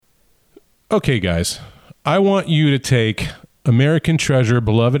Okay, guys, I want you to take American treasure,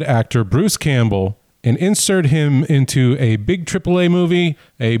 beloved actor Bruce Campbell, and insert him into a big AAA movie,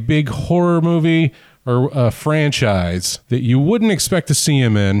 a big horror movie, or a franchise that you wouldn't expect to see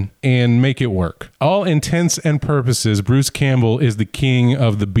him in, and make it work. All intents and purposes, Bruce Campbell is the king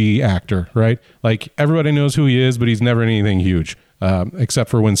of the B actor, right? Like, everybody knows who he is, but he's never in anything huge, except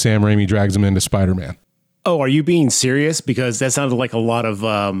for when Sam Raimi drags him into Spider-Man. Oh, are you being serious? Because that sounded like a lot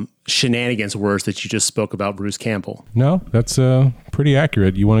of shenanigans words that you just spoke about Bruce Campbell. No, that's pretty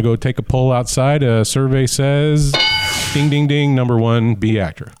accurate. You want to go take a poll outside? A survey says, ding, ding, ding, number one, B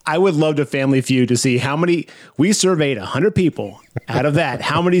actor. I would love to Family Feud to see how many, we surveyed 100 people. Out of that,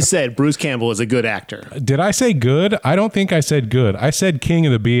 how many said Bruce Campbell is a good actor? Did I say good? I don't think I said good. I said king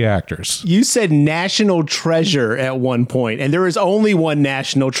of the B actors. You said national treasure at one point, and there is only one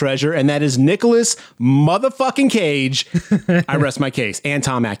national treasure, and that is Nicolas motherfucking Cage. I rest my case. And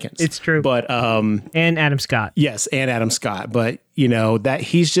Tom Atkins. It's true. But and Adam Scott. Yes, and Adam Scott. But, you know, that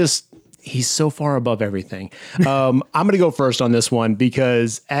he's so far above everything. I'm going to go first on this one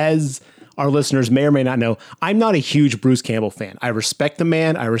because as our listeners may or may not know, I'm not a huge Bruce Campbell fan. I respect the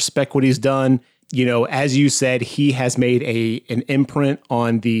man. I respect what he's done. You know, as you said, he has made an imprint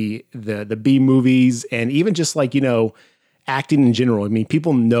on the B movies and even just like, you know, acting in general. I mean,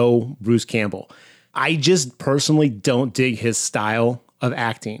 people know Bruce Campbell. I just personally don't dig his style of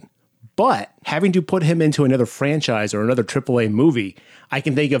acting. But having to put him into another franchise or another AAA movie, I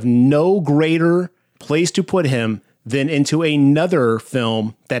can think of no greater place to put him than into another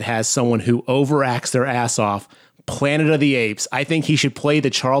film that has someone who overacts their ass off, Planet of the Apes. I think he should play the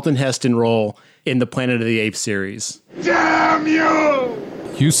Charlton Heston role in the Planet of the Apes series. Damn you!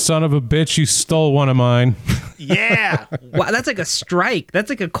 You son of a bitch, you stole one of mine. Yeah! Wow, that's like a strike. That's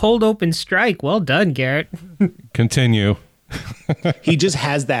like a cold open strike. Well done, Garrett. Continue. He just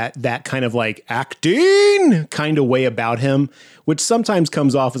has that kind of like acting kind of way about him, which sometimes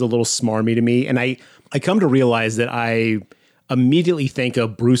comes off as a little smarmy to me. And I come to realize that I immediately think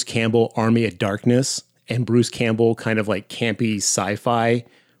of Bruce Campbell, Army of Darkness, and Bruce Campbell kind of like campy sci-fi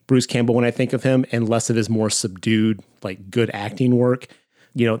Bruce Campbell when I think of him, and less of his more subdued, like good acting work.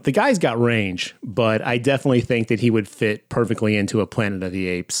 You know, the guy's got range, but I definitely think that he would fit perfectly into a Planet of the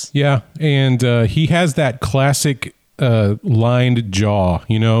Apes. Yeah, and he has that classic lined jaw,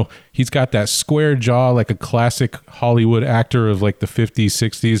 you know, he's got that square jaw like a classic Hollywood actor of like the 50s,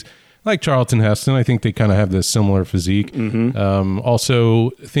 60s, like Charlton Heston. I think they kind of have this similar physique. Mm-hmm. Also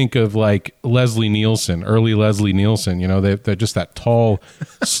think of like Leslie Nielsen, early Leslie Nielsen, you know, they're just that tall,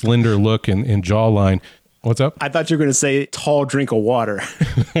 slender look and jawline. What's up? I thought you were going to say tall drink of water.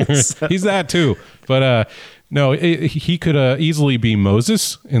 He's that too. But no, he could easily be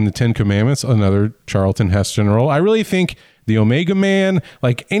Moses in the Ten Commandments, another Charlton Heston role. I really think the Omega Man,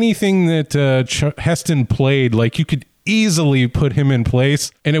 like anything that Heston played, like you could easily put him in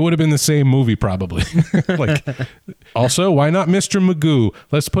place and it would have been the same movie probably. Like, also, why not Mr. Magoo?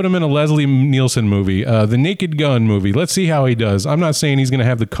 Let's put him in a Leslie Nielsen movie, the Naked Gun movie. Let's see how he does. I'm not saying he's going to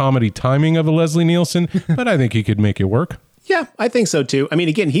have the comedy timing of a Leslie Nielsen, but I think he could make it work. Yeah, I think so too. I mean,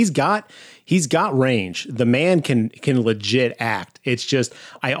 again, he's got range. The man can legit act. It's just,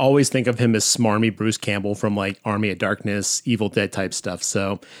 I always think of him as smarmy Bruce Campbell from like Army of Darkness, Evil Dead type stuff.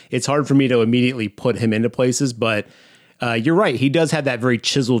 So it's hard for me to immediately put him into places, but you're right. He does have that very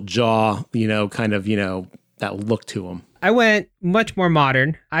chiseled jaw, you know, kind of, you know, that look to him. I went much more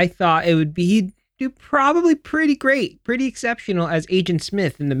modern. I thought it would be, he'd do probably pretty great, pretty exceptional as Agent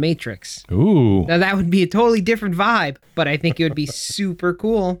Smith in The Matrix. Ooh. Now that would be a totally different vibe, but I think it would be super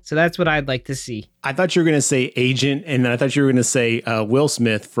cool. So that's what I'd like to see. I thought you were going to say Agent, and then I thought you were going to say Will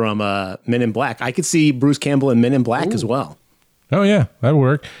Smith from Men in Black. I could see Bruce Campbell in Men in Black as well. Oh, yeah, that'd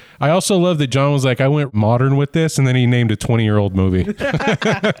work. I also love that John was like, I went modern with this, and then he named a 20-year-old movie.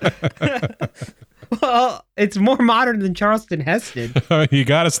 Well, it's more modern than Charlton Heston. You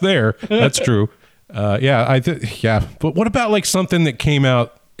got us there. That's true. Yeah. But what about like something that came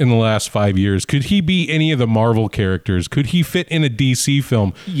out in the last 5 years? Could he be any of the Marvel characters? Could he fit in a DC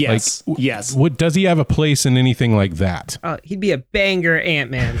film? Yes. Like, yes. Does he have a place in anything like that? He'd be a banger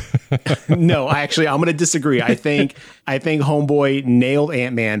Ant-Man. No, I'm going to disagree. I think Homeboy nailed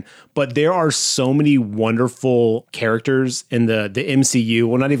Ant-Man, but there are so many wonderful characters in the MCU.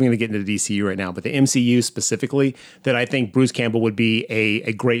 We're not even going to get into the DCU right now, but the MCU specifically, that I think Bruce Campbell would be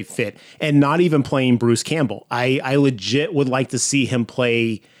a great fit. And not even playing Bruce Campbell. I legit would like to see him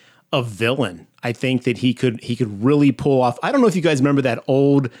play a villain. I think that he could really pull off. I don't know if you guys remember that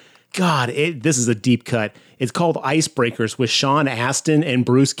old God, this is a deep cut. It's called Icebreakers with Sean Astin and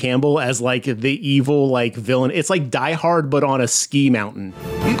Bruce Campbell as like the evil like villain. It's like Die Hard, but on a ski mountain.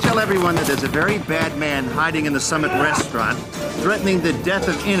 You tell everyone that there's a very bad man hiding in the Summit restaurant, threatening the death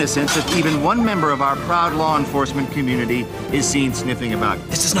of innocents if even one member of our proud law enforcement community is seen sniffing about.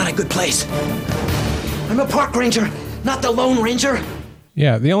 This is not a good place. I'm a park ranger, not the Lone Ranger.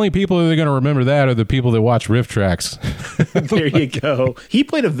 Yeah, the only people that are going to remember that are the people that watch Riff Tracks. There you go. He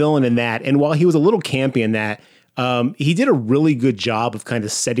played a villain in that, and while he was a little campy in that, he did a really good job of kind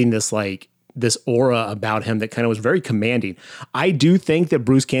of setting this aura about him that kind of was very commanding. I do think that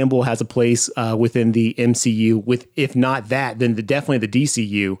Bruce Campbell has a place within the MCU. With if not that, then definitely the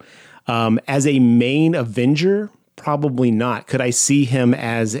DCU. As a main Avenger, probably not. Could I see him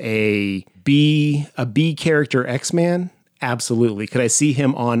as a B character X-Man? Absolutely. Could I see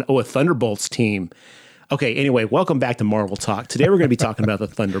him on a Thunderbolts team? Okay, anyway, welcome back to Marvel Talk. Today we're going to be talking about the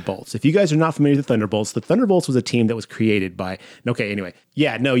Thunderbolts. If you guys are not familiar with the Thunderbolts was a team that was created by... Okay, anyway.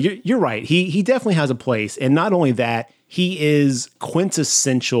 Yeah, no, you're right. He definitely has a place. And not only that, he is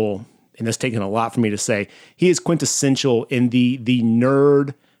quintessential, and that's taken a lot for me to say, he is quintessential in the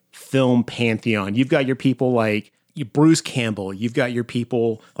nerd film pantheon. You've got your people like Bruce Campbell. You've got your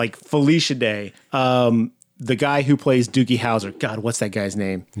people like Felicia Day. The guy who plays Doogie Howser. God, what's that guy's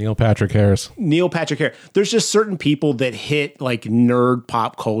name? Neil Patrick Harris. There's just certain people that hit like nerd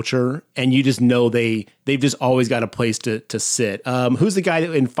pop culture, and you just know they've just always got a place to sit. Who's the guy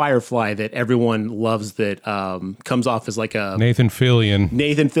in Firefly that everyone loves that comes off as like a... Nathan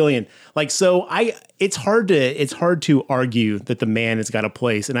Fillion. Like, so it's hard to argue that the man has got a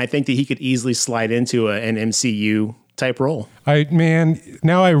place, and I think that he could easily slide into an MCU type role.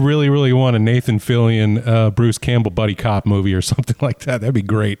 Now I really, really want a Nathan Fillion, Bruce Campbell buddy cop movie or something like that. That'd be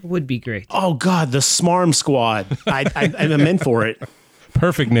great. Would be great. Oh God, the Smarm Squad. I'm in for it.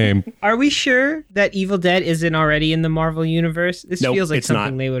 Perfect name. Are we sure that Evil Dead isn't already in the Marvel universe? This feels like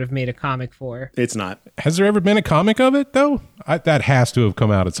something they would have made a comic for. It's not. Has there ever been a comic of it though? That has to have come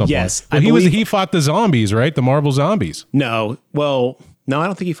out at some point. Yes. Well, he fought the zombies, right? The Marvel zombies. No. Well, no, I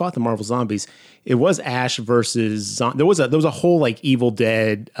don't think he fought the Marvel zombies. It was Ash versus there was a whole like Evil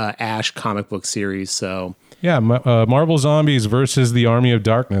Dead Ash comic book series. So yeah, Marvel Zombies versus the Army of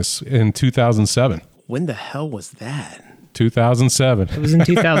Darkness in 2007. When the hell was that? 2007. It was in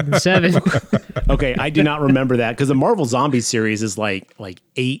 2007. Okay, I do not remember that because the Marvel Zombies series is like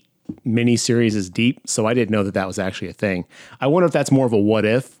 8 miniseries is deep, so I didn't know that was actually a thing. I wonder if that's more of a what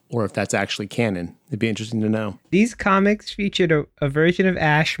if or if that's actually canon. It'd be interesting to know. These comics featured a version of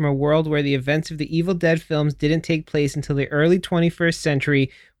Ash from a world where the events of the Evil Dead films didn't take place until the early 21st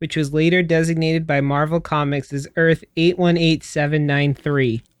century, which was later designated by Marvel Comics as Earth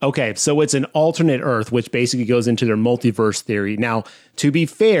 818793. Okay, so it's an alternate Earth, which basically goes into their multiverse theory. Now, to be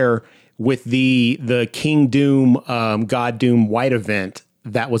fair, with the King Doom, God Doom White event,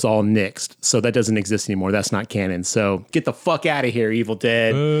 that was all nixed. So that doesn't exist anymore. That's not canon. So get the fuck out of here, Evil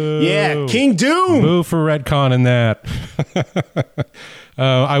Dead. Boo. Yeah, King Doom. Boo for retconning that.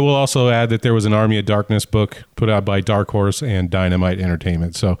 I will also add that there was an Army of Darkness book put out by Dark Horse and Dynamite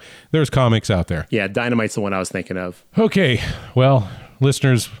Entertainment. So there's comics out there. Yeah, Dynamite's the one I was thinking of. Okay, well,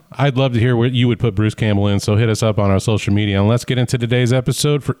 listeners, I'd love to hear what you would put Bruce Campbell in. So hit us up on our social media and let's get into today's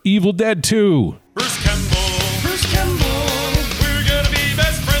episode for Evil Dead 2. Bruce Campbell. We're gonna be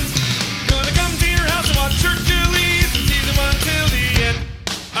best friends. Gonna come to your house and watch Hercules from season 1 till the end.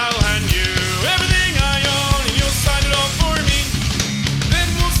 I'll hand you everything I own and you'll sign it all for me. Then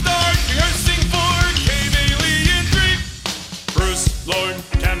we'll start rehearsing for Cave Alien 3. Bruce Lord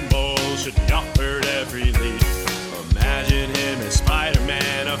Campbell should be offered every lead. Imagine him as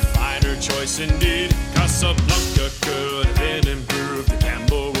Spider-Man, a finer choice indeed. Casablanca could have been improved,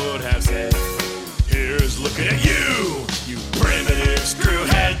 Campbell would have said. Here's looking at you, you primitive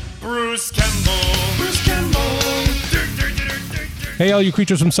screwhead, Bruce Campbell. Bruce Campbell. Hey, all you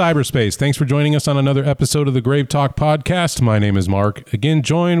creatures from cyberspace. Thanks for joining us on another episode of the GraveTalk podcast. My name is Mark. Again,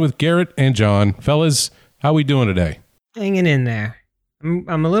 joined with Garrett and John. Fellas, how we doing today? Hanging in there.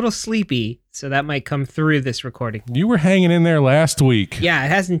 I'm a little sleepy, so that might come through this recording. You were hanging in there last week. Yeah, it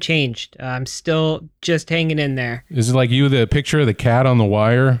hasn't changed. I'm still just hanging in there. Is it like you, the picture of the cat on the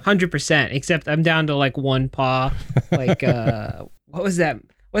wire? 100%, except I'm down to like one paw. Like, what was that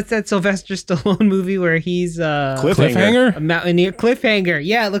What's that Sylvester Stallone movie where he's Cliffhanger? a mountaineer? Cliffhanger.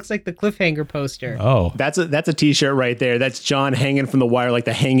 Yeah, it looks like the Cliffhanger poster. Oh, That's a t-shirt right there. That's John hanging from the wire like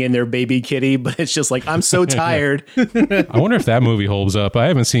the hang in there baby kitty, but it's just like, I'm so tired. I wonder if that movie holds up. I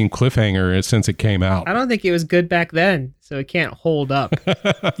haven't seen Cliffhanger since it came out. I don't think it was good back then, so it can't hold up.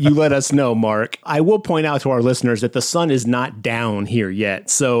 You let us know, Mark. I will point out to our listeners that the sun is not down here yet.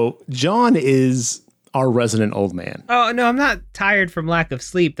 So John is our resident old man. Oh, no, I'm not tired from lack of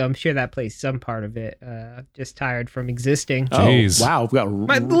sleep, though. I'm sure that plays some part of it. Just tired from existing. Jeez. Oh, wow. We've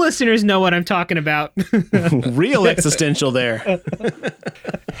got The listeners know what I'm talking about. real existential there.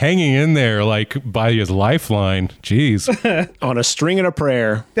 Hanging in there like by his lifeline. Jeez. On a string and a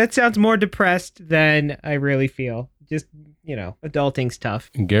prayer. That sounds more depressed than I really feel. Just, adulting's tough.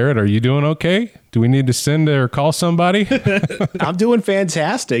 Garrett, are you doing okay? Do we need to send or call somebody? I'm doing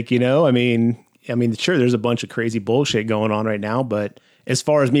fantastic, I mean, sure, there's a bunch of crazy bullshit going on right now, but as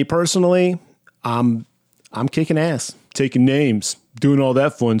far as me personally, I'm kicking ass, taking names, doing all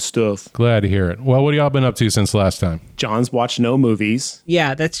that fun stuff. Glad to hear it. Well, what have y'all been up to since last time? John's watched no movies.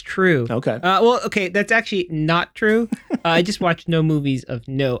 Yeah, that's true. Okay. Okay, that's actually not true. I just watched no movies of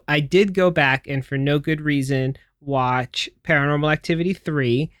note. I did go back and for no good reason watch Paranormal Activity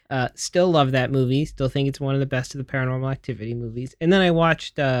 3. Still love that movie. Still think it's one of the best of the Paranormal Activity movies. And then I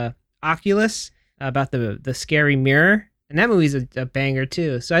watched Oculus, about the scary mirror, and that movie's a banger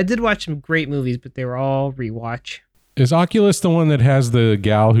too. So I did watch some great movies, but they were all rewatch. Is Oculus the one that has the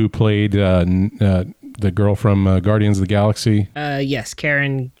gal who played the girl from Guardians of the Galaxy? Yes,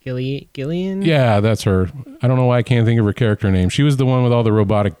 Karen Gillian. Yeah, that's her. I don't know why I can't think of her character name. She was the one with all the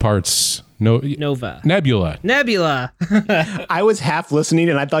robotic parts. Nova. Nebula. I was half listening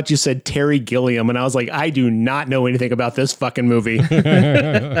and I thought you said Terry Gilliam, and I was like, I do not know anything about this fucking movie.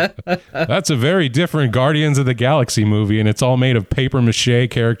 That's a very different Guardians of the Galaxy movie, and it's all made of paper mache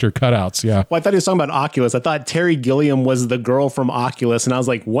character cutouts. Yeah. Well, I thought he was talking about Oculus. I thought Terry Gilliam was the girl from Oculus, and I was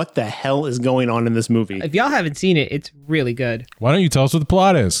like, what the hell is going on in this movie? If y'all haven't seen it, it's really good. Why don't you tell us what the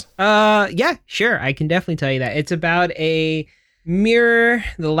plot is? Yeah, sure. I can definitely tell you that. It's about a mirror,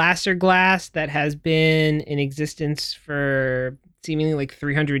 the Lasser glass, that has been in existence for seemingly like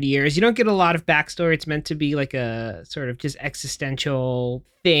 300 years. You don't get a lot of backstory. It's meant to be like a sort of just existential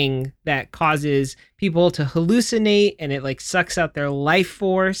thing that causes people to hallucinate, and it like sucks out their life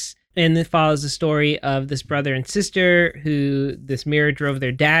force. And it follows the story of this brother and sister who this mirror drove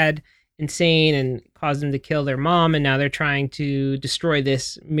their dad insane and caused them to kill their mom, and now they're trying to destroy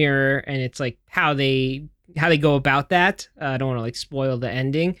this mirror, and it's like how they go about that. I don't want to like spoil the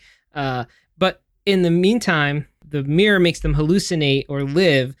ending. But in the meantime, the mirror makes them hallucinate or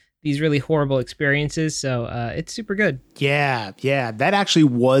live these really horrible experiences. So it's super good. Yeah. That actually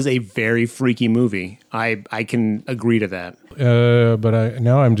was a very freaky movie. I can agree to that. But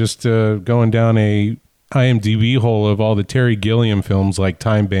now I'm just going down a IMDb hole of all the Terry Gilliam films like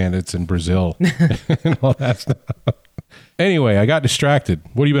Time Bandits and Brazil and all that stuff. Anyway, I got distracted.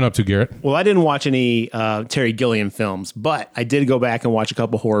 What have you been up to, Garrett? Well, I didn't watch any Terry Gilliam films, but I did go back and watch a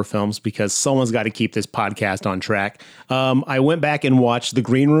couple horror films because someone's got to keep this podcast on track. I went back and watched The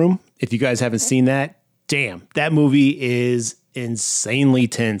Green Room. If you guys haven't seen that, damn, that movie is insanely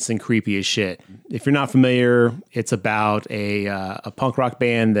tense and creepy as shit. If you're not familiar, it's about a punk rock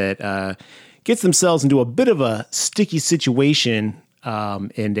band that gets themselves into a bit of a sticky situation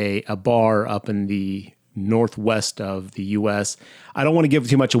in a bar up in the northwest of the U.S. I don't want to give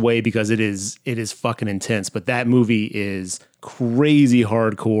too much away because it is fucking intense, but that movie is crazy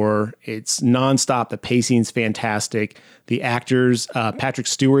hardcore. It's nonstop. The pacing's fantastic. The actors, Patrick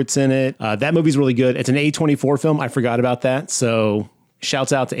Stewart's in it. That movie's really good. It's an A24 film. I forgot about that. So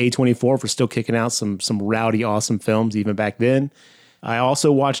shouts out to A24 for still kicking out some rowdy, awesome films even back then. I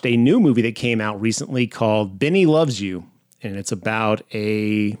also watched a new movie that came out recently called Benny Loves You, and it's about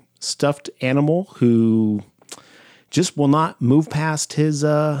a stuffed animal who just will not move past his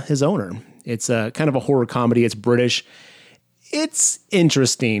owner. It's kind of a horror comedy. It's British. It's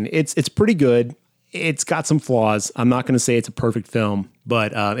interesting. It's pretty good. It's got some flaws. I'm not going to say it's a perfect film,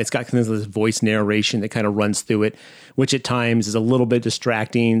 but it's got kind of this voice narration that kind of runs through it, which at times is a little bit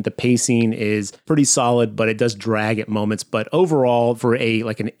distracting. The pacing is pretty solid, but it does drag at moments. But overall, for an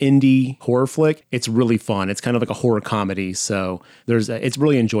indie horror flick, it's really fun. It's kind of like a horror comedy, so it's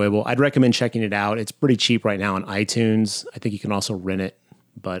really enjoyable. I'd recommend checking it out. It's pretty cheap right now on iTunes. I think you can also rent it.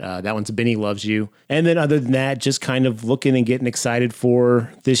 But that one's Benny Loves You. And then other than that, just kind of looking and getting excited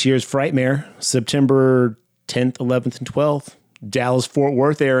for this year's Frightmare, September 10th, 11th, and 12th, Dallas-Fort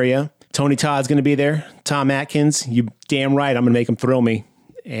Worth area. Tony Todd's going to be there. Tom Atkins, you damn right, I'm going to make him thrill me.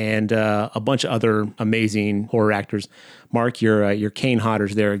 and a bunch of other amazing horror actors. Mark, your Kane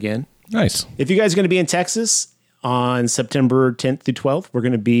Hodder's there again. Nice. If you guys are going to be in Texas on September 10th through 12th,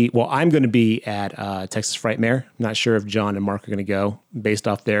 I'm going to be at Texas Frightmare. I'm not sure if John and Mark are going to go based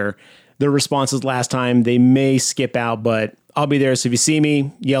off their responses last time. They may skip out, but I'll be there. So if you see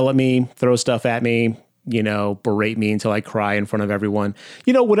me, yell at me, throw stuff at me, berate me until I cry in front of everyone.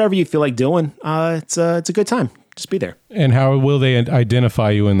 Whatever you feel like doing. It's a good time. Just be there. And how will they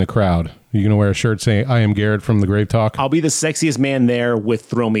identify you in the crowd? You going to wear a shirt saying, "I am Garrett from the GraveTalk"? I'll be the sexiest man there with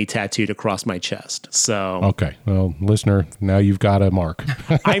 "Thrill Me" tattooed across my chest. So okay, well, listener, now you've got a mark.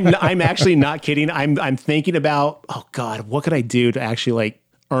 I'm actually not kidding. I'm thinking about, oh God, what could I do to actually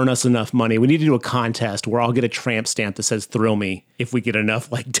earn us enough money? We need to do a contest where I'll get a tramp stamp that says "Thrill Me" if we get enough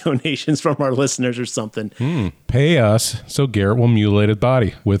donations from our listeners or something. Pay us so Garrett will mutilate his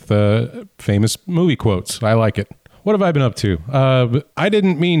body with famous movie quotes. I like it. What have I been up to? I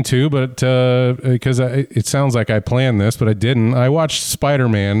didn't mean to, but because it sounds like I planned this, but I didn't. I watched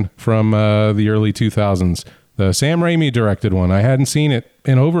Spider-Man from the early 2000s. The Sam Raimi directed one. I hadn't seen it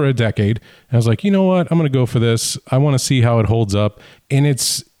in over a decade. I was like, you know what? I'm going to go for this. I want to see how it holds up. And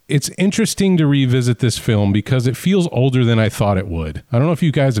it's interesting to revisit this film because it feels older than I thought it would. I don't know if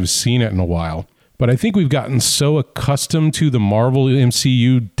you guys have seen it in a while, but I think we've gotten so accustomed to the Marvel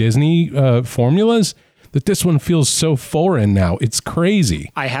MCU Disney formulas that this one feels so foreign now. It's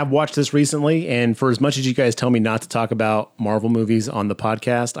crazy. I have watched this recently, and for as much as you guys tell me not to talk about Marvel movies on the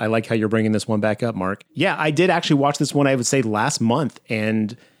podcast, I like how you're bringing this one back up, Mark. Yeah, I did actually watch this one, I would say, last month,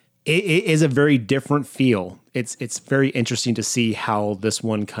 and it is a very different feel. It's very interesting to see how this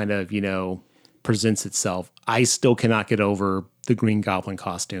one kind of, presents itself. I still cannot get over the Green Goblin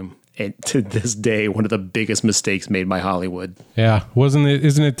costume. And to this day, one of the biggest mistakes made by Hollywood. Yeah. Isn't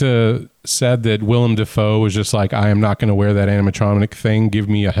it said that Willem Dafoe was just like, I am not going to wear that animatronic thing. Give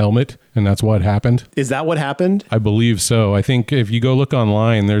me a helmet. And that's what happened. Is that what happened? I believe so. I think if you go look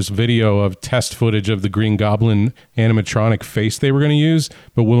online, there's video of test footage of the Green Goblin animatronic face they were going to use.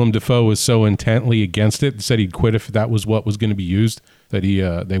 But Willem Dafoe was so intently against it, said he'd quit if that was what was going to be used, that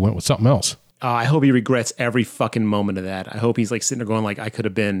they went with something else. I hope he regrets every fucking moment of that. I hope he's sitting there going I could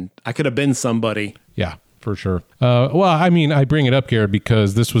have been somebody. Yeah, for sure. Well, I mean, I bring it up, Garrett,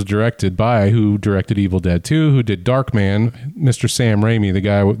 because this was directed by who directed Evil Dead 2, who did Darkman, Mr. Sam Raimi, the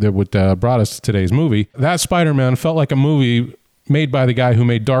guy that brought us to today's movie. That Spider-Man felt like a movie made by the guy who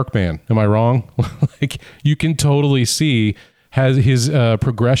made Darkman. Am I wrong? You can totally see his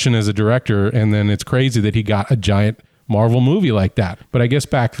progression as a director, and then it's crazy that he got a giant Marvel movie like that. But I guess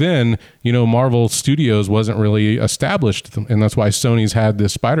back then, Marvel Studios wasn't really established, and that's why Sony's had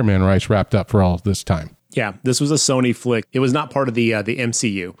this Spider-Man rights wrapped up for all this time. Yeah, this was a Sony flick. It was not part of the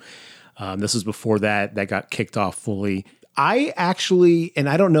MCU. This was before that got kicked off fully. I actually, and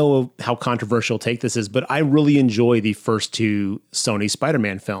I don't know how controversial take this is, but I really enjoy the first two Sony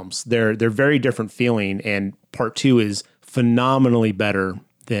Spider-Man films. They're very different feeling, and part 2 is phenomenally better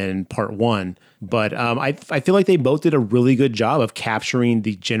than part 1. But I feel like they both did a really good job of capturing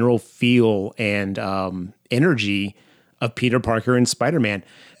the general feel and energy of Peter Parker and Spider-Man.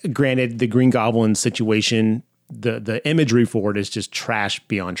 Granted, the Green Goblin situation, the imagery for it is just trash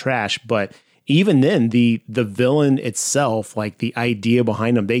beyond trash. But even then, the villain itself, the idea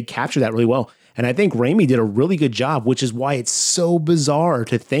behind them, they capture that really well. And I think Raimi did a really good job, which is why it's so bizarre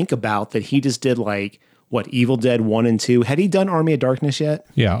to think about that he just did Evil Dead 1 and 2. Had he done Army of Darkness yet?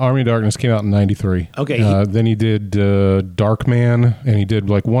 Yeah, Army of Darkness came out in 93. Okay. Then he did Darkman, and he did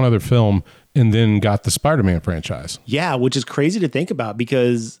one other film, and then got the Spider-Man franchise. Yeah, which is crazy to think about,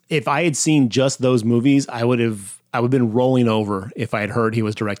 because if I had seen just those movies, I would have been rolling over if I had heard he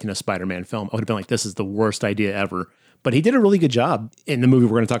was directing a Spider-Man film. I would have been like, this is the worst idea ever. But he did a really good job. In the movie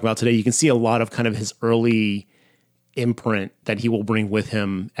we're going to talk about today, you can see a lot of kind of his early imprint that he will bring with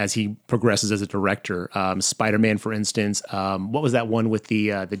him as he progresses as a director. Spider-Man, for instance, what was that one with the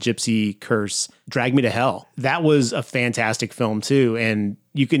gypsy curse? Drag Me to Hell. That was a fantastic film too. And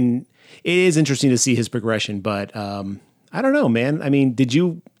it is interesting to see his progression, but I don't know, man. I mean, did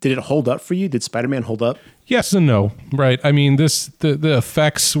it hold up for you? Did Spider-Man hold up? Yes and no, right? I mean, the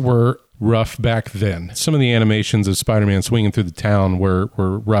effects were rough back then. Some of the animations of Spider-Man swinging through the town were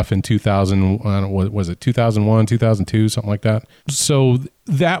rough in 2000. Was it 2001, 2002, something like that? So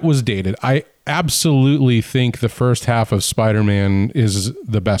that was dated. I absolutely think the first half of Spider-Man is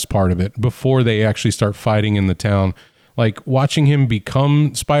the best part of it before they actually start fighting in the town. Watching him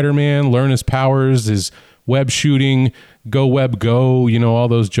become Spider-Man, learn his powers, his web shooting, go web go, all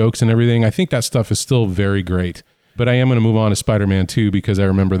those jokes and everything. I think that stuff is still very great. But I am going to move on to Spider-Man 2 because I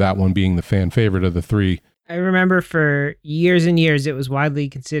remember that one being the fan favorite of the three. I remember for years and years, it was widely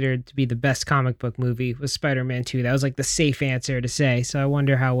considered to be the best comic book movie was Spider-Man 2. That was like the safe answer to say. So I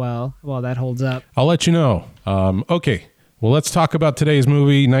wonder how well that holds up. I'll let you know. Okay. Well, let's talk about today's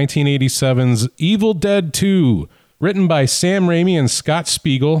movie, 1987's Evil Dead 2. Written by Sam Raimi and Scott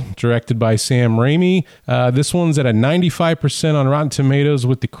Spiegel, directed by Sam Raimi. This one's at a 95% on Rotten Tomatoes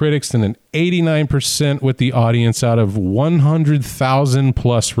with the critics and an 89% with the audience out of 100,000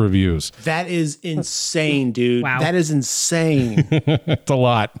 plus reviews. That is insane, dude. Wow. That is insane. It's a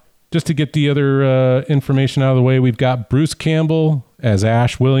lot. Just to get the other information out of the way, we've got Bruce Campbell as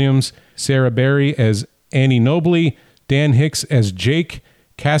Ash Williams, Sarah Berry as Annie Nobley, Dan Hicks as Jake,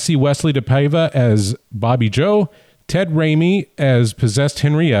 Cassie Wesley DePaiva as Bobby Joe, Ted Raimi as Possessed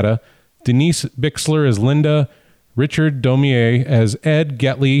Henrietta, Denise Bixler as Linda, Richard Daumier as Ed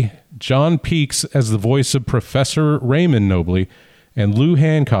Getley, John Peaks as the voice of Professor Raymond Nobley, and Lou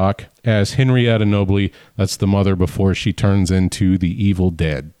Hancock as Henrietta Nobley. That's the mother before she turns into the evil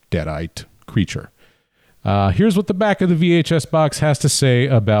deadite creature. Here's what the back of the VHS box has to say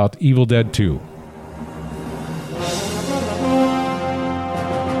about Evil Dead 2.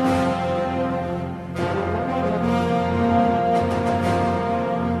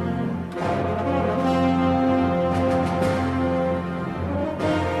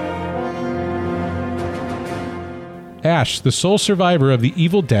 Ash, the sole survivor of the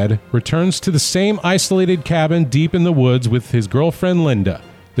Evil Dead, returns to the same isolated cabin deep in the woods with his girlfriend Linda.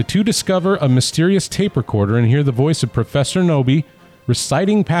 The two discover a mysterious tape recorder and hear the voice of Professor Noby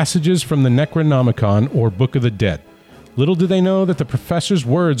reciting passages from the Necronomicon, or Book of the Dead. Little do they know that the professor's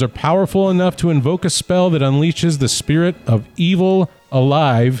words are powerful enough to invoke a spell that unleashes the spirit of evil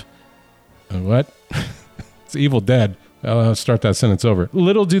alive. What? It's Evil Dead. I'll start that sentence over.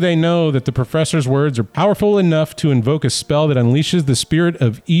 Little do they know that the professor's words are powerful enough to invoke a spell that unleashes the spirit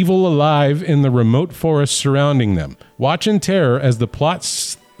of evil alive in the remote forest surrounding them. Watch in terror as the plot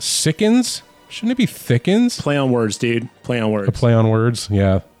sickens. Shouldn't it be thickens? Play on words, dude. Play on words. A play on words?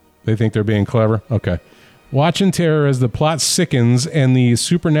 Yeah. They think they're being clever? Okay. Watch in terror as the plot sickens and the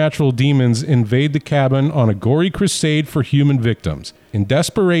supernatural demons invade the cabin on a gory crusade for human victims. In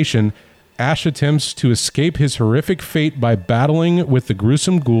desperation, Ash attempts to escape his horrific fate by battling with the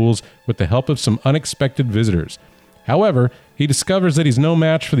gruesome ghouls with the help of some unexpected visitors. However, he discovers that he's no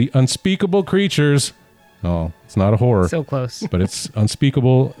match for the unspeakable creatures. Oh, it's not a horror. So close. But it's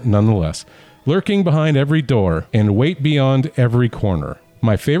unspeakable nonetheless. Lurking behind every door and wait beyond every corner.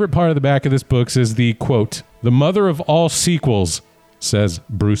 My favorite part of the back of this book is the quote, "The mother of all sequels," says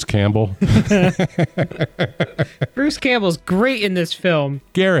Bruce Campbell. Bruce Campbell's great in this film.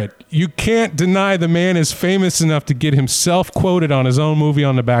 Garrett, you can't deny the man is famous enough to get himself quoted on his own movie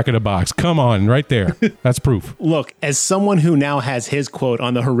on the back of the box. Come on, right there. That's proof. Look, as someone who now has his quote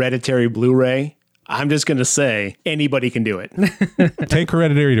on the Hereditary Blu-ray, I'm just going to say anybody can do it. Take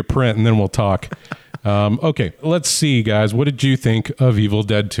Hereditary to print and then we'll talk. Okay, let's see, guys. What did you think of Evil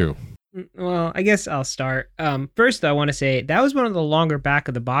Dead 2? Well, I guess I'll start. First, I want to say that was one of the longer back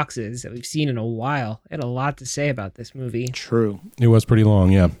of the boxes that we've seen in a while. It had a lot to say about this movie. True. It was pretty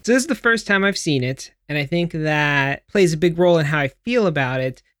long, yeah. So this is the first time I've seen it, and I think that plays a big role in how I feel about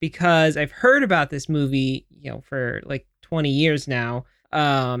it because I've heard about this movie, for like 20 years now,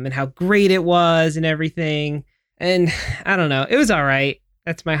 and how great it was and everything. And I don't know, it was all right.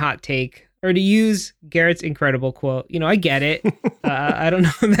 That's my hot take. Or to use Garrett's incredible quote, I get it. I don't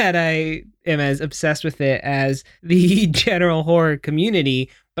know that I am as obsessed with it as the general horror community,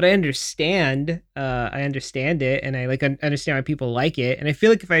 but I understand. I understand it, and I understand why people like it. And I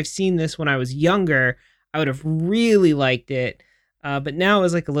feel like if I've seen this when I was younger, I would have really liked it. But now it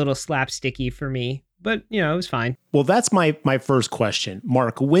was like a little slapsticky for me. But, it was fine. Well, that's my first question.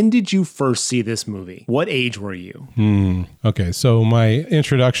 Mark, when did you first see this movie? What age were you? Okay, so my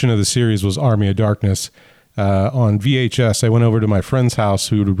introduction to the series was Army of Darkness on VHS. I went over to my friend's house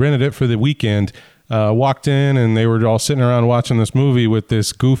who rented it for the weekend, walked in, and they were all sitting around watching this movie with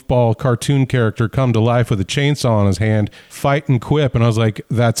this goofball cartoon character come to life with a chainsaw in his hand, fight and quip. And I was like,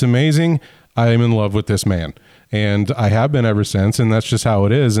 that's amazing. I am in love with this man. And I have been ever since, and that's just how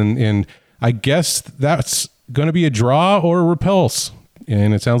it is. And I guess that's going to be a draw or a repulse.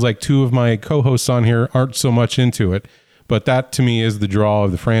 And it sounds like two of my co-hosts on here aren't so much into it. But that, to me, is the draw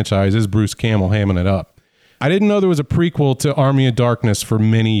of the franchise, is Bruce Campbell hamming it up. I didn't know there was a prequel to Army of Darkness for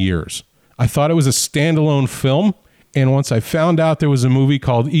many years. I thought it was a standalone film. And once I found out there was a movie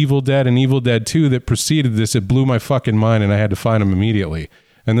called Evil Dead and Evil Dead 2 that preceded this, it blew my fucking mind, and I had to find them immediately.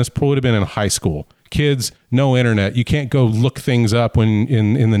 And this would have been in high school. Kids, no internet. You can't go look things up when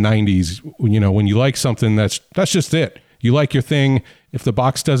in the 90s. When you like something, that's just it. You like your thing, if the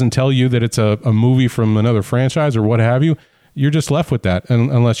box doesn't tell you that it's a movie from another franchise or what have you, you're just left with that,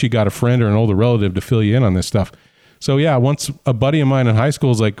 unless you got a friend or an older relative to fill you in on this stuff. So yeah, once a buddy of mine in high school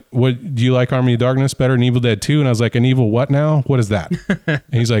was like, "What do you like, Army of Darkness better than Evil Dead 2?" And I was like, "An evil what now? What is that?" And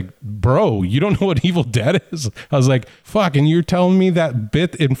he's like, "Bro, you don't know what Evil Dead is?" I was like, "Fuck, and you're telling me that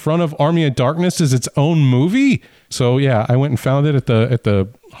bit in front of Army of Darkness is its own movie?" So yeah, I went and found it at the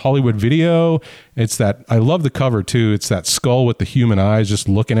Hollywood Video. It's that, I love the cover too. It's that skull with the human eyes just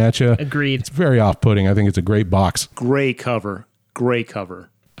looking at you. Agreed. It's very off-putting. I think it's a great box. Great cover. Great cover.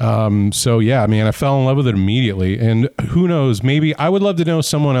 So yeah, man, I fell in love with it immediately. And who knows, maybe I would love to know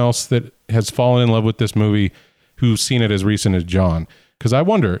someone else that has fallen in love with this movie who's seen it as recent as John. Because I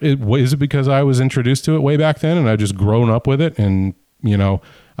wonder, is it because I was introduced to it way back then and I've just grown up with it and, you know,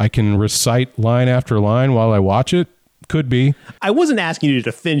 I can recite line after line while I watch it? Could be. I wasn't asking you to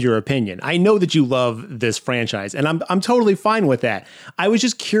defend your opinion. I know that you love this franchise, and I'm totally fine with that. I was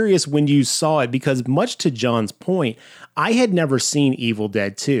just curious when you saw it, because much to John's point, I had never seen Evil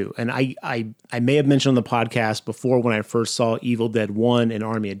Dead 2. And I may have mentioned on the podcast before when I first saw Evil Dead 1 and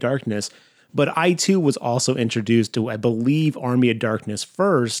Army of Darkness, but I too was also introduced to, I believe, Army of Darkness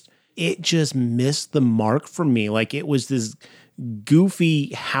first. It just missed the mark for me. Like, it was this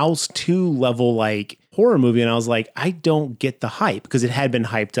goofy House 2 level like horror movie, and I was like, I don't get the hype, because it had been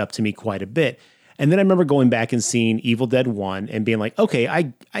hyped up to me quite a bit. And then I remember going back and seeing Evil Dead 1 and being like, okay,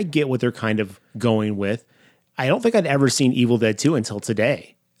 I get what they're kind of going with. I don't think I'd ever seen Evil Dead 2 until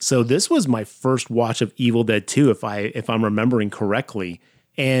today. So this was my first watch of Evil Dead 2, if I'm remembering correctly.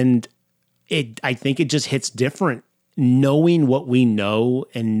 And I think it just hits different, knowing what we know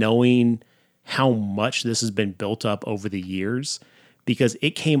and knowing how much this has been built up over the years, because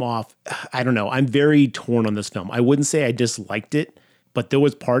it came off, I don't know, I'm very torn on this film. I wouldn't say I disliked it, but there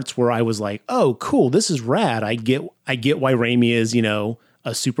was parts where I was like, oh, cool, this is rad. I get why Raimi is, you know,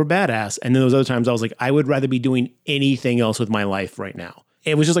 a super badass. And then there was other times I was like, I would rather be doing anything else with my life right now.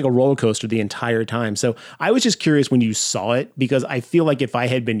 It was just like a roller coaster the entire time. So I was just curious when you saw it, because I feel like if I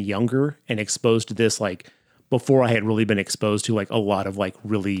had been younger and exposed to this, like before I had really been exposed to like a lot of like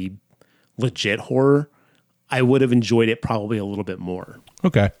really legit horror, I would have enjoyed it probably a little bit more.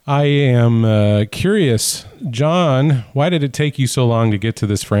 Okay. I am curious, John, why did it take you so long to get to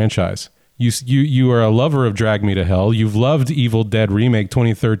this franchise? You are a lover of Drag Me to Hell. You've loved Evil Dead Remake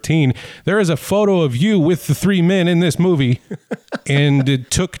 2013. There is a photo of you with the three men in this movie, and it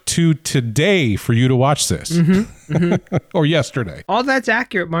took to today for you to watch this. Or yesterday. All that's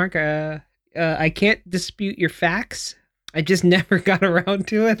accurate, Mark. I can't dispute your facts. I just never got around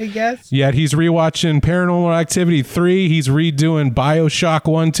to it, I guess. Yet he's rewatching Paranormal Activity 3. He's redoing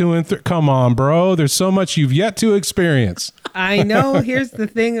BioShock 1, 2, and 3. Come on, bro. There's so much you've yet to experience. I know. Here's the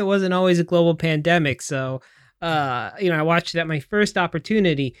thing. It wasn't always a global pandemic. So, I watched it at my first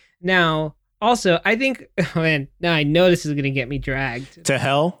opportunity. Now, also, I think, now I know this is going to get me dragged to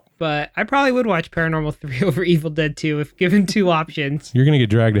hell. But I probably would watch Paranormal 3 over Evil Dead 2 if given two options. You're going to get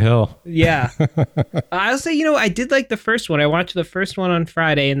dragged to hell. Yeah. I'll say, I did like the first one. I watched the first one on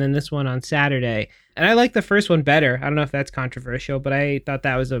Friday and then this one on Saturday. And I like the first one better. I don't know if that's controversial, but I thought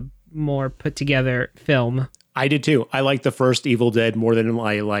that was a more put together film. I did too. I liked the first Evil Dead more than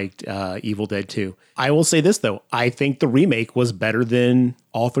I liked Evil Dead 2. I will say this, though. I think the remake was better than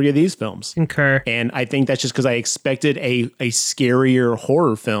all three of these films. Concur. And I think that's just because I expected a scarier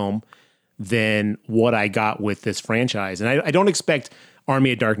horror film than what I got with this franchise. And I don't expect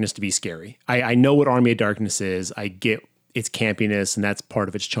Army of Darkness to be scary. I know what Army of Darkness is. I get its campiness, and that's part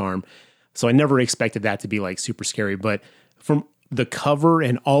of its charm. So I never expected that to be like super scary. But from the cover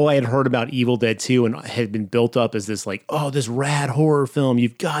and all I had heard about Evil Dead 2 and had been built up as this like, oh, this rad horror film,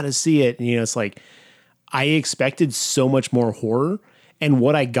 you've got to see it. And, it's like, I expected so much more horror. And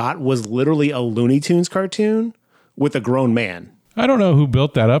what I got was literally a Looney Tunes cartoon with a grown man. I don't know who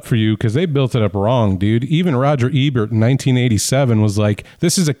built that up for you, because they built it up wrong, dude. Even Roger Ebert in 1987 was like,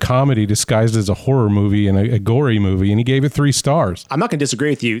 this is a comedy disguised as a horror movie and a gory movie, and he gave it 3 stars. I'm not going to disagree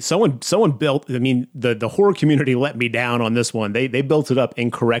with you. Someone built, the horror community let me down on this one. They built it up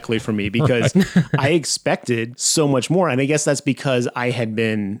incorrectly for me, because I expected so much more. And I guess that's because I had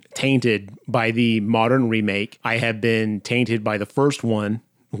been tainted by the modern remake. I have been tainted by the first one,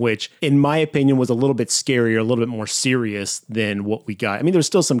 which in my opinion was a little bit scarier, a little bit more serious than what we got. I mean, there's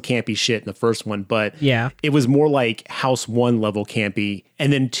still some campy shit in the first one, but yeah, it was more like House 1 level campy.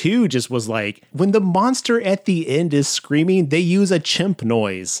 And then 2 just was like, when the monster at the end is screaming, they use a chimp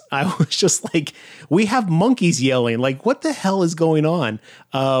noise. I was just like, we have monkeys yelling. Like, what the hell is going on?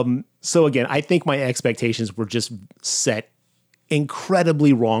 So again, I think my expectations were just set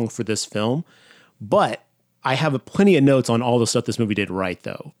incredibly wrong for this film. But I have plenty of notes on all the stuff this movie did right,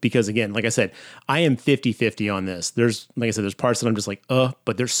 though, because again, like I said, I am 50-50 on this. There's, like I said, there's parts that I'm just like,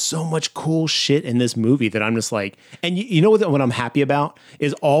 but there's so much cool shit in this movie that I'm just like, and you know what I'm happy about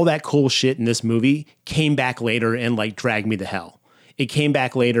is all that cool shit in this movie came back later and like dragged me to hell. It came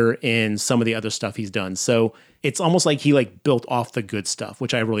back later in some of the other stuff he's done. So it's almost like he like built off the good stuff,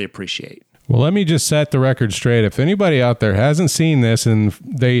 which I really appreciate. Well, let me just set the record straight. If anybody out there hasn't seen this and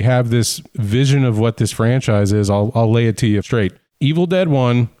they have this vision of what this franchise is, I'll lay it to you straight. Evil Dead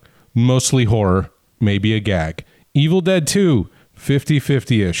 1, mostly horror, maybe a gag. Evil Dead 2,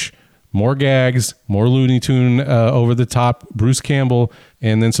 50-50-ish. More gags, more Looney Tune over the top, Bruce Campbell,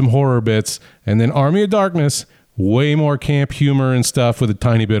 and then some horror bits. And then Army of Darkness, way more camp humor and stuff with a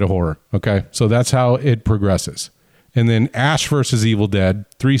tiny bit of horror. Okay, so that's how it progresses. And then Ash versus Evil Dead,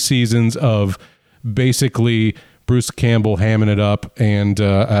 3 seasons of basically Bruce Campbell hamming it up, and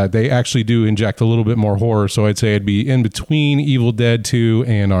they actually do inject a little bit more horror, so I'd say it'd be in between Evil Dead 2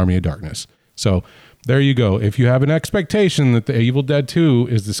 and Army of Darkness. So there you go. If you have an expectation that the Evil Dead 2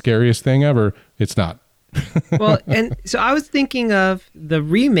 is the scariest thing ever, it's not. Well, and so I was thinking of the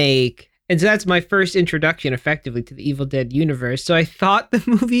remake, and so that's my first introduction effectively to the Evil Dead universe. So I thought the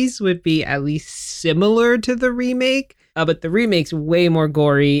movies would be at least similar to the remake, but the remake's way more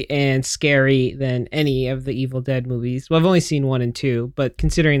gory and scary than any of the Evil Dead movies. Well, I've only seen 1 and 2, but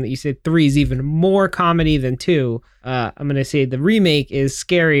considering that you said 3 is even more comedy than 2, I'm going to say the remake is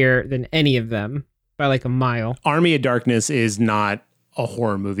scarier than any of them by like a mile. Army of Darkness is not a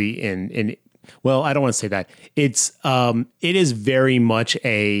horror movie in well, I don't want to say that. It is very much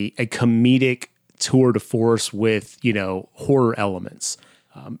a comedic tour de force with, horror elements.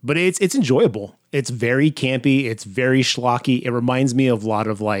 But it's enjoyable. It's very campy. It's very schlocky. It reminds me of a lot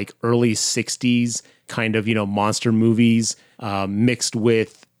of like early 60s kind of, monster movies mixed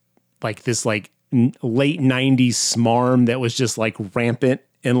with like this like late 90s smarm that was just like rampant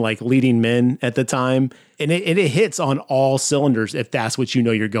and like leading men at the time. And it hits on all cylinders if that's what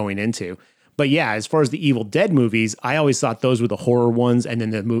you're going into. But yeah, as far as the Evil Dead movies, I always thought those were the horror ones, and then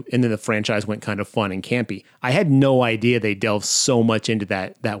the franchise went kind of fun and campy. I had no idea they delved so much into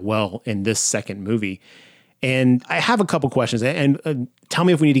that well in this second movie. And I have a couple questions, and tell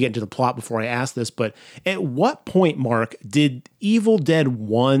me if we need to get into the plot before I ask this. But at what point, Mark, did Evil Dead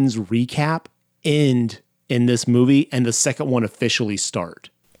 1's recap end in this movie, and the second one officially start?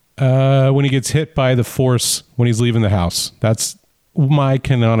 When he gets hit by the Force when he's leaving the house. That's my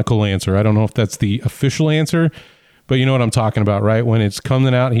canonical answer. I don't know if that's the official answer, but you know what I'm talking about, right? When it's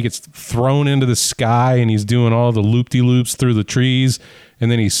coming out, he gets thrown into the sky and he's doing all the loop-de-loops through the trees, and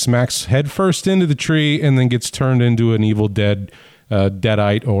then he smacks headfirst into the tree and then gets turned into an Evil Dead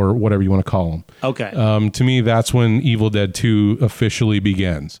Deadite or whatever you want to call him. Okay. To me, that's when Evil Dead 2 officially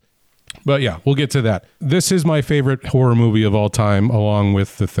begins. But yeah, we'll get to that. This is my favorite horror movie of all time, along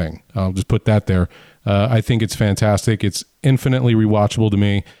with The Thing. I'll just put that there. I think it's fantastic. It's infinitely rewatchable to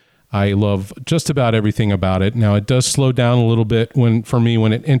me. I love just about everything about it. Now, it does slow down a little bit when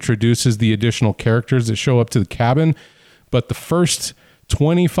it introduces the additional characters that show up to the cabin. But the first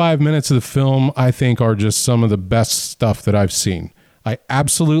 25 minutes of the film, I think, are just some of the best stuff that I've seen. I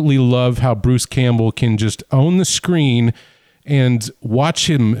absolutely love how Bruce Campbell can just own the screen and watch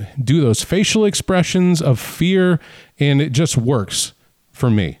him do those facial expressions of fear, and it just works for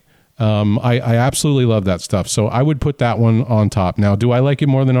me. I absolutely love that stuff. So I would put that one on top. Now, do I like it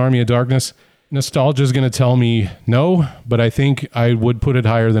more than Army of Darkness? Nostalgia is going to tell me no, but I think I would put it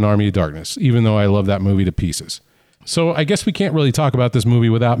higher than Army of Darkness, even though I love that movie to pieces. So I guess we can't really talk about this movie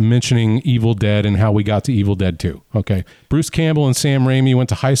without mentioning Evil Dead and how we got to Evil Dead 2. Okay. Bruce Campbell and Sam Raimi went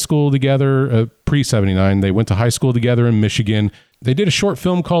to high school together, pre-79. They went to high school together in Michigan. They did a short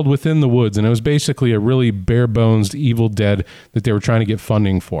film called Within the Woods, and it was basically a really bare-bones Evil Dead that they were trying to get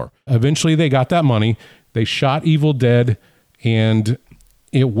funding for. Eventually, they got that money. They shot Evil Dead, and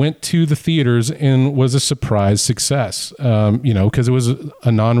it went to the theaters and was a surprise success. Because it was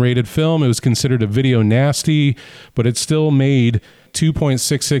a non-rated film. It was considered a video nasty, but it still made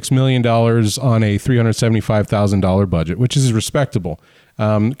 $2.66 million on a $375,000 budget, which is respectable.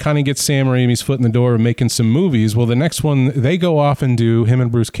 Kind of gets Sam Raimi's foot in the door of making some movies. Well, the next one they go off and do, him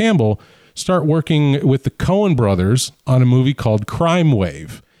and Bruce Campbell, start working with the Coen brothers on a movie called Crime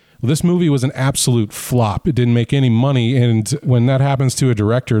Wave. Well, this movie was an absolute flop. It didn't make any money, and when that happens to a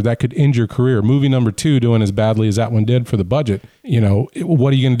director, that could end your career. Movie number 2 doing as badly as that one did for the budget,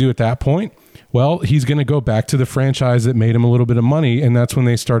 what are you going to do at that point? Well, he's going to go back to the franchise that made him a little bit of money, and that's when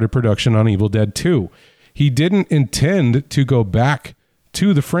they started production on Evil Dead 2. He didn't intend to go back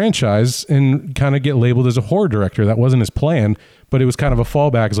to the franchise and kind of get labeled as a horror director. That wasn't his plan, but it was kind of a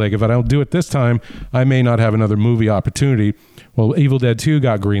fallback. It's like, if I don't do it this time, I may not have another movie opportunity. Well, Evil Dead 2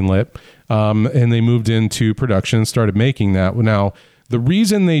 got greenlit, and they moved into production, started making that. Now, the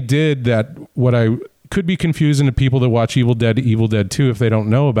reason they did that, what I could be confusing to people that watch Evil Dead to Evil Dead 2 if they don't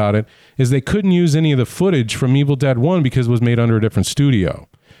know about it, is they couldn't use any of the footage from Evil Dead 1 because it was made under a different studio.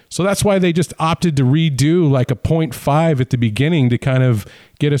 So that's why they just opted to redo like a 0.5 at the beginning to kind of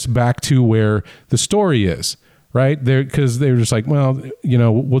get us back to where the story is, right? Because they were just like, well, you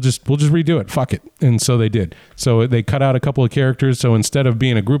know, we'll just redo it. Fuck it. And so they did. So they cut out a couple of characters. So instead of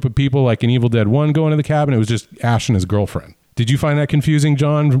being a group of people like in Evil Dead 1 going to the cabin, it was just Ash and his girlfriend. Did you find that confusing,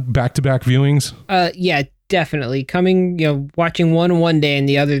 John? Back-to-back viewings? Yeah, definitely. Watching one day and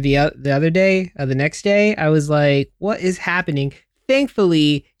the other the next day, I was like, what is happening?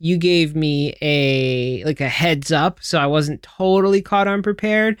 Thankfully, you gave me a heads up, so I wasn't totally caught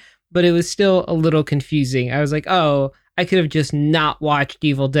unprepared, but it was still a little confusing. I was like, oh, I could have just not watched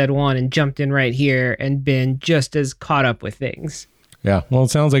Evil Dead 1 and jumped in right here and been just as caught up with things. Yeah, well, it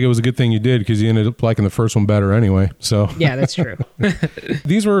sounds like it was a good thing you did because you ended up liking the first one better anyway. So yeah, that's true.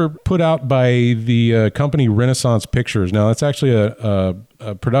 These were put out by the company Renaissance Pictures. Now, that's actually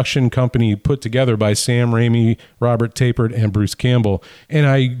a production company put together by Sam Raimi, Robert Tapert, and Bruce Campbell. And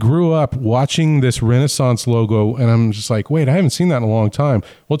I grew up watching this Renaissance logo, and I'm just like, wait, I haven't seen that in a long time.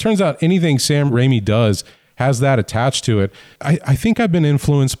 Well, it turns out anything Sam Raimi does has that attached to it. I think I've been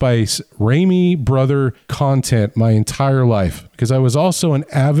influenced by Raimi brother content my entire life because I was also an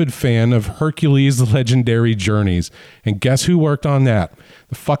avid fan of Hercules' Legendary Journeys. And guess who worked on that?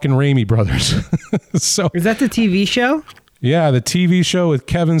 The fucking Raimi brothers. So is that the TV show? Yeah, the TV show with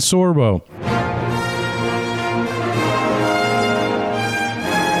Kevin Sorbo.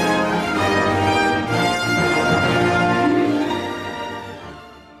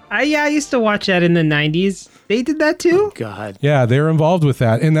 I used to watch that in the 90s. They did that too? Oh, God. Yeah, they're involved with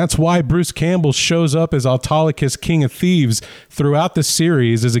that. And that's why Bruce Campbell shows up as Autolycus, King of Thieves, throughout the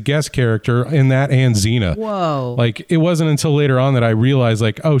series as a guest character in that and Xena. Whoa. Like, it wasn't until later on that I realized,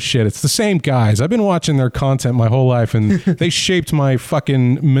 like, oh shit, it's the same guys. I've been watching their content my whole life, and they shaped my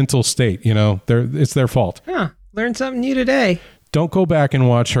fucking mental state, you know? It's their fault. Huh. Learned something new today. Don't go back and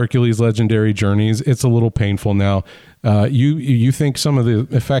watch Hercules' Legendary Journeys. It's a little painful now. You think some of the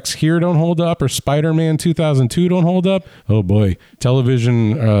effects here don't hold up, or Spider-Man 2002 don't hold up? Oh boy,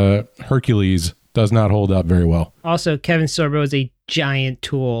 television Hercules does not hold up very well. Also, Kevin Sorbo is a giant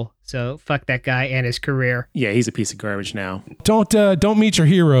tool, so fuck that guy and his career. Yeah, he's a piece of garbage now. Don't meet your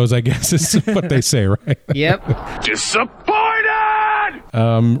heroes, I guess is what they say, right? Yep. Disappointed!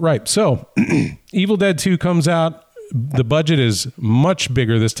 Right. So, Evil Dead 2 comes out. The budget is much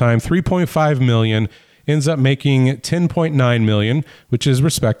bigger this time, $3.5 million. Ends up making $10.9 million, which is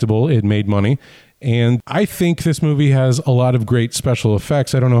respectable. It made money. And I think this movie has a lot of great special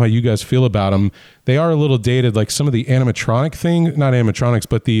effects. I don't know how you guys feel about them. They are a little dated, like some of the animatronic thing, not animatronics,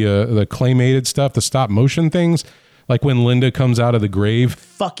 but the claymated stuff, the stop motion things. Like when Linda comes out of the grave.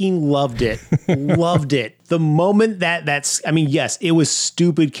 Fucking loved it. Loved it. The moment yes, it was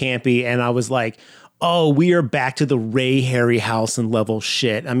stupid campy. And I was like, oh, we are back to the Ray Harryhausen level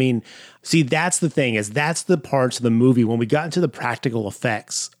shit. I mean, see, that's the thing, is that's the parts of the movie when we got into the practical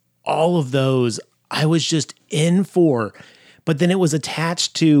effects, all of those I was just in for. But then it was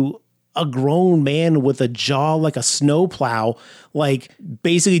attached to a grown man with a jaw like a snowplow, like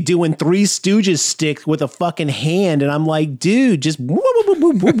basically doing Three Stooges stick with a fucking hand. And I'm like, dude, just whoop, whoop,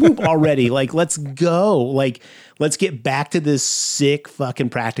 whoop, whoop, whoop already. Like, let's go. Like, let's get back to this sick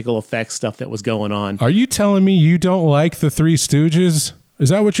fucking practical effects stuff that was going on. Are you telling me you don't like the Three Stooges? Is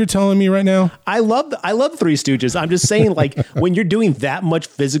that what you're telling me right now? I love Three Stooges. I'm just saying, like, when you're doing that much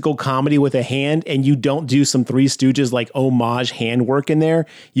physical comedy with a hand and you don't do some Three Stooges like homage handwork in there,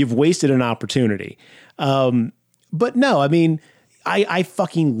 you've wasted an opportunity. But no, I mean, I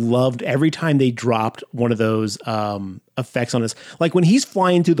fucking loved every time they dropped one of those effects on us. Like when he's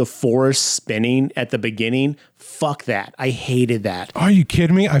flying through the forest spinning at the beginning, fuck that. I hated that. Are you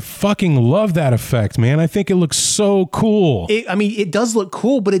kidding me? I fucking love that effect, man. I think it looks so cool. It does look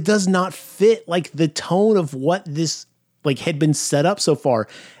cool, but it does not fit like the tone of what this like had been set up so far.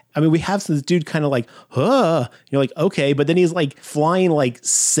 I mean, we have this dude kind of like, you're like, okay, but then he's like flying like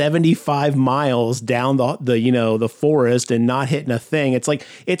 75 miles down the forest and not hitting a thing. It's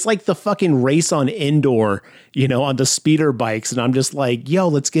like the fucking race on indoor, on the speeder bikes. And I'm just like, yo,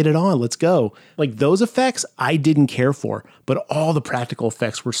 let's get it on. Let's go. Like those effects I didn't care for, but all the practical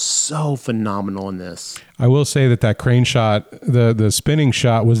effects were so phenomenal in this. I will say that crane shot, the spinning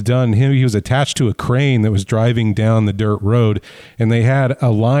shot was done. He was attached to a crane that was driving down the dirt road, and they had a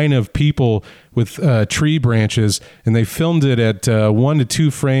line of people with tree branches, and they filmed it at 1 to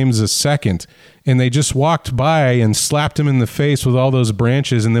 2 frames a second. And they just walked by and slapped him in the face with all those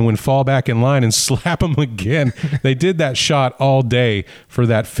branches, and then would fall back in line and slap him again. They did that shot all day for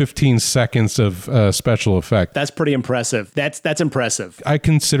that 15 seconds of special effect. That's pretty impressive. That's impressive. I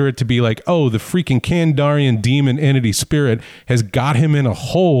consider it to be like, oh, the freaking Kandarian demon entity spirit has got him in a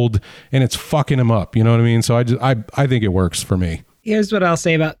hold, and it's fucking him up. You know what I mean? So I think it works for me. Here's what I'll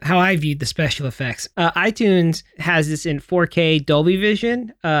say about how I viewed the special effects. iTunes has this in 4K Dolby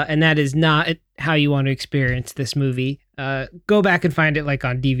Vision, and that is not how you want to experience this movie. Go back and find it like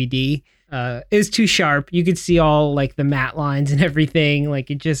on DVD. It's too sharp. You could see all like the matte lines and everything. Like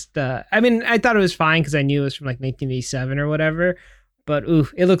it just, I mean, I thought it was fine because I knew it was from like 1987 or whatever. But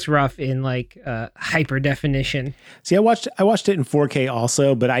it looks rough in like hyper definition. See, I watched it in 4K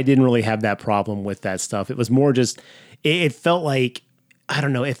also, but I didn't really have that problem with that stuff. It was more just, it felt like, I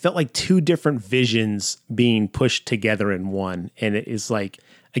don't know, it felt like 2 different visions being pushed together in one. And it is like,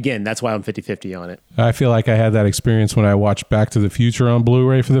 again, that's why I'm 50-50 on it. I feel like I had that experience when I watched Back to the Future on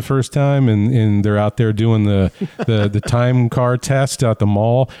Blu-ray for the first time, and they're out there doing the time car test at the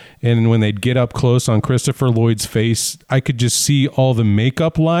mall, and when they'd get up close on Christopher Lloyd's face, I could just see all the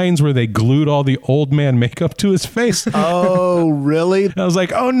makeup lines where they glued all the old man makeup to his face. Oh, really? I was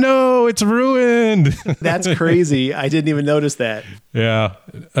like, oh no, it's ruined. That's crazy. I didn't even notice that. Yeah.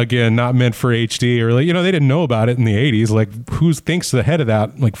 Again, not meant for HD, or like, they didn't know about it in the 80s. Like, who thinks ahead of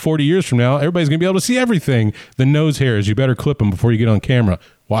that? Like 40 years from now, everybody's going to be able to see everything. The nose hairs, you better clip them before you get on camera.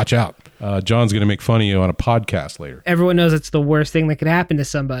 Watch out. John's going to make fun of you on a podcast later. Everyone knows it's the worst thing that could happen to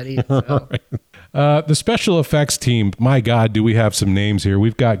somebody. So. Right. The special effects team, my God, do we have some names here.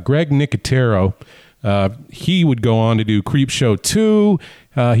 We've got Greg Nicotero. He would go on to do Creepshow 2.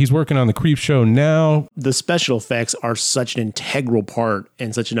 He's working on the Creepshow now. The special effects are such an integral part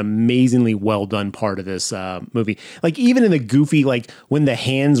and such an amazingly well done part of this movie. Like even in the goofy, like when the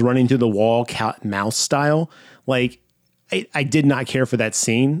hands run into the wall, cat and mouse style, like I did not care for that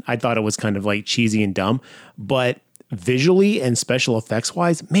scene. I thought it was kind of like cheesy and dumb, but visually and special effects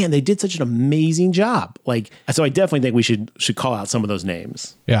wise, man, they did such an amazing job. Like, so I definitely think we should call out some of those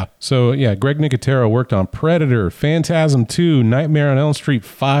names. Yeah. So yeah, Greg Nicotero worked on Predator, Phantasm 2, Nightmare on Elm Street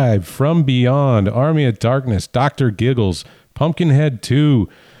 5, From Beyond, Army of Darkness, Dr. Giggles, Pumpkinhead 2,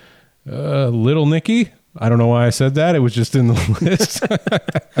 Little Nicky. I don't know why I said that. It was just in the list.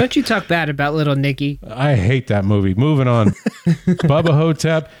 Don't you talk bad about Little Nicky. I hate that movie. Moving on. Bubba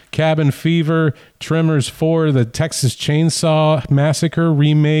Hotep, Cabin Fever, Tremors 4, the Texas Chainsaw Massacre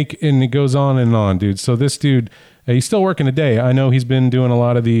remake, and it goes on, dude. So this dude, he's still working today. I know he's been doing a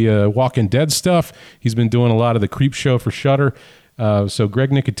lot of the Walking Dead stuff. He's been doing a lot of the Creepshow for Shudder. So Greg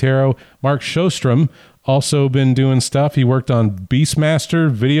Nicotero, Mark Sjostrom, also been doing stuff. He worked on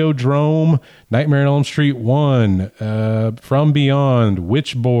Beastmaster, Videodrome, Nightmare on Elm Street 1, From Beyond,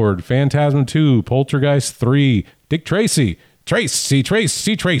 Witchboard, Phantasm 2, Poltergeist 3, Dick Tracy,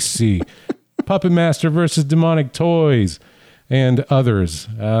 Puppet Master versus Demonic Toys, and others.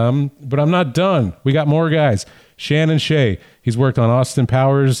 But I'm not done. We got more guys. Shannon Shea, he's worked on Austin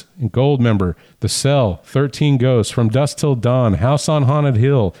Powers and Goldmember, The Cell, 13 Ghosts, From Dusk Till Dawn, House on Haunted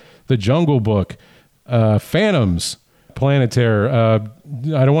Hill, The Jungle Book, Phantoms, Planetaire.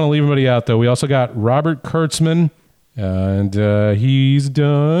 I don't want to leave anybody out, though. We also got Robert Kurtzman, and he's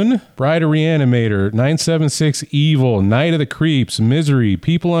done Bride of Reanimator, 976 Evil, Night of the Creeps, Misery,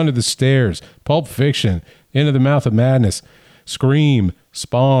 People Under the Stairs, Pulp Fiction, Into the Mouth of Madness, Scream,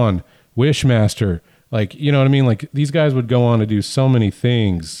 Spawn, Wishmaster. Like, you know what I mean? Like, these guys would go on to do so many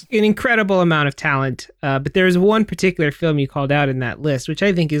things. An incredible amount of talent. But there's one particular film you called out in that list, which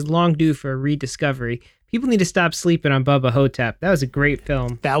I think is long due for a rediscovery. People need to stop sleeping on Bubba Hotep. That was a great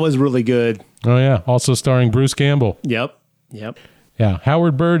film. That was really good. Oh, yeah. Also starring Bruce Campbell. Yep. Yeah.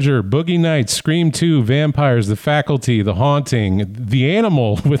 Howard Berger, Boogie Nights, Scream 2, Vampires, The Faculty, The Haunting, The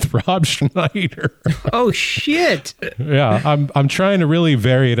Animal with Rob Schneider. Oh, shit. Yeah. I'm trying to really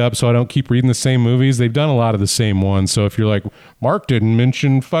vary it up so I don't keep reading the same movies. They've done a lot of the same ones. So if you're like, Mark didn't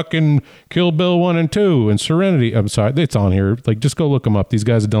mention fucking Kill Bill 1 and 2 and Serenity. I'm sorry. It's on here. Like, just go look them up. These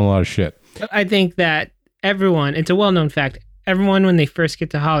guys have done a lot of shit. I think that everyone, it's a well-known fact, everyone when they first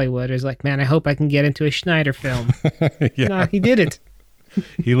get to Hollywood is like, man, I hope I can get into a Schneider film. Yeah. No, he didn't.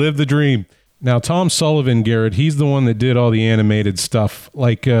 He lived the dream. Now, Tom Sullivan, Garrett, he's the one that did all the animated stuff.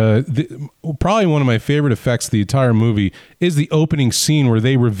 Like, probably one of my favorite effects of the entire movie is the opening scene where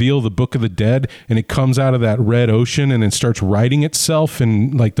they reveal the Book of the Dead and it comes out of that red ocean and it starts writing itself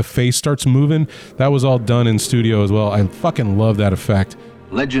and like the face starts moving. That was all done in studio as well. I fucking love that effect.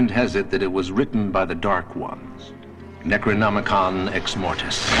 Legend has it that it was written by the Dark Ones, Necronomicon Ex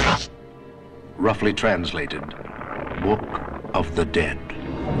Mortis. Roughly translated, Book of the Dead.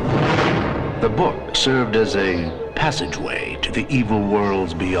 The book served as a passageway to the evil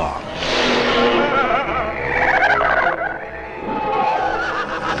worlds beyond.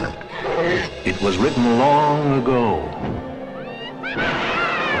 It was written long ago,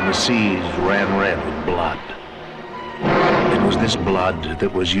 when the seas ran red with blood. It was this blood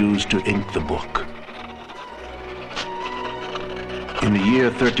that was used to ink the book. In the year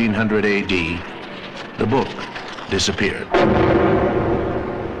 1300 AD, the book disappeared.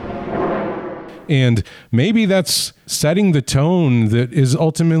 And maybe that's setting the tone that is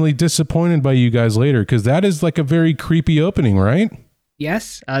ultimately disappointed by you guys later, because that is like a very creepy opening, right?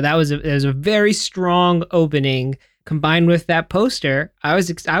 Yes, that was a very strong opening combined with that poster. I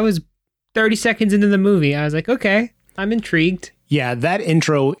was 30 seconds into the movie. I was like, okay, I'm intrigued. Yeah, that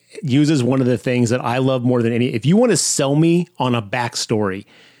intro uses one of the things that I love more than any. If you want to sell me on a backstory,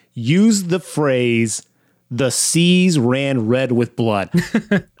 use the phrase, "The seas ran red with blood."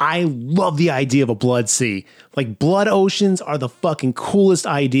 I love the idea of a blood sea. Like, blood oceans are the fucking coolest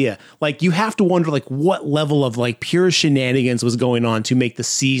idea. Like, you have to wonder, like, what level of, like, pure shenanigans was going on to make the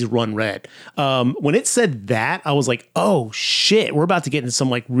seas run red. When it said that, I was like, oh, shit, we're about to get into some,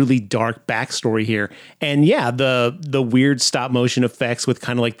 like, really dark backstory here. And, yeah, the weird stop-motion effects with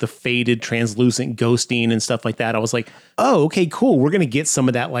kind of, like, the faded, translucent ghosting and stuff like that. I was like, oh, okay, cool. We're going to get some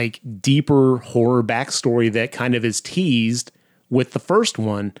of that, like, deeper horror backstory that kind of is teased with the first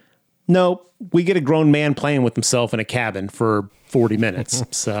one. No, we get a grown man playing with himself in a cabin for 40 minutes.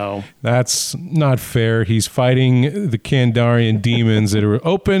 So that's not fair. He's fighting the Kandarian demons that are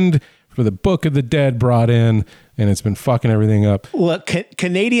opened for the Book of the Dead brought in, and it's been fucking everything up. Look,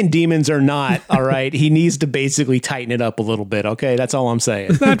 Canadian demons are not, all right? He needs to basically tighten it up a little bit, okay? That's all I'm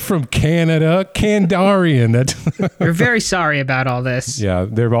saying. It's not from Canada, Kandarian. We're very sorry about all this. Yeah,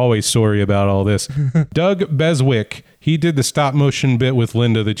 they're always sorry about all this. Doug Beswick, he did the stop motion bit with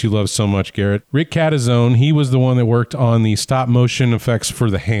Linda that you love so much, Garrett. Rick Catazone, he was the one that worked on the stop motion effects for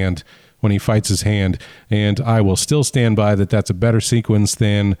the hand when he fights his hand, and I will still stand by that that's a better sequence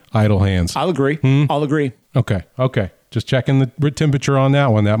than Idle Hands. I'll agree. I'll agree. Okay. Just checking the temperature on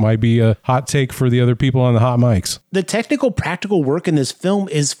that one. That might be a hot take for the other people on the hot mics. The technical practical work in this film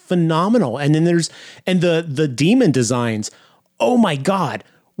is phenomenal. And then the demon designs. Oh my God.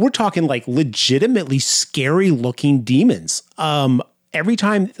 We're talking like legitimately scary looking demons. Every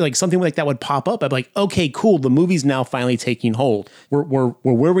time like something like that would pop up, I'd be like, okay, cool. The movie's now finally taking hold. We're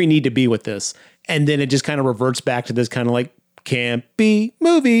where we need to be with this. And then it just kind of reverts back to this kind of like campy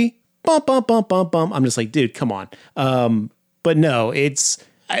movie. Bum, bum, bum, bum, bum. I'm just like, dude, come on. But no,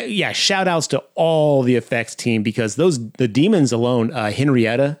 shout outs to all the effects team, because the demons alone,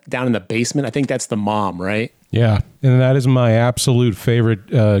 Henrietta down in the basement, I think that's the mom, right? Yeah, and that is my absolute favorite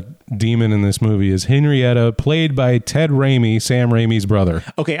demon in this movie is Henrietta, played by Ted Raimi, Sam Raimi's brother.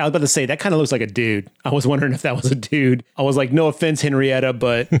 Okay, I was about to say, that kind of looks like a dude. I was wondering if that was a dude. I was like, no offense, Henrietta,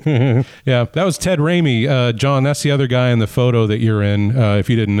 but... Yeah, that was Ted Raimi. John, that's the other guy in the photo that you're in, if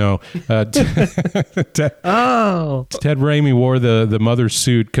you didn't know. Ted Raimi wore the mother's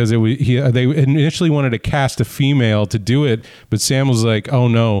suit because they initially wanted to cast a female to do it, but Sam was like, oh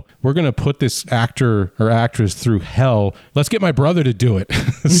no, we're going to put this actor or actress through hell. Let's get my brother to do it.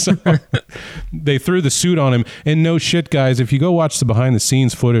 So they threw the suit on him, and no shit, guys, if you go watch the behind the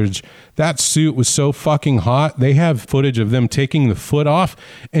scenes footage, that suit was so fucking hot. They have footage of them taking the foot off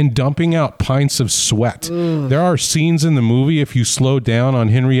and dumping out pints of sweat. Ugh. There are scenes in the movie, if you slow down on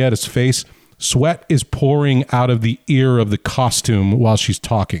Henrietta's face, sweat is pouring out of the ear of the costume while she's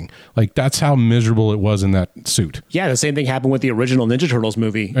talking. Like, that's how miserable it was in that suit. Yeah, the same thing happened with the original Ninja Turtles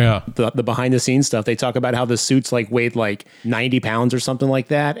movie. Yeah. The behind the scenes stuff. They talk about how the suits like weighed like 90 pounds or something like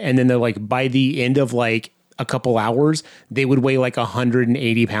that. And then they're like, by the end of like a couple hours, they would weigh like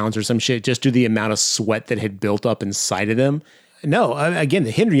 180 pounds or some shit, just due to the amount of sweat that had built up inside of them. No, again,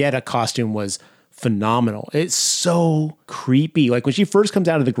 the Henrietta costume was phenomenal. It's so creepy. Like when she first comes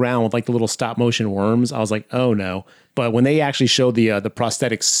out of the ground with like the little stop motion worms, I was like, oh no. But when they actually showed the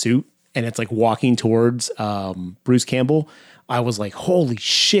prosthetic suit and it's like walking towards Bruce Campbell, I was like, holy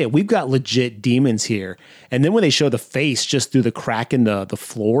shit, we've got legit demons here. And then when they show the face just through the crack in the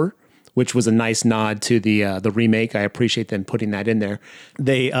floor, which was a nice nod to the remake. I appreciate them putting that in there.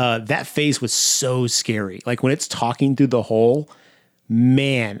 That face was so scary. Like when it's talking through the hole,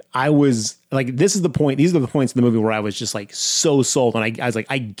 man, I was like, these are the points in the movie where I was just like so sold. And I was like,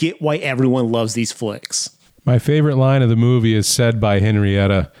 I get why everyone loves these flicks. My favorite line of the movie is said by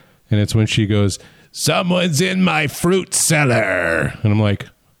Henrietta, and it's when she goes, "Someone's in my fruit cellar." And I'm like,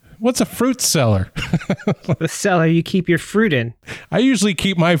 what's a fruit cellar? The cellar you keep your fruit in. I usually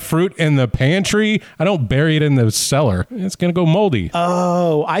keep my fruit in the pantry. I don't bury it in the cellar. It's going to go moldy.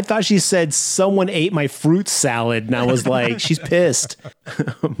 Oh, I thought she said someone ate my fruit salad. And I was like, she's pissed.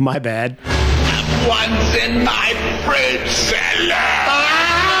 My bad. Someone's in my fruit cellar.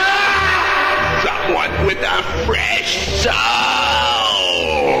 Someone with a fresh soul.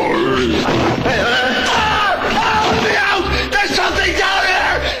 No! There's something down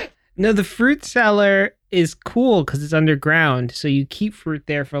here! No, the fruit cellar is cool because it's underground, so you keep fruit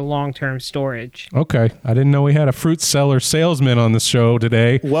there for long-term storage. Okay. I didn't know we had a fruit cellar salesman on the show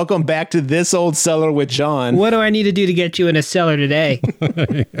today. Welcome back to This Old Cellar with John. What do I need to do to get you in a cellar today?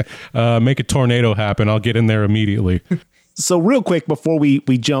 Make a tornado happen. I'll get in there immediately. So real quick, before we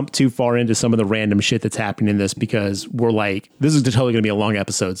jump too far into some of the random shit that's happening in this, because we're like, this is totally going to be a long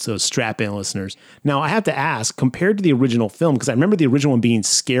episode, so strap in, listeners. Now, I have to ask, compared to the original film, because I remember the original one being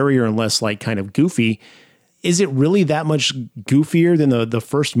scarier and less like kind of goofy, is it really that much goofier than the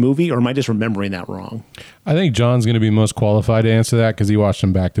first movie, or am I just remembering that wrong? I think John's going to be most qualified to answer that because he watched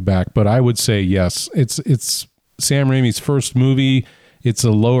them back to back, but I would say yes. It's Sam Raimi's first movie. It's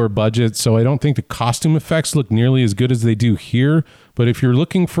a lower budget, so I don't think the costume effects look nearly as good as they do here. But if you're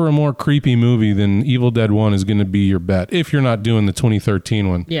looking for a more creepy movie, then Evil Dead 1 is going to be your bet, if you're not doing the 2013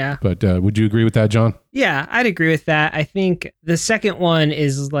 one. Yeah. But would you agree with that, John? Yeah, I'd agree with that. I think the second one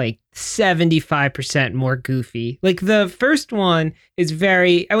is like 75% more goofy. Like the first one is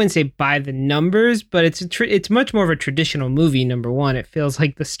very, I wouldn't say by the numbers, but it's much more of a traditional movie, number one. It feels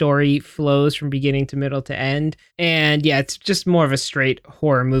like the story flows from beginning to middle to end. And yeah, it's just more of a straight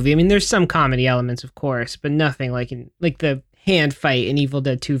horror movie. I mean, there's some comedy elements, of course, but nothing like the hand fight in Evil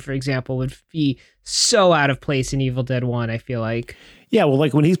Dead 2, for example, would be so out of place in Evil Dead 1, I feel like. Yeah, well,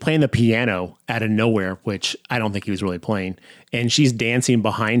 like when he's playing the piano out of nowhere, which I don't think he was really playing, and she's dancing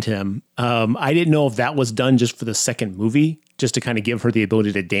behind him. I didn't know if that was done just for the second movie, just to kind of give her the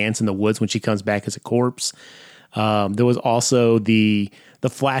ability to dance in the woods when she comes back as a corpse. There was also the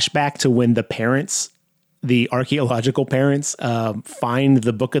flashback to when the parents, the archaeological parents, find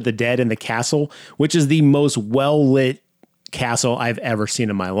the Book of the Dead in the castle, which is the most well-lit castle I've ever seen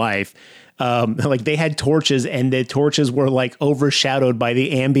in my life. Like they had torches, and the torches were like overshadowed by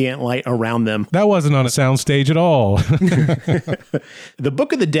the ambient light around them. That wasn't on a soundstage at all. The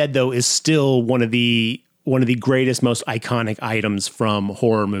Book of the Dead, though, is still one of the greatest, most iconic items from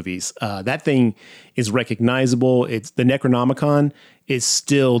horror movies. That thing is recognizable. It's the Necronomicon is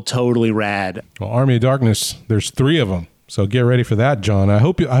still totally rad. Well, Army of Darkness, there's 3 of them. So get ready for that, John. I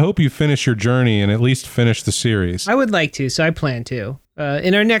hope you finish your journey and at least finish the series. I would like to, so I plan to.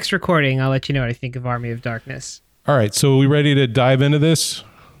 In our next recording, I'll let you know what I think of Army of Darkness. All right, so are we ready to dive into this?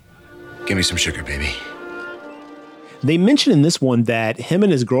 Give me some sugar, baby. They mentioned in this one that him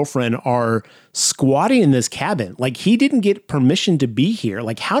and his girlfriend are squatting in this cabin. Like, he didn't get permission to be here.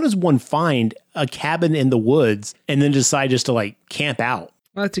 Like, how does one find a cabin in the woods and then decide just to, like, camp out?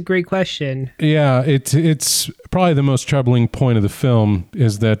 Well, that's a great question. Yeah, it's probably the most troubling point of the film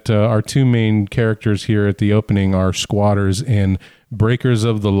is that our 2 main characters here at the opening are squatters and breakers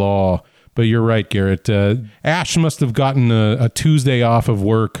of the law. But you're right, Garrett. Ash must have gotten a Tuesday off of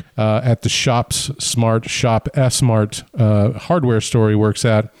work at the Shop S-Mart hardware store he works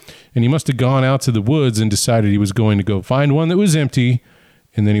at. And he must have gone out to the woods and decided he was going to go find one that was empty.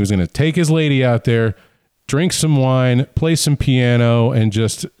 And then he was going to take his lady out there, drink some wine, play some piano, and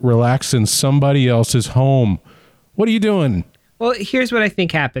just relax in somebody else's home. What are you doing? Well, here's what I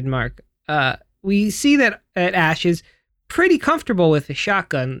think happened, Mark. We see that Ash is pretty comfortable with a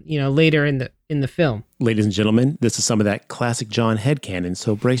shotgun, later in the film. Ladies and gentlemen, this is some of that classic John headcanon,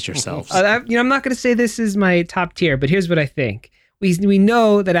 so brace yourselves. I'm not going to say this is my top tier, but here's what I think. We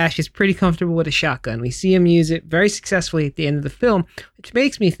know that Ash is pretty comfortable with a shotgun. We see him use it very successfully at the end of the film, which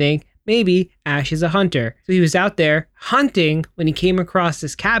makes me think maybe Ash is a hunter. So he was out there hunting when he came across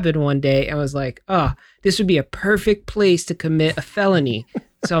this cabin one day and was like, oh, this would be a perfect place to commit a felony.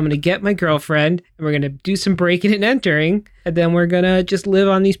 So I'm going to get my girlfriend and we're going to do some breaking and entering, and then we're going to just live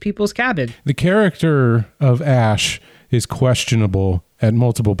on these people's cabin. The character of Ash is questionable at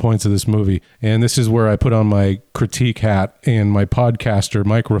multiple points of this movie. And this is where I put on my critique hat and my podcaster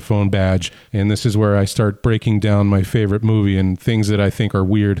microphone badge. And this is where I start breaking down my favorite movie and things that I think are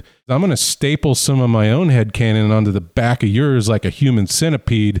weird. I'm going to staple some of my own headcanon onto the back of yours like a human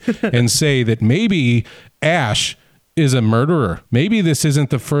centipede and say that maybe Ash is a murderer. Maybe this isn't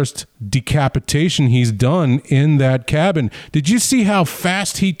the first decapitation he's done in that cabin. Did you see how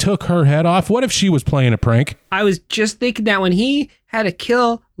fast he took her head off? What if she was playing a prank? I was just thinking that when he had to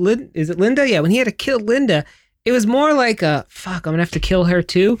kill is it Linda? Yeah, when he had to kill Linda, it was more like a fuck, I'm gonna have to kill her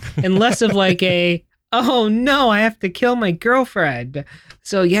too, and less of like a oh no, I have to kill my girlfriend.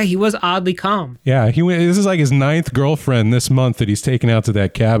 So yeah, he was oddly calm. Yeah, this is like his 9th girlfriend this month that he's taken out to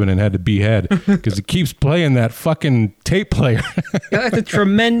that cabin and had to behead because he keeps playing that fucking tape player. Yeah, that's a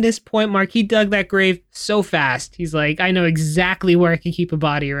tremendous point, Mark. He dug that grave so fast. He's like, I know exactly where I can keep a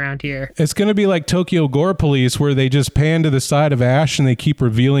body around here. It's going to be like Tokyo Gore Police, where they just pan to the side of Ash and they keep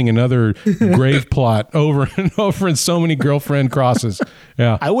revealing another grave plot over and over in so many girlfriend crosses.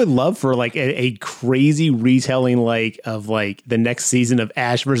 Yeah, I would love for like a crazy retelling of the next season of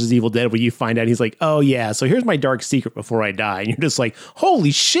Ash versus Evil Dead, where you find out he's like, oh yeah, so here's my dark secret before I die, and you're just like,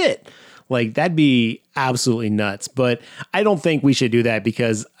 holy shit. Like, that'd be absolutely nuts. But I don't think we should do that,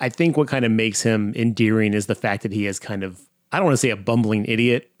 because I think what kind of makes him endearing is the fact that he is kind of, I don't want to say a bumbling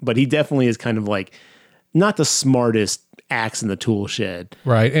idiot, but he definitely is kind of like not the smartest axe in the tool shed.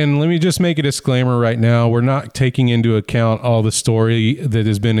 Right. And let me just make a disclaimer right now. We're not taking into account all the story that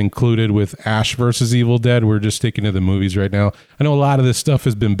has been included with Ash versus Evil Dead. We're just sticking to the movies right now. I know a lot of this stuff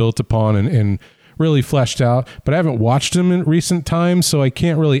has been built upon and really fleshed out, but I haven't watched them in recent times, so I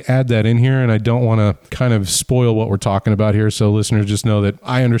can't really add that in here, and I don't want to kind of spoil what we're talking about here, so listeners just know that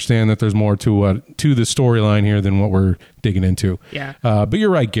I understand that there's more to the storyline here than what we're digging into. Yeah. But you're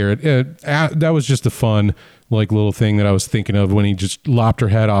right, Garrett. That was just a fun little thing that I was thinking of when he just lopped her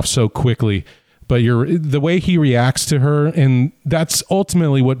head off so quickly. But the way he reacts to her, and that's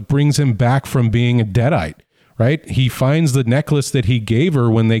ultimately what brings him back from being a deadite. Right? He finds the necklace that he gave her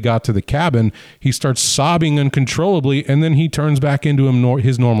when they got to the cabin. He starts sobbing uncontrollably, and then he turns back into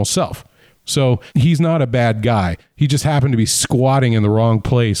his normal self. So he's not a bad guy. He just happened to be squatting in the wrong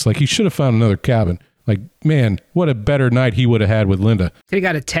place. Like, he should have found another cabin. Like, man, what a better night he would have had with Linda. He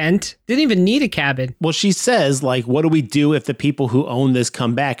got a tent. Didn't even need a cabin. Well, she says, like, what do we do if the people who own this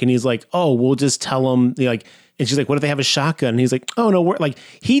come back? And he's like, oh, we'll just tell them, like, and she's like, what if they have a shotgun? And he's like, oh, no, we're like,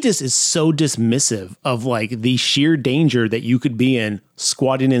 he just is so dismissive of like the sheer danger that you could be in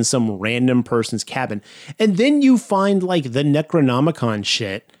squatting in some random person's cabin. And then you find like the Necronomicon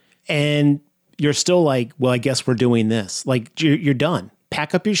shit and you're still like, well, I guess we're doing this. Like, you're done.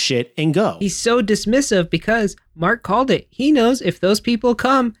 Pack up your shit and go. He's so dismissive because Mark called it. He knows if those people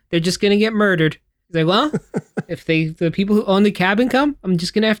come, they're just going to get murdered. He's like, well, if the people who own the cabin come, I'm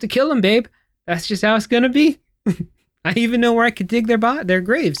just going to have to kill them, babe. That's just how it's going to be. I even know where I could dig their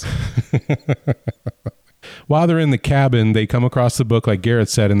graves. While they're in the cabin, they come across the book, like Garrett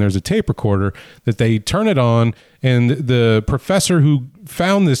said, and there's a tape recorder that they turn it on, and the professor who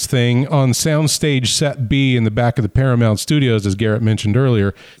found this thing on soundstage set B in the back of the Paramount Studios, as Garrett mentioned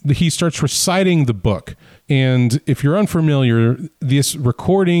earlier, he starts reciting the book. And if you're unfamiliar, this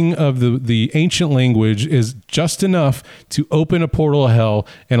recording of the ancient language is just enough to open a portal of hell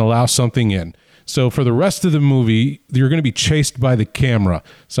and allow something in. So for the rest of the movie, you're going to be chased by the camera.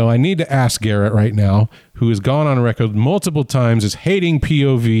 So I need to ask Garrett right now, who has gone on record multiple times as hating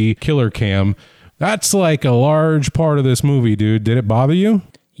POV killer cam. That's like a large part of this movie, dude. Did it bother you?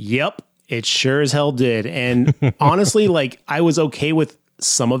 Yep, it sure as hell did. And honestly, like, I was okay with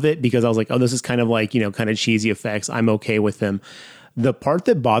some of it because I was like, oh, this is kind of like, kind of cheesy effects. I'm okay with them. The part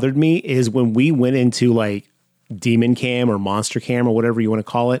that bothered me is when we went into like demon cam or monster cam or whatever you want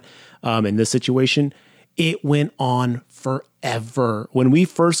to call it. In this situation, it went on forever. When we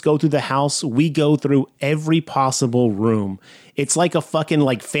first go through the house, we go through every possible room. It's like a fucking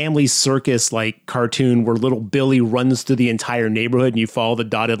like family circus like cartoon where little Billy runs through the entire neighborhood and you follow the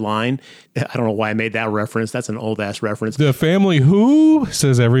dotted line. I don't know why I made that reference. That's an old ass reference. The family who,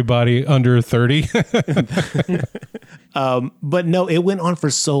 says everybody under 30. But no, it went on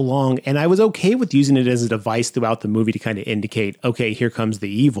for so long, and I was okay with using it as a device throughout the movie to kind of indicate, okay, here comes the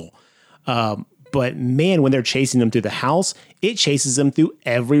evil. But man, when they're chasing them through the house, it chases them through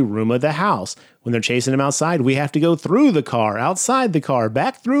every room of the house. When they're chasing them outside, we have to go through the car, outside the car,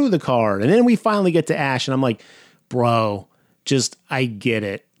 back through the car. And then we finally get to Ash. And I'm like, bro, I get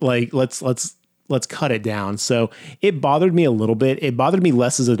it. Like, let's cut it down. So it bothered me a little bit. It bothered me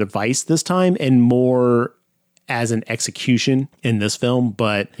less as a device this time and more as an execution in this film.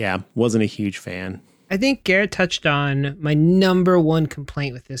 But yeah, wasn't a huge fan. I think Garrett touched on my number one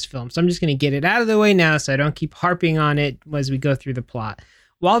complaint with this film. So I'm just going to get it out of the way now so I don't keep harping on it as we go through the plot.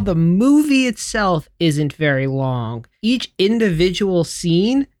 While the movie itself isn't very long, each individual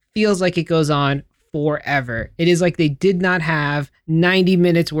scene feels like it goes on forever. It is like they did not have 90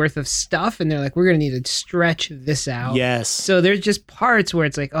 minutes worth of stuff and they're like, we're going to need to stretch this out. Yes. So there's just parts where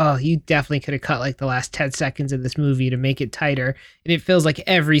it's like, oh, you definitely could have cut like the last 10 seconds of this movie to make it tighter. And it feels like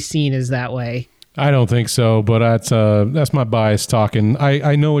every scene is that way. I don't think so, but that's my bias talking.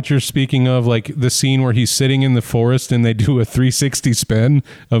 I know what you're speaking of, like the scene where he's sitting in the forest and they do a 360 spin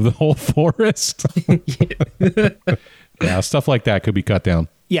of the whole forest. Yeah, stuff like that could be cut down.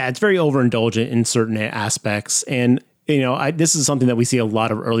 Yeah, it's very overindulgent in certain aspects. And, this is something that we see a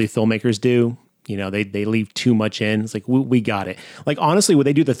lot of early filmmakers do. They leave too much in. It's like, we got it. Like, honestly, when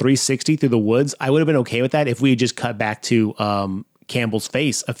they do the 360 through the woods, I would have been okay with that if we had just cut back to Campbell's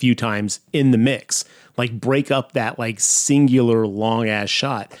face a few times in the mix. Like, break up that, like, singular long-ass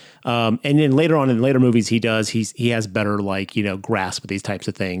shot. And then later on in later movies he has better, like, grasp with these types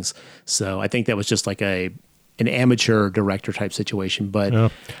of things. So I think that was just like an amateur director type situation. But yeah.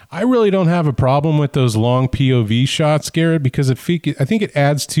 I really don't have a problem with those long POV shots, Garrett, because I think it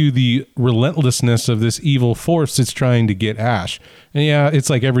adds to the relentlessness of this evil force that's trying to get Ash. And yeah,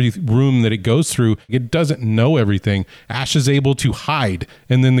 it's like every room that it goes through, it doesn't know everything. Ash is able to hide,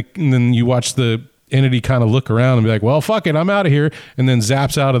 and then you watch the entity kind of look around and be like, well, fuck it, I'm out of here, and then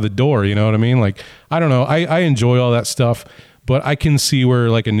zaps out of the door. You know what I mean? Like, I don't know. I enjoy all that stuff. But I can see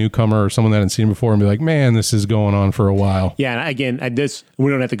where like a newcomer or someone that hadn't seen it before and be like, man, this is going on for a while. Yeah. And again, we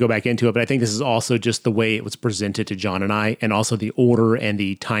don't have to go back into it, but I think this is also just the way it was presented to John and I, and also the order and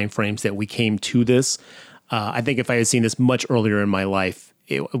the time frames that we came to this. I think if I had seen this much earlier in my life,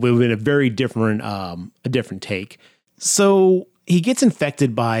 it would have been a very different take. So he gets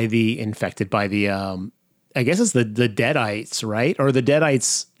infected by the I guess it's the Deadites, right? Or the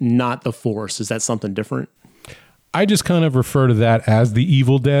Deadites, not the Force. Is that something different? I just kind of refer to that as the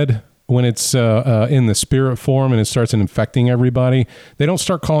Evil Dead when it's in the spirit form and it starts infecting everybody. They don't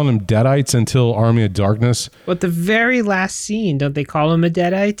start calling them Deadites until Army of Darkness. But the very last scene, don't they call him a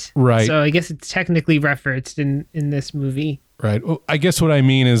Deadite? Right. So I guess it's technically referenced in this movie. Right. Well, I guess what I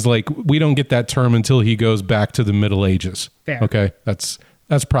mean is, like, we don't get that term until he goes back to the Middle Ages. Fair. Okay. That's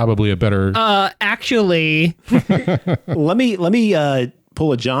probably a better... Actually... Let me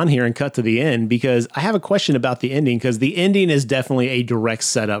pull a John here and cut to the end, because I have a question about the ending, because the ending is definitely a direct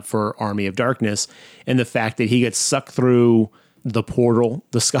setup for Army of Darkness, and the fact that he gets sucked through the portal,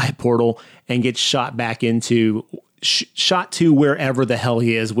 the sky portal, and gets shot back into... shot to wherever the hell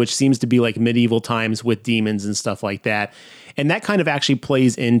he is, which seems to be like medieval times with demons and stuff like that. And that kind of actually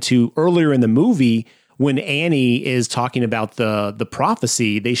plays into earlier in the movie when Annie is talking about the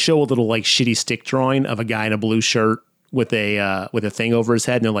prophecy. They show a little like shitty stick drawing of a guy in a blue shirt with a thing over his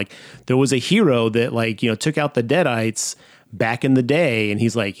head. And they're like, there was a hero that, like, took out the Deadites back in the day. And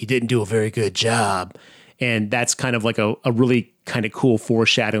he's like, he didn't do a very good job. And that's kind of like a really kind of cool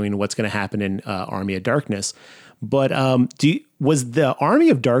foreshadowing of what's going to happen in Army of Darkness. But was the Army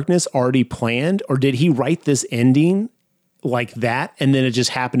of Darkness already planned, or did he write this ending like that, and then it just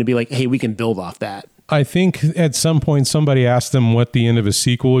happened to be like, hey, we can build off that? I think at some point somebody asked them what the end of a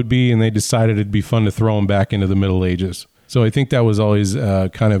sequel would be, and they decided it'd be fun to throw him back into the Middle Ages. So I think that was always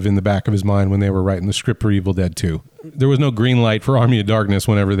kind of in the back of his mind when they were writing the script for Evil Dead 2. There was no green light for Army of Darkness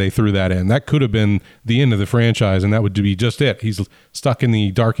whenever they threw that in. That could have been the end of the franchise, and that would be just it. He's stuck in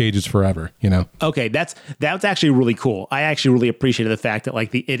the Dark Ages forever, Okay, that's actually really cool. I actually really appreciated the fact that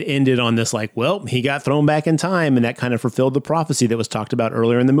it ended on this, like, well, he got thrown back in time, and that kind of fulfilled the prophecy that was talked about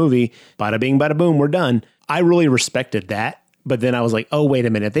earlier in the movie. Bada bing, bada boom, we're done. I really respected that. But then I was like, oh, wait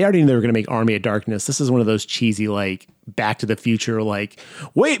a minute. They already knew they were going to make Army of Darkness. This is one of those cheesy, like, Back to the Future, like,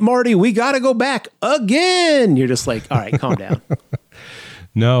 wait, Marty, we got to go back again. You're just like, all right, calm down.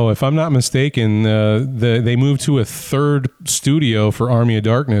 No, if I'm not mistaken, they moved to a third studio for Army of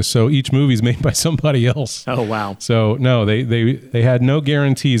Darkness. So each movie's made by somebody else. Oh, wow. So, no, they had no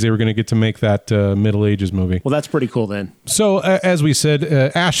guarantees they were going to get to make that Middle Ages movie. Well, that's pretty cool then. So, as we said,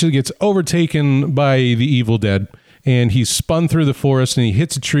 Ash gets overtaken by the Evil Dead. And he's spun through the forest and he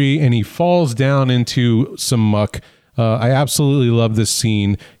hits a tree and he falls down into some muck. I absolutely love this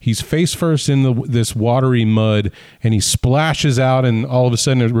scene. He's face first in this watery mud and he splashes out, and all of a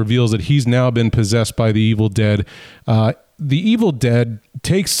sudden it reveals that he's now been possessed by the Evil Dead. The Evil Dead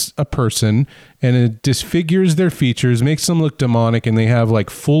takes a person and it disfigures their features, makes them look demonic, and they have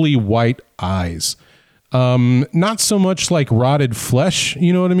like fully white eyes. Not so much like rotted flesh,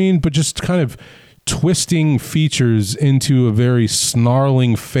 you know what I mean? But just kind of twisting features into a very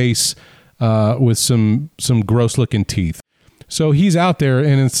snarling face. with some gross looking teeth. So he's out there,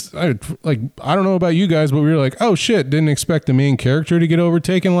 and it's like, I don't know about you guys, but we were like, oh shit, didn't expect the main character to get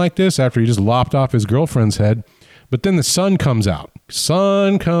overtaken like this after he just lopped off his girlfriend's head. But then the sun comes out.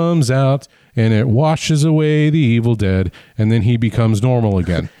 And it washes away the evil dead, and then he becomes normal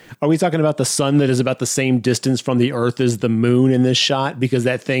again. Are we talking about the sun that is about the same distance from the earth as the moon in this shot? Because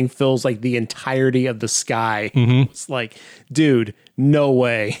that thing fills like the entirety of the sky. Mm-hmm. It's like, dude, no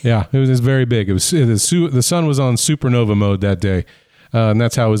way. Yeah, it was very big. The sun was on supernova mode that day, and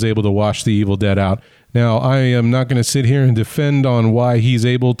that's how I was able to wash the evil dead out. Now, I am not going to sit here and defend on why he's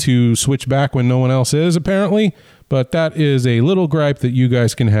able to switch back when no one else is, apparently, but that is a little gripe that you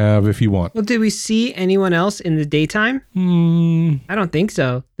guys can have if you want. Well, did we see anyone else in the daytime? I don't think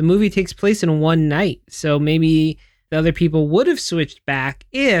so. The movie takes place in one night, so maybe the other people would have switched back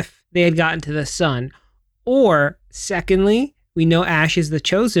if they had gotten to the sun. Or, secondly, we know Ash is the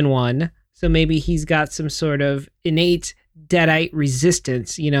chosen one, so maybe he's got some sort of innate Deadite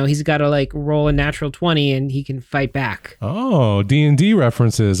resistance. You know, he's got to like roll a natural 20 and he can fight back. Oh, D&D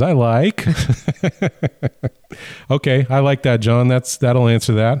references. I like. Okay, I like that, John. That'll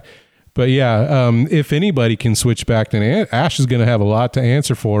answer that. But yeah, if anybody can switch back, then Ash is going to have a lot to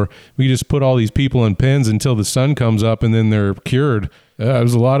answer for. We just put all these people in pens until the sun comes up and then they're cured.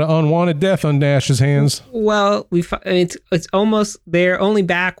 There's a lot of unwanted death on Ash's hands. Well, it's almost, they're only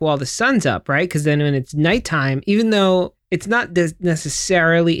back while the sun's up, right? Because then when it's nighttime, even though it's not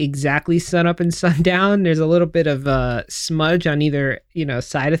necessarily exactly sun up and sundown, there's a little bit of a smudge on either,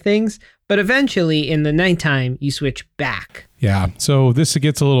 side of things. But eventually in the nighttime, you switch back. Yeah. So this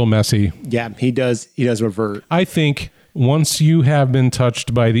gets a little messy. Yeah, he does revert. I think once you have been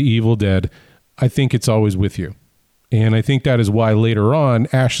touched by the evil dead, I think it's always with you. And I think that is why later on,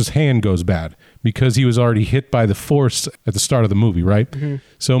 Ash's hand goes bad, because he was already hit by the force at the start of the movie, right? Mm-hmm.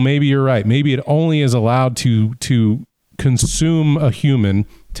 So maybe you're right. Maybe it only is allowed to consume a human,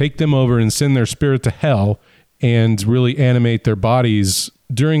 take them over and send their spirit to hell and really animate their bodies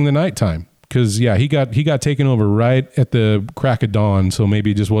during the nighttime. Because, yeah, he got taken over right at the crack of dawn, so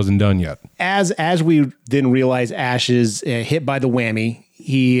maybe it just wasn't done yet. As we then realize Ash is hit by the whammy,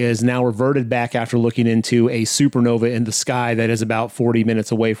 he is now reverted back after looking into a supernova in the sky that is about 40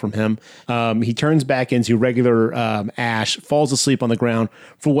 minutes away from him. He turns back into regular Ash, falls asleep on the ground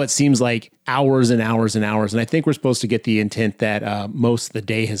for what seems like hours and hours and hours. And I think we're supposed to get the intent that most of the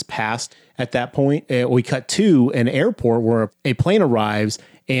day has passed at that point. We cut to an airport where a plane arrives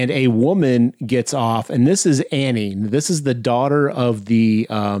and a woman gets off, and this is Annie. This is the daughter of the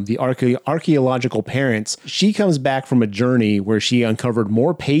archaeological parents. She comes back from a journey where she uncovered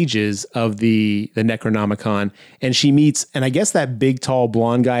more pages of the Necronomicon, and she meets, and I guess that big, tall,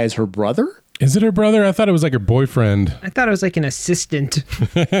 blonde guy is her brother? Is it her brother? I thought it was like her boyfriend. I thought it was like an assistant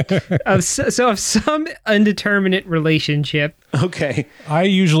of some undeterminate relationship. Okay. I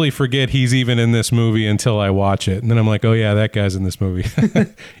usually forget he's even in this movie until I watch it. And then I'm like, oh yeah, that guy's in this movie.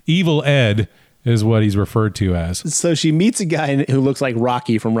 Evil Ed is what he's referred to as. So she meets a guy who looks like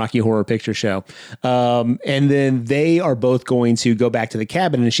Rocky from Rocky Horror Picture Show. And then they are both going to go back to the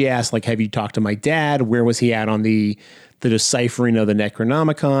cabin. And she asks, like, have you talked to my dad? Where was he at on the deciphering of the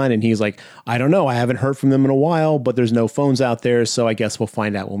Necronomicon? And he's like, I don't know. I haven't heard from them in a while, but there's no phones out there. So I guess we'll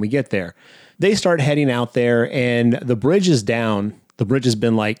find out when we get there. They start heading out there and the bridge is down. The bridge has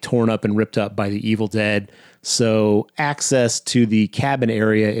been like torn up and ripped up by the evil dead. So access to the cabin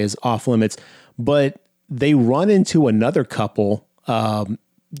area is off limits, but they run into another couple,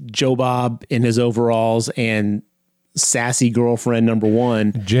 Joe Bob in his overalls and sassy girlfriend number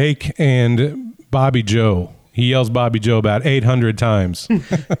one, Jake and Bobby Joe. He yells Bobby Joe about 800 times.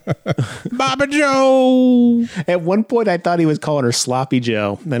 Bobby Joe! At one point, I thought he was calling her Sloppy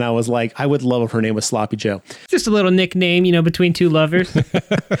Joe. And I was like, I would love if her name was Sloppy Joe. Just a little nickname, between two lovers.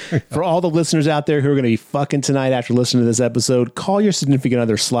 For all the listeners out there who are going to be fucking tonight after listening to this episode, call your significant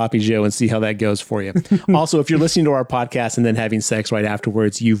other Sloppy Joe and see how that goes for you. Also, if you're listening to our podcast and then having sex right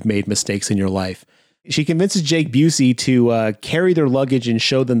afterwards, you've made mistakes in your life. She convinces Jake Busey to carry their luggage and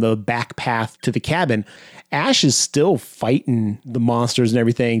show them the back path to the cabin. Ash is still fighting the monsters and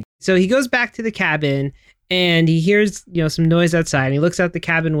everything. So he goes back to the cabin and he hears, some noise outside. And he looks out the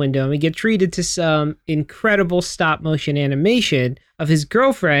cabin window and we get treated to some incredible stop motion animation of his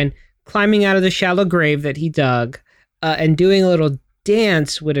girlfriend climbing out of the shallow grave that he dug and doing a little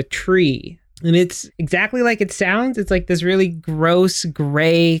dance with a tree. And it's exactly like it sounds. It's like this really gross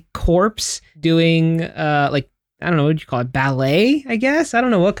gray corpse doing I don't know, what you call it? Ballet, I guess? I don't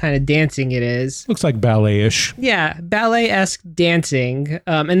know what kind of dancing it is. Looks like ballet-ish. Yeah, ballet-esque dancing.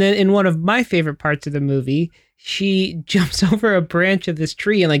 And then in one of my favorite parts of the movie, she jumps over a branch of this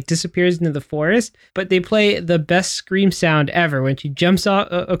tree and like disappears into the forest. But they play the best scream sound ever. When she jumps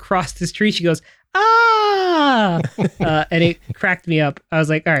across this tree, she goes, ah! And it cracked me up. I was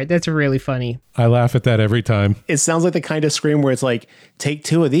like, all right, that's really funny. I laugh at that every time. It sounds like the kind of scream where it's like, take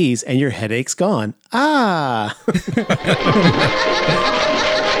 2 of these and your headache's gone. Ah!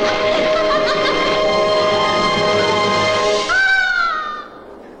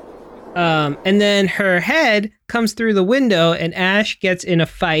 And then her head comes through the window and Ash gets in a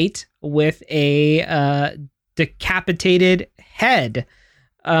fight with a decapitated head.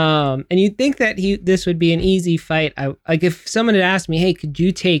 And you'd think that this would be an easy fight. Like if someone had asked me, hey, could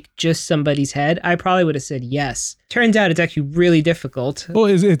you take just somebody's head? I probably would have said yes. Turns out it's actually really difficult. Well,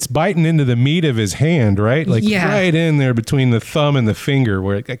 it's biting into the meat of his hand, right? Like right in there between the thumb and the finger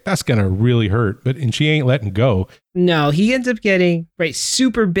where like, that's going to really hurt. And she ain't letting go. No, he ends up getting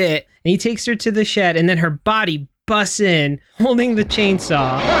super bit and he takes her to the shed and then her body busts in holding the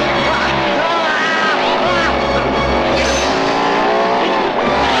chainsaw.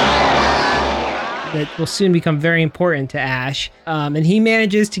 That will soon become very important to Ash. And he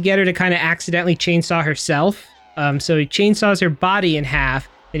manages to get her to kind of accidentally chainsaw herself. So he chainsaws her body in half.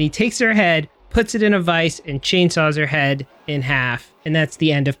 Then he takes her head, puts it in a vise, and chainsaws her head in half. And that's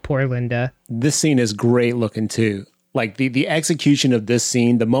the end of poor Linda. This scene is great looking too. Like the execution of this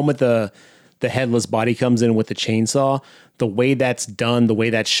scene, the moment the headless body comes in with the chainsaw, the way that's done, the way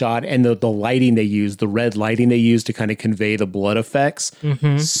that's shot, and the lighting they use, the red lighting they use to kind of convey the blood effects,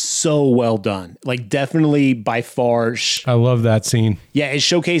 so well done. Like definitely by far. I love that scene. Yeah, it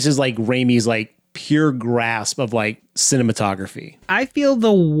showcases like Raimi's like pure grasp of like cinematography. I feel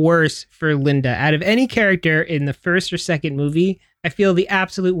the worst for Linda. Out of any character in the first or second movie, I feel the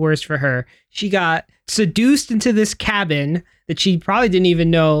absolute worst for her. She got seduced into this cabin that she probably didn't even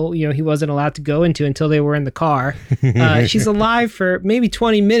know, he wasn't allowed to go into until they were in the car. She's alive for maybe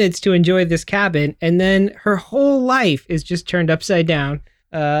 20 minutes to enjoy this cabin. And then her whole life is just turned upside down.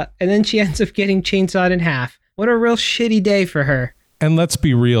 And then she ends up getting chainsawed in half. What a real shitty day for her. And let's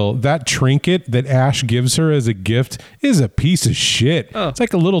be real, that trinket that Ash gives her as a gift is a piece of shit. Oh. It's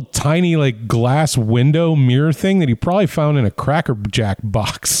like a little tiny like glass window mirror thing that he probably found in a Cracker Jack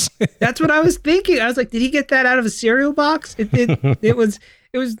box. That's what I was thinking. I was like, did he get that out of a cereal box? It was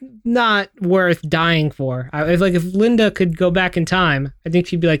not worth dying for. I was like, if Linda could go back in time, I think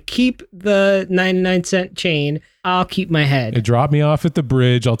she'd be like, keep the 99-cent chain. I'll keep my head. It dropped me off at the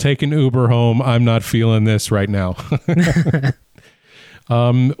bridge. I'll take an Uber home. I'm not feeling this right now.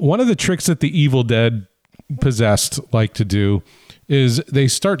 One of the tricks that the Evil Dead possessed like to do is they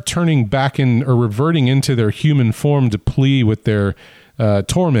start turning back in or reverting into their human form to plea with their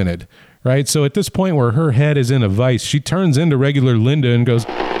tormented, right? So at this point where her head is in a vice, she turns into regular Linda and goes,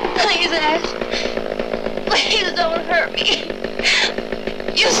 please, Ash, please don't hurt me.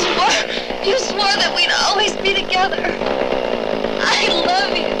 You swore that we'd always be together. I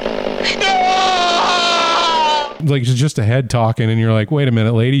love you. No! Like it's just a head talking and you're like, wait a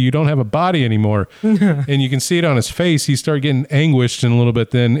minute, lady, you don't have a body anymore. And you can see it on his face. He started getting anguished in a little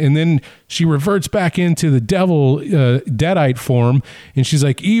bit then. And then she reverts back into the devil deadite form. And she's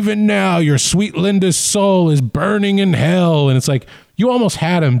like, even now your sweet Linda's soul is burning in hell. And it's like, you almost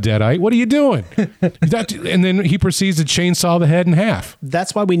had him, Deadite. What are you doing? And then he proceeds to chainsaw the head in half.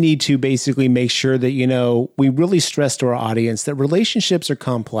 That's why we need to basically make sure that, we really stress to our audience that relationships are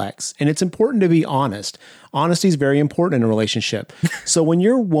complex and it's important to be honest. Honesty is very important in a relationship. So when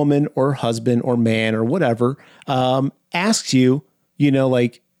your woman or husband or man or whatever asks you,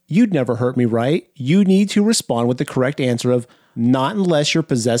 like, you'd never hurt me, right? You need to respond with the correct answer of not unless you're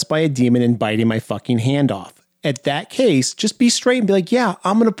possessed by a demon and biting my fucking hand off. At that case, just be straight and be like, yeah,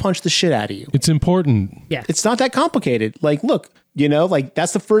 I'm going to punch the shit out of you. It's important. Yeah. It's not that complicated. Like, look, like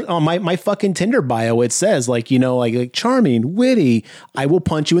that's the first on my fucking Tinder bio. It says like, like charming, witty. I will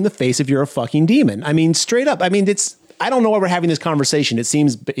punch you in the face if you're a fucking demon. I mean, straight up. I mean, I don't know why we're having this conversation. It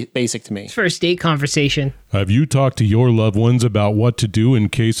seems basic to me. First date conversation. Have you talked to your loved ones about what to do in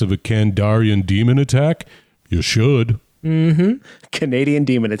case of a Kandarian demon attack? You should. Mm-hmm. Canadian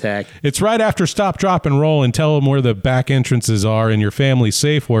demon attack. It's right after Stop, Drop, and Roll and tell them where the back entrances are in your family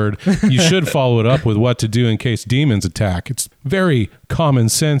safe word. You should follow it up with what to do in case demons attack. It's very common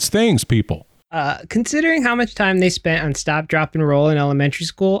sense things, people. Considering how much time they spent on Stop, Drop, and Roll in elementary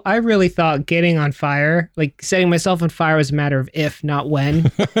school, I really thought getting on fire, like setting myself on fire, was a matter of if, not when.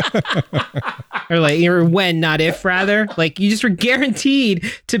 or when, not if, rather. Like, you just were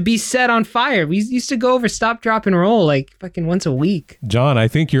guaranteed to be set on fire. We used to go over Stop, Drop, and Roll like fucking once a week. John, I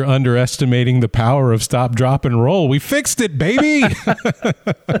think you're underestimating the power of Stop, Drop, and Roll. We fixed it, baby!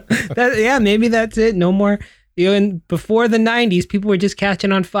 Yeah, maybe that's it. No more And before the 90s, people were just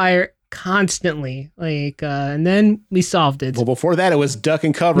catching on fire constantly. And then we solved it. Well, before that, it was duck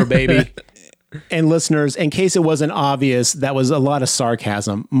and cover, baby. And listeners, in case it wasn't obvious, that was a lot of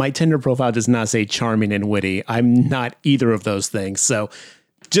sarcasm. My Tinder profile does not say charming and witty. I'm not either of those things. So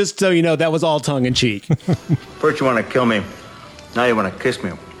just so you know, that was all tongue in cheek. First you want to kill me, now you want to kiss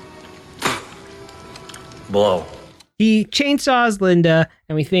me. Blow. He chainsaws Linda,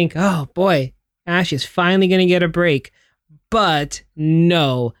 and we think, oh boy, Ash is finally going to get a break. But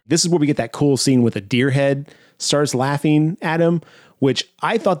no. This is where we get that cool scene with a deer head starts laughing at him, which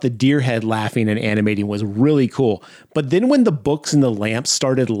I thought the deer head laughing and animating was really cool. But then when the books and the lamps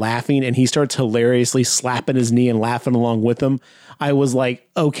started laughing and he starts hilariously slapping his knee and laughing along with them, I was like,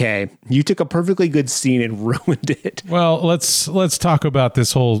 okay, you took a perfectly good scene and ruined it. Well, let's talk about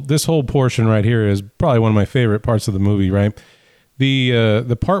this whole portion right here is probably one of my favorite parts of the movie, right?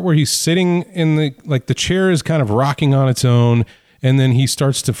 The part where he's sitting in the chair is kind of rocking on its own. And then he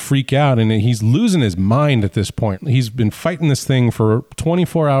starts to freak out and he's losing his mind at this point. He's been fighting this thing for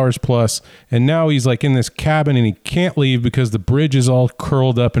 24 hours plus. And now he's like in this cabin and he can't leave because the bridge is all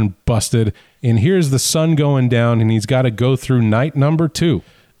curled up and busted. And here's the sun going down and he's got to go through night number 2.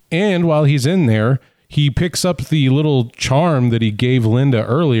 And while he's in there, he picks up the little charm that he gave Linda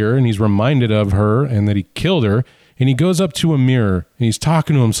earlier and he's reminded of her and that he killed her. And he goes up to a mirror and he's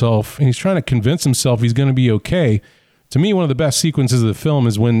talking to himself and he's trying to convince himself he's going to be okay. To me, one of the best sequences of the film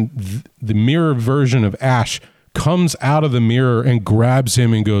is when the mirror version of Ash comes out of the mirror and grabs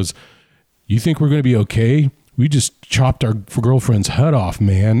him and goes, "You think we're going to be okay? We just chopped our girlfriend's head off,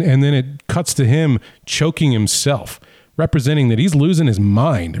 man." And then it cuts to him choking himself, representing that he's losing his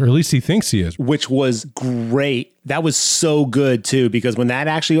mind, or at least he thinks he is. Which was great. That was so good, too, because when that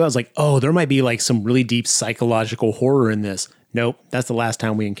actually was, I was like, oh, there might be like some really deep psychological horror in this. Nope, that's the last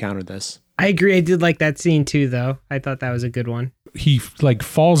time we encountered this. I agree. I did like that scene too, though. I thought that was a good one. He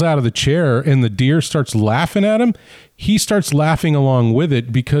falls out of the chair and the deer starts laughing at him. He starts laughing along with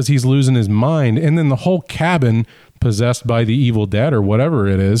it because he's losing his mind. And then the whole cabin, possessed by the evil dead or whatever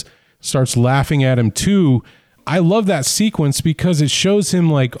it is, starts laughing at him too. I love that sequence because it shows him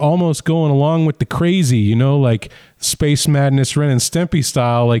like almost going along with the crazy, like Space Madness Ren and Stimpy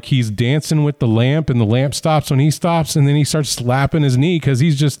style. Like he's dancing with the lamp and the lamp stops when he stops and then he starts slapping his knee because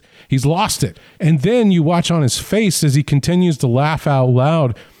he's lost it. And then you watch on his face as he continues to laugh out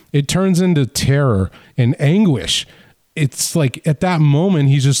loud, it turns into terror and anguish. It's like at that moment,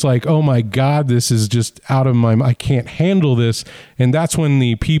 he's just like, oh my God, this is just out of I can't handle this. And that's when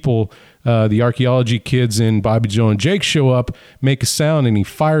the people, the archaeology kids and Bobby Joe and Jake show up, make a sound, and he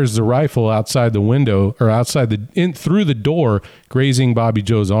fires the rifle outside the window or through the door, grazing Bobby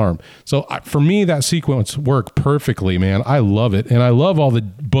Joe's arm. So for me, that sequence worked perfectly, man. I love it. And I love all the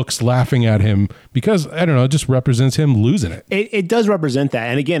books laughing at him because, I don't know, it just represents him losing it. It does represent that.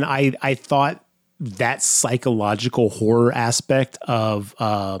 And again, I thought that psychological horror aspect of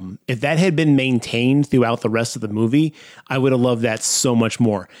if that had been maintained throughout the rest of the movie, I would have loved that so much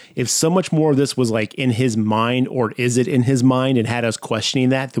more. If so much more of this was like in his mind, or is it in his mind, and had us questioning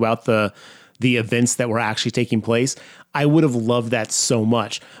that throughout the events that were actually taking place, I would have loved that so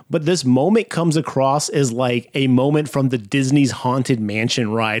much. But this moment comes across as like a moment from the Disney's Haunted Mansion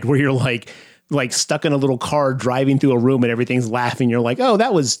ride where you're like stuck in a little car driving through a room and everything's laughing. You're like, oh,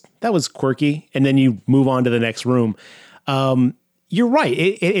 that was quirky. And then you move on to the next room. You're right.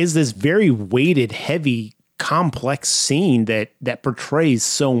 It is this very weighted, heavy, complex scene that portrays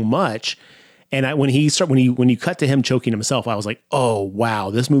so much. And when you cut to him choking himself, I was like, oh, wow,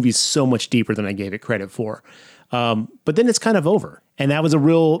 this movie's so much deeper than I gave it credit for. But then it's kind of over. And that was a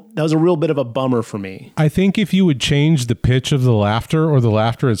real bit of a bummer for me. I think if you would change the pitch of the laughter or the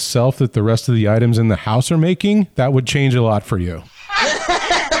laughter itself that the rest of the items in the house are making, that would change a lot for you.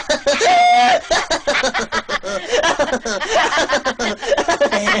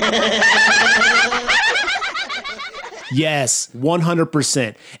 Yes,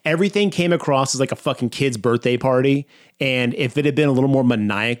 100%. Everything came across as like a fucking kid's birthday party. And if it had been a little more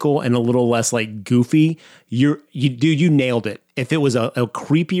maniacal and a little less like goofy, you nailed it. If it was a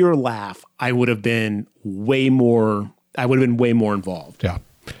creepier laugh, I would have been way more involved. Yeah.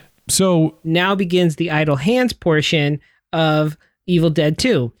 So now begins the idle hands portion of Evil Dead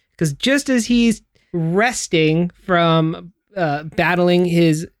 2. Because just as he's resting from battling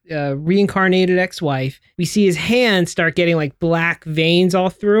his reincarnated ex-wife, we see his hands start getting like black veins all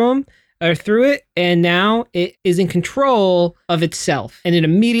through it, and now it is in control of itself, and it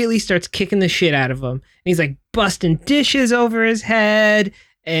immediately starts kicking the shit out of him. And he's like busting dishes over his head,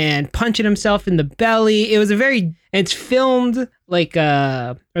 and punching himself in the belly. It was it's filmed like,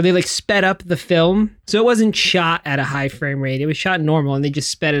 or they like sped up the film. So it wasn't shot at a high frame rate. It was shot normal and they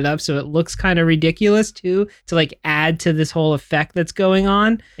just sped it up. So it looks kind of ridiculous too, to like add to this whole effect that's going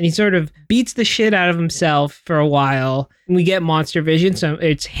on. And he sort of beats the shit out of himself for a while. And we get monster vision. So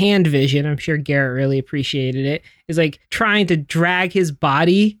it's hand vision. I'm sure Garrett really appreciated it. It's like trying to drag his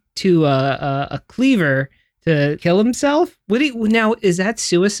body to a cleaver to kill himself. Now, is that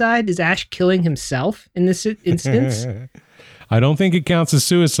suicide? Is Ash killing himself in this instance? I don't think it counts as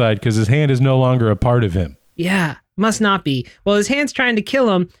suicide because his hand is no longer a part of him. Yeah, must not be. Well, his hand's trying to kill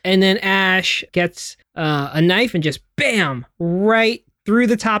him, and then Ash gets a knife and just bam, right through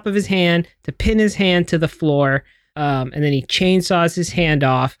the top of his hand to pin his hand to the floor. And then he chainsaws his hand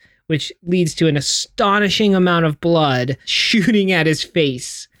off, which leads to an astonishing amount of blood shooting at his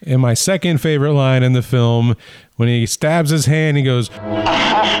face. And my second favorite line in the film, when he stabs his hand, he goes, That's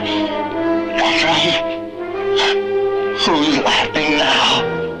right. Who's laughing now?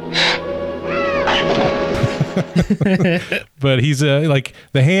 but he's like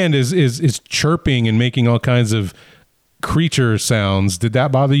the hand is chirping and making all kinds of creature sounds. Did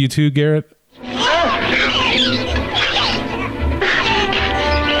that bother you too, Garrett?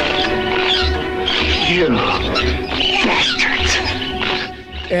 You bastards.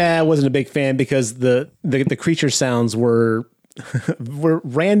 Yeah, I wasn't a big fan because the creature sounds were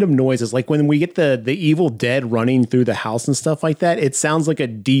random noises. Like when we get the Evil Dead running through the house and stuff like that, it sounds like a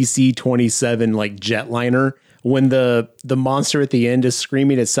DC-27 like jetliner. When the monster at the end is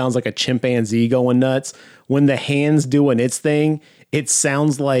screaming, it sounds like a chimpanzee going nuts. When the hand's doing its thing, it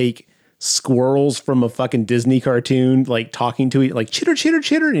sounds like squirrels from a fucking Disney cartoon, like talking to it, like chitter, chitter,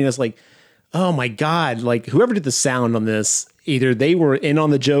 chitter. And it's like, oh my God, like whoever did the sound on this, either they were in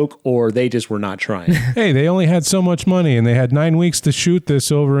on the joke or they just were not trying. Hey, they only had so much money and they had 9 weeks to shoot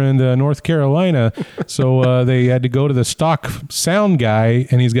this over in North Carolina. So they had to go to the stock sound guy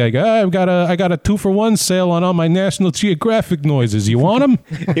and he's like, I got a 2-for-1 sale on all my National Geographic noises. You want them?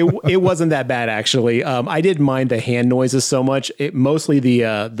 It wasn't that bad, actually. I didn't mind the hand noises so much. It mostly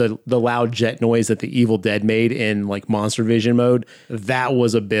the loud jet noise that the Evil Dead made in like monster vision mode. That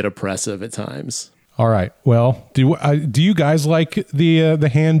was a bit oppressive at times. All right. Well, do you guys like the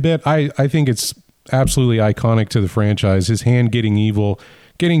hand bit? I think it's absolutely iconic to the franchise. His hand getting evil,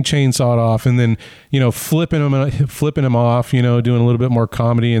 getting chainsawed off, and then flipping him off. Doing a little bit more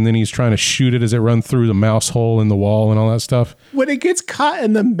comedy, and then he's trying to shoot it as it runs through the mouse hole in the wall and all that stuff. When it gets caught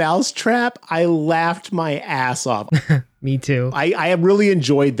in the mouse trap, I laughed my ass off. Me too. I have really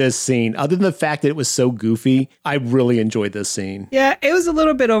enjoyed this scene. Other than the fact that it was so goofy, I really enjoyed this scene. Yeah, it was a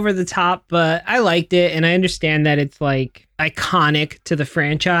little bit over the top, but I liked it, and I understand that it's like iconic to the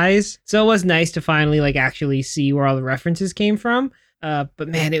franchise. So it was nice to finally like actually see where all the references came from. But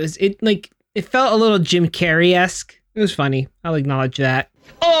man, it felt a little Jim Carrey-esque. It was funny. I'll acknowledge that.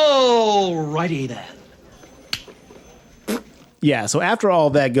 Alrighty then. Yeah, so after all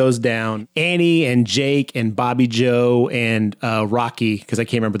that goes down, Annie and Jake and Bobby Joe and Rocky, because I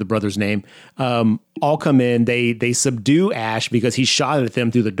can't remember the brother's name, all come in. They subdue Ash because he shot at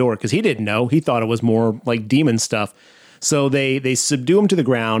them through the door because he didn't know. He thought it was more like demon stuff. So they subdue him to the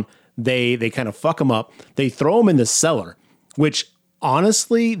ground. They kind of fuck him up. They throw him in the cellar, which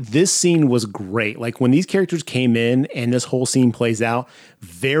honestly, this scene was great. Like when these characters came in and this whole scene plays out,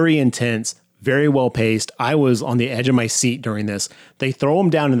 very intense, very well paced. I was on the edge of my seat during this. They throw him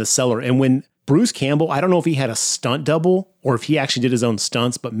down in the cellar. And when Bruce Campbell, I don't know if he had a stunt double or if he actually did his own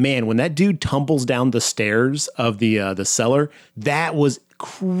stunts, but man, when that dude tumbles down the stairs of the cellar, that was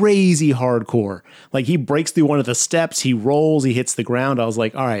crazy hardcore. Like he breaks through one of the steps, he rolls, he hits the ground. I was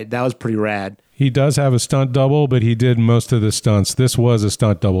like, all right, that was pretty rad. He does have a stunt double, but he did most of the stunts. This was a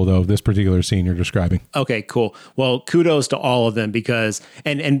stunt double, though, this particular scene you're describing. Okay, cool. Well, kudos to all of them because,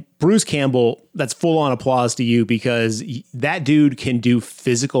 and Bruce Campbell, that's full on applause to you because that dude can do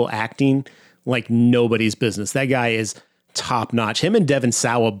physical acting like nobody's business. That guy is top notch. Him and Devin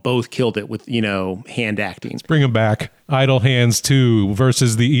Sawa both killed it with, hand acting. Let's bring him back. Idle Hands 2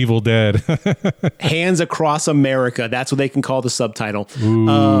 versus the Evil Dead. Hands Across America. That's what they can call the subtitle.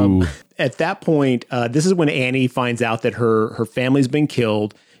 At that point, this is when Annie finds out that her family's been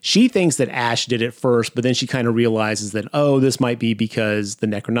killed. She thinks that Ash did it first, but then she kind of realizes that, this might be because the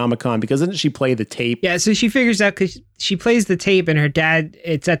Necronomicon, because doesn't she play the tape? Yeah, so she figures out because she plays the tape and her dad,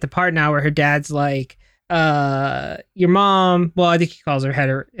 it's at the part now where her dad's like, your mom, well, I think he calls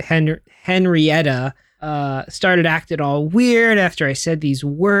her Henrietta, started acting all weird after I said these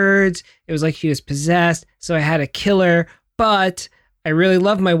words. It was like she was possessed, so I had to kill her, but I really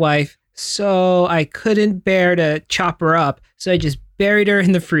love my wife, so I couldn't bear to chop her up, so I just buried her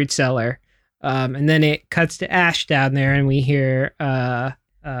in the fruit cellar. And then it cuts to Ash down there, and we hear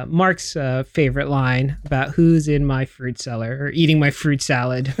Mark's favorite line about who's in my fruit cellar or eating my fruit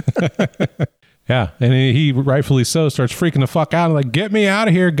salad. Yeah, and he rightfully so starts freaking the fuck out, like, get me out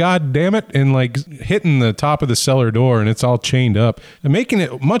of here, god damn it, and like hitting the top of the cellar door, and it's all chained up, and making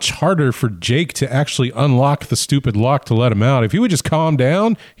it much harder for Jake to actually unlock the stupid lock to let him out. If he would just calm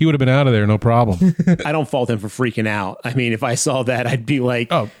down, he would have been out of there, no problem. I don't fault him for freaking out. I mean, if I saw that, I'd be like,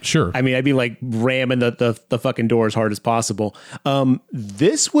 oh, sure. I mean, I'd be like ramming the fucking door as hard as possible.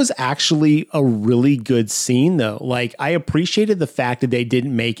 This was actually a really good scene, though. Like, I appreciated the fact that they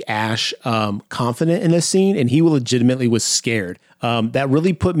didn't make Ash confident in this scene, and he legitimately was scared. That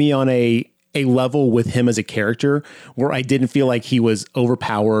really put me on a level with him as a character where I didn't feel like he was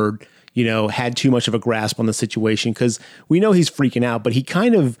overpowered, had too much of a grasp on the situation, because we know he's freaking out, but he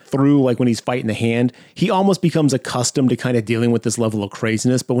kind of, through like when he's fighting the hand, he almost becomes accustomed to kind of dealing with this level of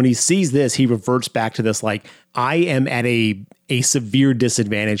craziness. But when he sees this, he reverts back to this, like, I am at a severe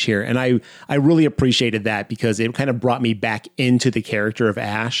disadvantage here. And I really appreciated that, because it kind of brought me back into the character of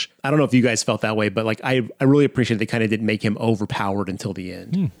Ash. I don't know if you guys felt that way, but like, I really appreciate they kind of didn't make him overpowered until the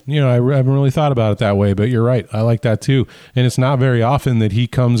end. I haven't really thought about it that way, but you're right. I like that too. And it's not very often that he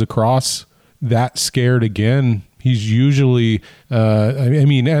comes across that scared again. He's usually, I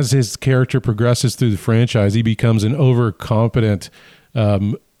mean, as his character progresses through the franchise, he becomes an overconfident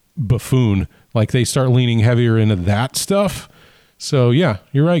buffoon. Like, they start leaning heavier into that stuff. So yeah,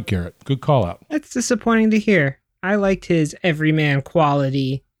 you're right, Garrett. Good call out. That's disappointing to hear. I liked his everyman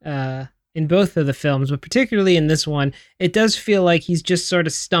quality in both of the films, but particularly in this one, it does feel like he's just sort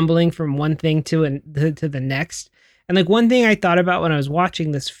of stumbling from one thing to the next. And like, one thing I thought about when I was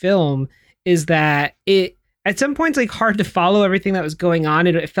watching this film is that it, at some points, like, hard to follow everything that was going on.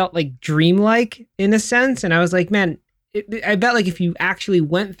 It felt like dreamlike in a sense. And I was like, man, I bet like if you actually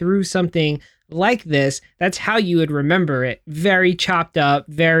went through something like this, that's how you would remember it. Very chopped up,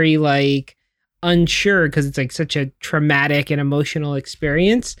 very like unsure, because it's like such a traumatic and emotional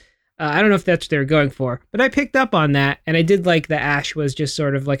experience. I don't know if that's what they were going for, but I picked up on that, and I did like that Ash was just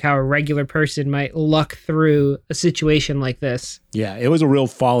sort of like how a regular person might luck through a situation like this. Yeah, it was a real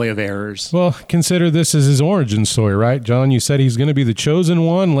folly of errors. Well, consider this as his origin story, right, John? You said he's going to be the chosen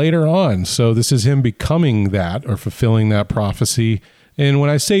one later on, so this is him becoming that, or fulfilling that prophecy. And when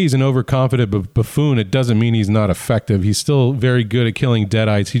I say he's an overconfident buffoon, it doesn't mean he's not effective. He's still very good at killing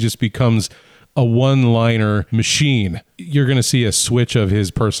deadites. He just becomes a one-liner machine. You're going to see a switch of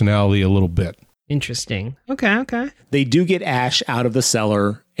his personality a little bit. Interesting. Okay. They do get Ash out of the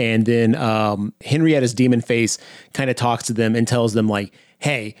cellar, and then Henrietta's demon face kind of talks to them and tells them, like,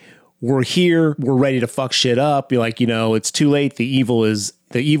 hey, we're here. We're ready to fuck shit up. You're like, it's too late. The evil's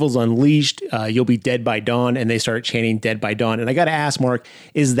unleashed. You'll be dead by dawn. And they start chanting Dead by Dawn. And I got to ask, Mark,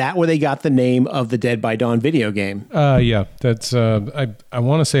 is that where they got the name of the Dead by Dawn video game? Yeah, that's, I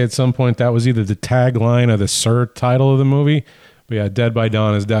want to say at some point that was either the tagline or the title of the movie. But yeah, Dead by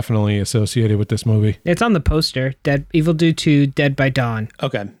Dawn is definitely associated with this movie. It's on the poster. Evil Due 2, Dead by Dawn.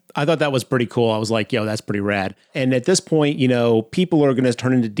 Okay. I thought that was pretty cool. I was like, yo, that's pretty rad. And at this point, people are going to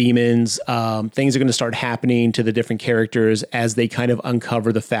turn into demons. Things are going to start happening to the different characters as they kind of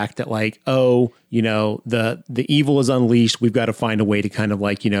uncover the fact that, like, the evil is unleashed. We've got to find a way to kind of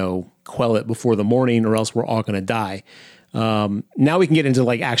like, quell it before the morning, or else we're all going to die. Now we can get into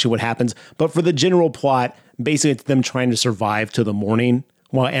like actually what happens. But for the general plot, basically it's them trying to survive to the morning,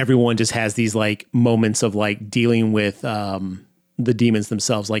 while everyone just has these like moments of like dealing with the demons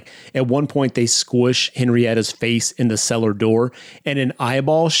themselves. Like at one point they squish Henrietta's face in the cellar door, and an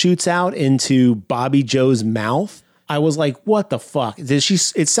eyeball shoots out into Bobby Joe's mouth. I was like, what the fuck?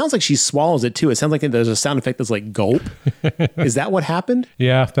 It sounds like she swallows it too. It sounds like there's a sound effect that's like gulp. Is that what happened?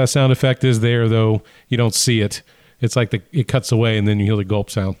 Yeah, that sound effect is there, though you don't see it. It's like it cuts away and then you hear the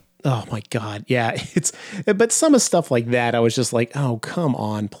gulp sound. Oh my God. Yeah. But some of stuff like that, I was just like, oh, come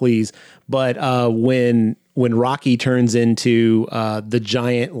on, please. But when Rocky turns into the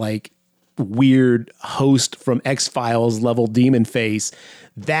giant, like weird host from X-Files level demon face,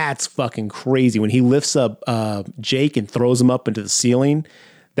 that's fucking crazy. When he lifts up Jake and throws him up into the ceiling,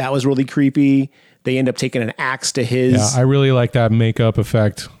 that was really creepy. They end up taking an axe to his. Yeah, I really like that makeup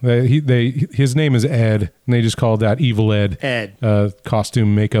effect. His name is Ed, and they just called that Evil Ed.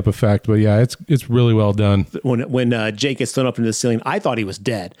 Costume makeup effect. But yeah, it's really well done. When Jake gets thrown up into the ceiling, I thought he was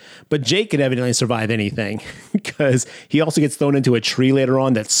dead, but Jake could evidently survive anything because he also gets thrown into a tree later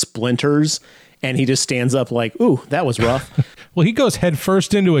on that splinters. And he just stands up like, ooh, that was rough. Well, he goes head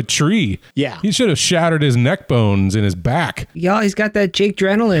first into a tree. Yeah. He should have shattered his neck bones in his back. Y'all, he's got that Jake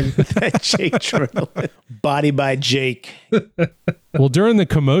adrenaline. That Jake adrenaline. Body by Jake. Well, during the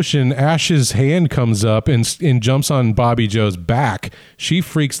commotion, Ash's hand comes up and jumps on Bobby Joe's back. She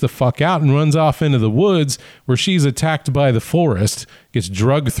freaks the fuck out and runs off into the woods where she's attacked by the forest, gets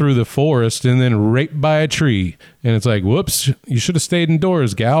drugged through the forest, and then raped by a tree. And it's like, whoops, you should have stayed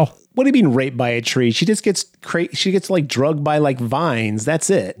indoors, gal. What do you mean raped by a tree? She just gets she gets like drugged by like vines. That's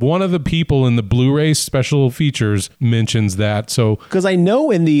it. One of the people in the Blu-ray special features mentions that. So because I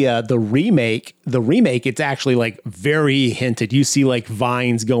know in the remake, it's actually like very hinted. You see like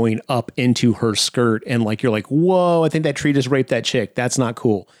vines going up into her skirt, and like you're like, whoa, I think that tree just raped that chick. That's not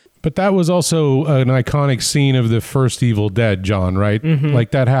cool. But that was also an iconic scene of the first Evil Dead, John, right? Mm-hmm.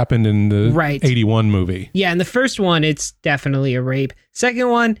 Like that happened in the 81 movie. Yeah, in the first one, it's definitely a rape. Second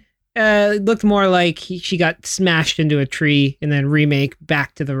one, it looked more like she got smashed into a tree, and then remake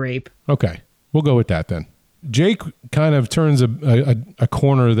back to the rape. Okay, we'll go with that then. Jake kind of turns a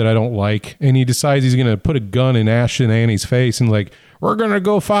corner that I don't like, and he decides he's going to put a gun in Ash and Annie's face and like, we're going to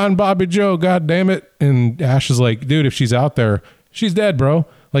go find Bobby Joe, God damn it. And Ash is like, dude, if she's out there, she's dead, bro.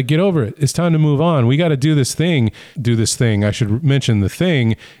 Like, get over it. It's time to move on. We got to do this thing. I should mention the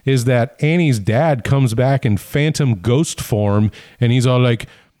thing is that Annie's dad comes back in phantom ghost form, and he's all like,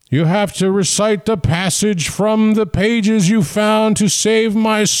 you have to recite the passage from the pages you found to save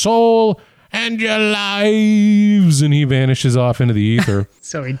my soul and your lives. And he vanishes off into the ether.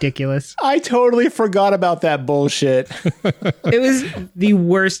 So ridiculous. I totally forgot about that bullshit. It was the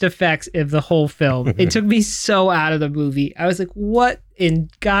worst effects of the whole film. It took me so out of the movie. I was like, what in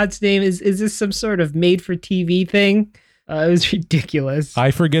God's name is this some sort of made for TV thing? It was ridiculous.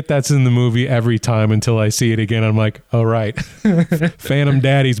 I forget that's in the movie every time until I see it again. I'm like, all right, Phantom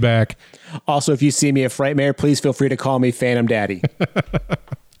Daddy's back. Also, if you see me at Frightmare, please feel free to call me Phantom Daddy.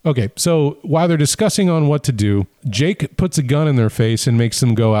 Okay, so while they're discussing on what to do, Jake puts a gun in their face and makes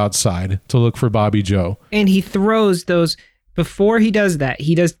them go outside to look for Bobby Joe. And he throws those, before he does that,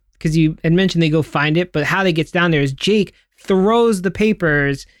 because you had mentioned they go find it, but how they gets down there is Jake throws the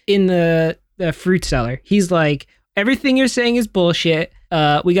papers in the fruit cellar. He's like, everything you're saying is bullshit.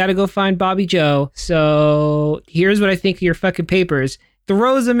 We got to go find Bobby Joe. So here's what I think of your fucking papers.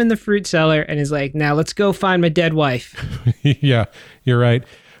 Throws them in the fruit cellar and is like, now let's go find my dead wife. Yeah, you're right.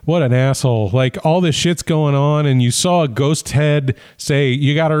 What an asshole. Like, all this shit's going on, and you saw a ghost head say,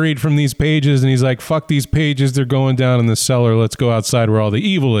 you got to read from these pages. And he's like, fuck these pages. They're going down in the cellar. Let's go outside where all the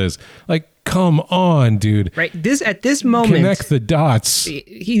evil is. Like, come on, dude. Right. At this moment, connect the dots.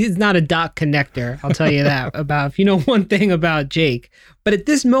 He is not a dot connector. I'll tell you that about, if you know one thing about Jake. But at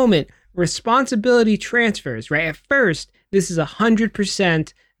this moment, responsibility transfers, right? At first, this is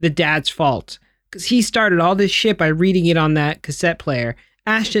 100% the dad's fault because he started all this shit by reading it on that cassette player.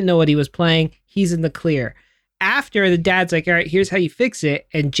 Ash didn't know what he was playing. He's in the clear. After the dad's like, all right, here's how you fix it.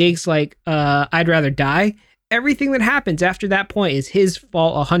 And Jake's like, I'd rather die. Everything that happens after that point is his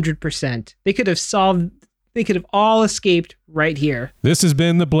fault 100%. They could have all escaped right here. This has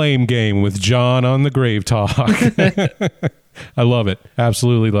been The Blame Game with John on the GraveTalk. I love it.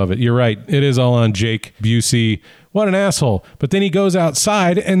 Absolutely love it. You're right. It is all on Jake Busey. What an asshole. But then he goes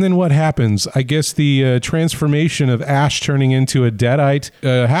outside, and then what happens? I guess the transformation of Ash turning into a deadite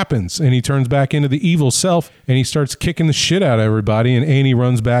happens, and he turns back into the evil self, and he starts kicking the shit out of everybody, and Annie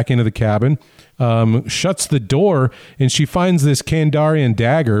runs back into the cabin, shuts the door, and she finds this Kandarian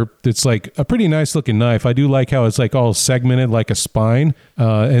dagger that's like a pretty nice looking knife. I do like how it's like all segmented like a spine,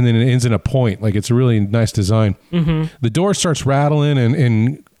 and then it ends in a point. Like, it's a really nice design. Mm-hmm. The door starts rattling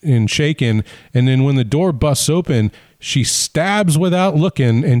and shaking, and then when the door busts open, she stabs without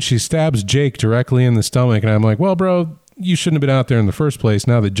looking, and she stabs Jake directly in the stomach. And I'm like, well, bro, you shouldn't have been out there in the first place.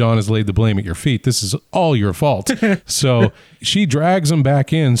 Now that John has laid the blame at your feet, this is all your fault. So she drags him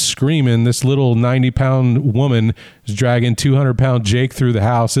back in screaming. This little 90-pound woman is dragging 200-pound Jake through the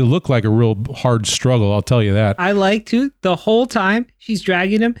house. It looked like a real hard struggle, I'll tell you that. I like to. The whole time she's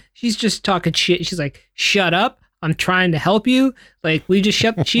dragging him, she's just talking shit. She's like, shut up. I'm trying to help you. Like, we just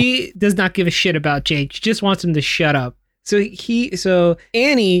shut. She does not give a shit about Jake. She just wants him to shut up. So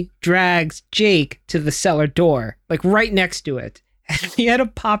Annie drags Jake to the cellar door, like right next to it. And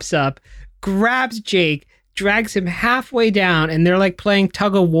Fietta pops up, grabs Jake, drags him halfway down, and they're like playing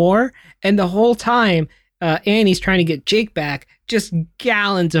tug of war. And the whole time, Annie's trying to get Jake back. Just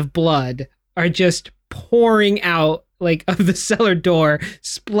gallons of blood are just pouring out like of the cellar door,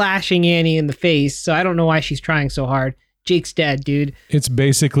 splashing Annie in the face. So I don't know why she's trying so hard. Jake's dead, dude. It's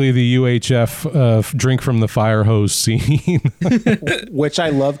basically the UHF drink from the fire hose scene. Which I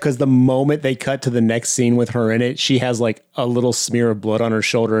love because the moment they cut to the next scene with her in it, she has like a little smear of blood on her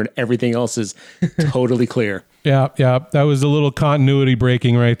shoulder and everything else is totally clear. Yeah. That was a little continuity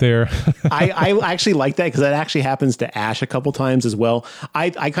breaking right there. I actually like that because that actually happens to Ash a couple times as well. I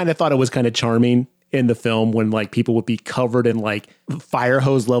kind of thought it was kind of charming in the film when like people would be covered in like fire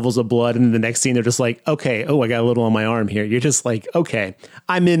hose levels of blood, and the next scene they're just like, okay, I got a little on my arm here. You're just like, okay,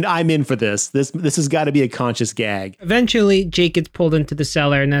 I'm in for this. This has got to be a conscious gag. Eventually, Jake gets pulled into the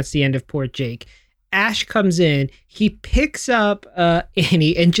cellar, and that's the end of poor Jake. Ash comes in. He picks up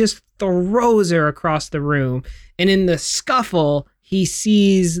Annie and just throws her across the room. And in the scuffle, he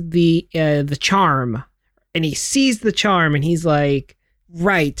sees the charm, and he sees the charm, and he's like,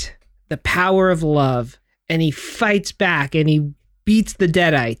 right. The power of love, and he fights back and he beats the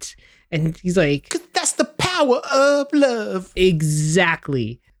Deadites, and he's like, 'cause that's the power of love.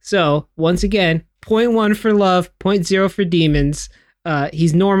 Exactly. So once again, 0.1 for love, 0.0 for demons.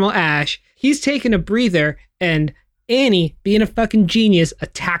 He's normal Ash. He's taking a breather, and Annie, being a fucking genius,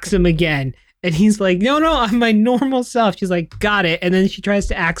 attacks him again. And he's like, no, I'm my normal self. She's like, got it. And then she tries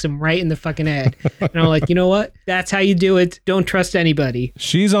to axe him right in the fucking head. And I'm like, you know what? That's how you do it. Don't trust anybody.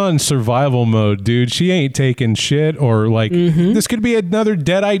 She's on survival mode, dude. She ain't taking shit or like, this could be another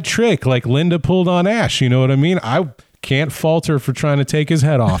Deadite trick like Linda pulled on Ash. You know what I mean? I can't fault her for trying to take his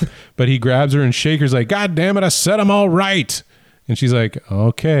head off. But he grabs her and shakes her like, God damn it, I said I'm all right. And she's like,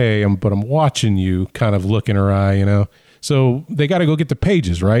 okay, but I'm watching you, kind of look in her eye, you know? So they got to go get the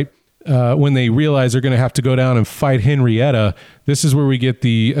pages, right? When they realize they're going to have to go down and fight Henrietta, this is where we get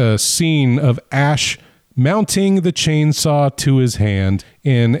the scene of Ash mounting the chainsaw to his hand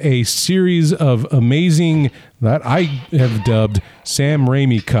in a series of amazing, that I have dubbed Sam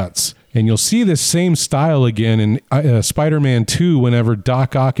Raimi cuts. And you'll see this same style again in Spider-Man 2 whenever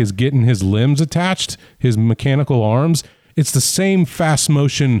Doc Ock is getting his limbs attached, his mechanical arms. It's the same fast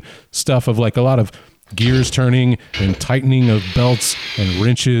motion stuff of like a lot of gears turning and tightening of belts and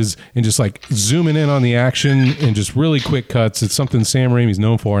wrenches and just like zooming in on the action and just really quick cuts. It's something Sam Raimi's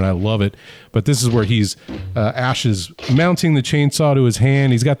known for, and I love it. But this is where Ash is mounting the chainsaw to his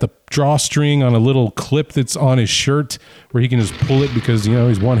hand. He's got the drawstring on a little clip that's on his shirt where he can just pull it because, you know,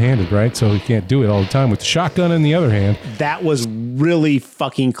 he's one-handed, right? So he can't do it all the time with the shotgun in the other hand. That was really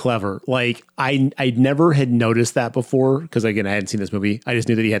fucking clever. Like, I never had noticed that before because, again, I hadn't seen this movie. I just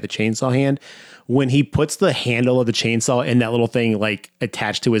knew that he had the chainsaw hand. When he puts the handle of the chainsaw in that little thing, like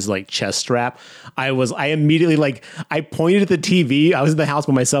attached to his like chest strap, I immediately like, I pointed at the TV. I was in the house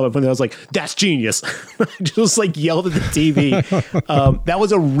by myself. And I was like, that's genius. I just like yelled at the TV. That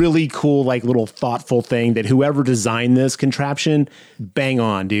was a really cool, like little thoughtful thing that whoever designed this contraption, bang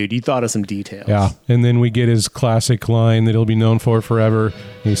on, dude. You thought of some details. Yeah. And then we get his classic line that he'll be known for forever.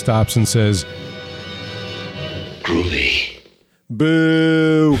 He stops and says, Groovy.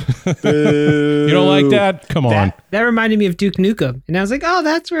 Boo. Boo. You don't like that? Come on. That reminded me of Duke Nukem. And I was like, oh,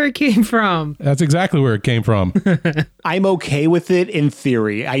 that's where it came from. That's exactly where it came from. I'm okay with it in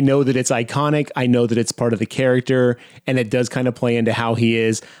theory. I know that it's iconic. I know that it's part of the character, and it does kind of play into how he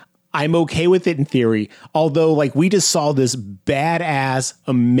is. I'm okay with it in theory. Although, like, we just saw this badass,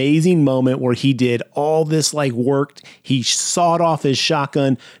 amazing moment where he did all this, like, work. He sawed off his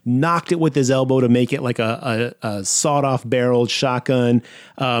shotgun, knocked it with his elbow to make it like a sawed-off barreled shotgun.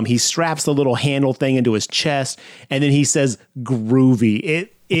 He straps the little handle thing into his chest, and then he says, groovy.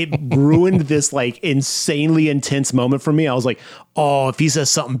 It ruined this like insanely intense moment for me. I was like, oh, if he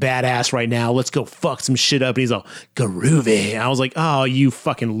says something badass right now, let's go fuck some shit up. And he's all groovy. I was like, oh, you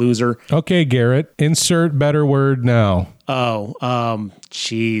fucking loser. Okay, Garrett, insert better word now.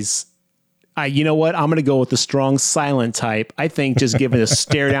 Jeez. You know what? I'm going to go with the strong silent type. I think just giving a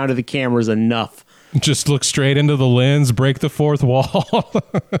stare down to the camera is enough. Just look straight into the lens, break the fourth wall.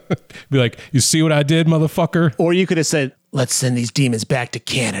 Be like, you see what I did, motherfucker? Or you could have said, let's send these demons back to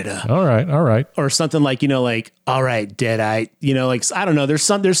Canada. All right. Or something like, you know, like, all right, Deadite. You know, like, I don't know. There's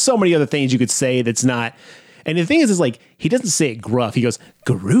so many other things you could say that's not. And the thing is like, he doesn't say it gruff. He goes,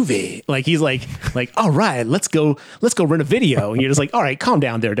 groovy. Like, he's like, all right, let's go rent a video. And you're just like, all right, calm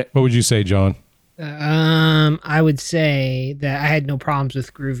down there. What would you say, John? I would say that I had no problems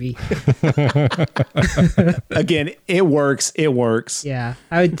with groovy. Again, it works. Yeah.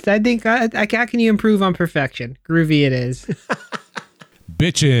 I think how can you improve on perfection? Groovy it is.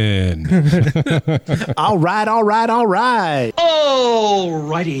 Bitchin'. All right.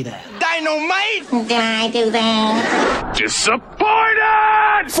 Alrighty then. Dynamite! Did I do that?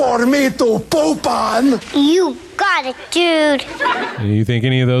 Disappointed! For me to poop on. You got it, dude. You think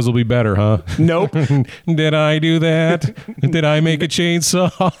any of those will be better, huh? Nope. Did I do that? Did I make a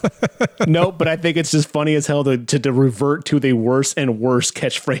chainsaw? Nope, but I think it's just funny as hell to revert to the worse and worse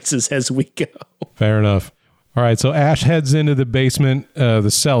catchphrases as we go. Fair enough. All right, so Ash heads into the basement, the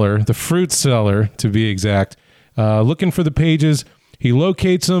cellar, the fruit cellar to be exact, looking for the pages. He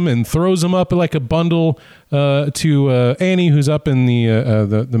locates them and throws them up like a bundle to Annie, who's up in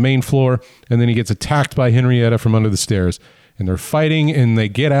the main floor, and then he gets attacked by Henrietta from under the stairs. And they're fighting, and they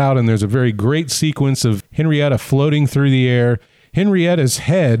get out, and there's a very great sequence of Henrietta floating through the air. Henrietta's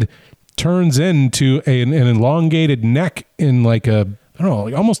head turns into an elongated neck in like a, I don't know,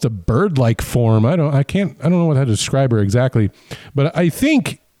 like almost a bird-like form. I don't know how to describe her exactly, but I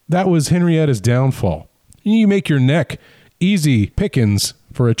think that was Henrietta's downfall. You make your neck easy pickings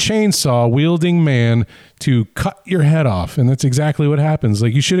for a chainsaw wielding man to cut your head off, and that's exactly what happens.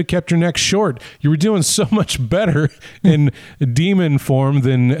 Like, you should have kept your neck short. You were doing so much better in demon form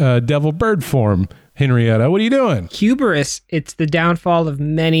than devil bird form. Henrietta, what are you doing? Hubris, it's the downfall of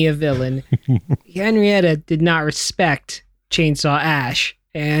many a villain. Henrietta did not respect Chainsaw Ash,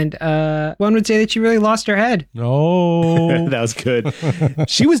 and one would say that she really lost her head. Oh, that was good.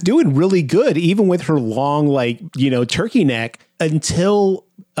 She was doing really good, even with her long, turkey neck, until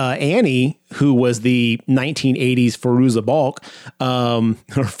Annie, who was the 1980s Fairuza Balk.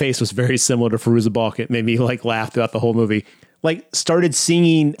 Her face was very similar to Fairuza Balk. It made me laugh throughout the whole movie. Started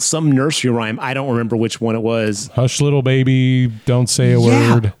singing some nursery rhyme. I don't remember which one it was. Hush, little baby, don't say a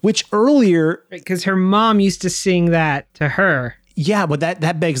word. Which earlier... Because her mom used to sing that to her. Yeah, but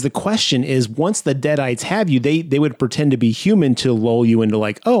that begs the question is, once the Deadites have you, they would pretend to be human to lull you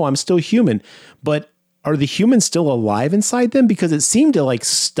into oh, I'm still human. But are the humans still alive inside them? Because it seemed to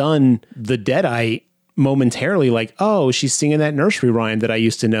stun the Deadite momentarily. Oh, she's singing that nursery rhyme that I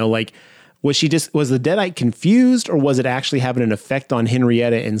used to know. Was the Deadite confused, or was it actually having an effect on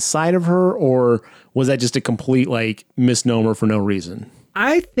Henrietta inside of her? Or was that just a complete misnomer for no reason?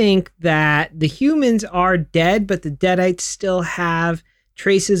 I think that the humans are dead, but the Deadites still have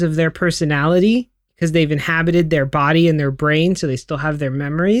traces of their personality because they've inhabited their body and their brain, so they still have their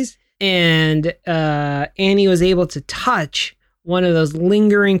memories. And Annie was able to touch one of those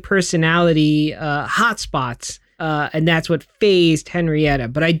lingering personality hotspots, and that's what phased Henrietta.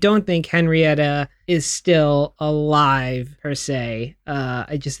 But I don't think Henrietta is still alive, per se.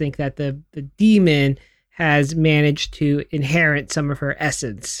 I just think that the demon has managed to inherit some of her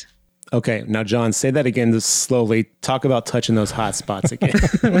essence. Okay, now John, say that again slowly. Talk about touching those hot spots again.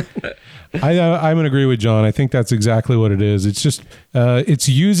 I'm going to agree with John. I think that's exactly what it is. It's just it's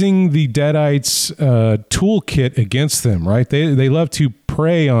using the Deadites' toolkit against them, right? They love to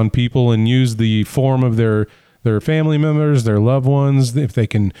prey on people and use the form of their family members, their loved ones. If they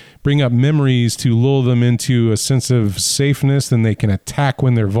can bring up memories to lull them into a sense of safeness, then they can attack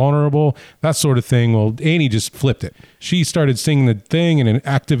when they're vulnerable, that sort of thing. Well, Annie just flipped it. She started singing the thing and it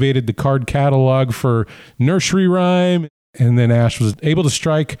activated the card catalog for nursery rhyme. And then Ash was able to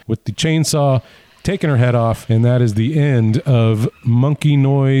strike with the chainsaw, taking her head off. And that is the end of monkey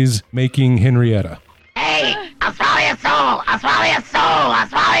noise making Henrietta. Hey, I'll swallow your soul. I'll swallow your soul. I'll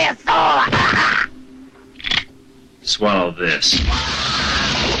swallow your soul. Swallow this.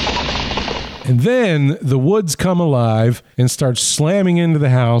 And then the woods come alive and start slamming into the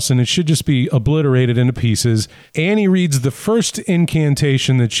house, and it should just be obliterated into pieces. Annie reads the first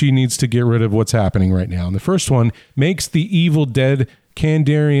incantation that she needs to get rid of what's happening right now. And the first one makes the evil dead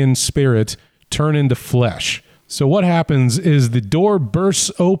Kandarian spirit turn into flesh. So what happens is the door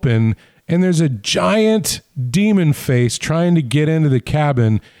bursts open, and there's a giant demon face trying to get into the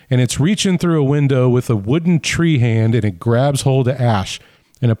cabin, and it's reaching through a window with a wooden tree hand, and it grabs hold of Ash.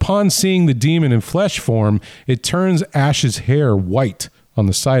 And upon seeing the demon in flesh form, it turns Ash's hair white on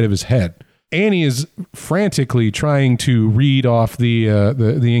the side of his head. Annie is frantically trying to read off the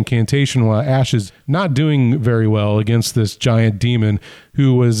incantation while Ash is not doing very well against this giant demon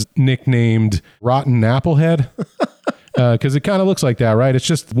who was nicknamed Rotten Applehead. Because it kind of looks like that, right? It's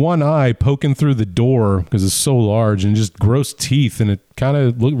just one eye poking through the door because it's so large, and just gross teeth, and it kind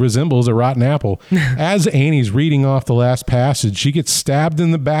of resembles a rotten apple. As Annie's reading off the last passage, she gets stabbed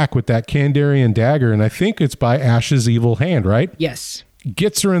in the back with that Kandarian dagger, and I think it's by Ash's evil hand, right? Yes.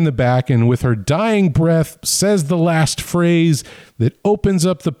 Gets her in the back, and with her dying breath says the last phrase that opens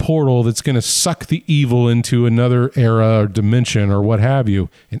up the portal that's going to suck the evil into another era or dimension or what have you.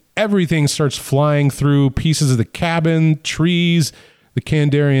 And everything starts flying through, pieces of the cabin, trees. The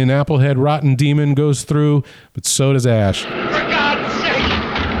Kandarian Applehead rotten demon goes through, but so does Ash. For God's sake!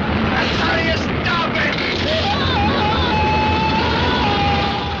 How do you stop it?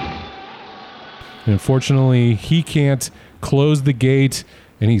 And unfortunately, he can't close the gate,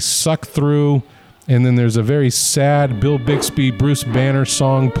 and he's sucked through. And then there's a very sad Bill Bixby, Bruce Banner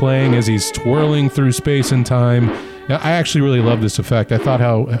song playing as he's twirling through space and time. Now, I actually really love this effect. I thought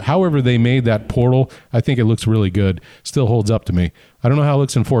however they made that portal, I think it looks really good. Still holds up to me. I don't know how it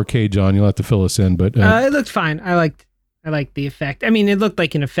looks in 4K, John. You'll have to fill us in, but it looked fine. I liked the effect. I mean, it looked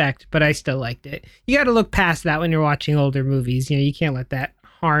like an effect, but I still liked it. You got to look past that when you're watching older movies. You know, you can't let that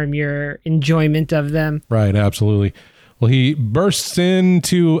harm your enjoyment of them. Right, absolutely. Well, he bursts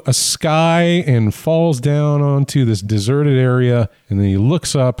into a sky and falls down onto this deserted area, and then he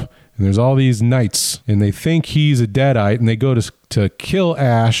looks up, and there's all these knights, and they think he's a deadite, and they go to kill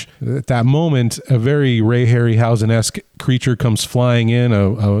Ash. At that moment, a very Ray Harryhausen-esque creature comes flying in,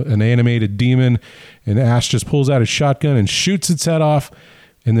 an animated demon, and Ash just pulls out his shotgun and shoots its head off,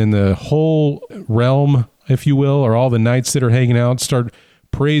 and then the whole realm, if you will, or all the knights that are hanging out, start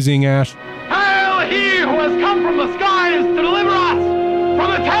praising Ash. Hail he who has come from the skies to deliver us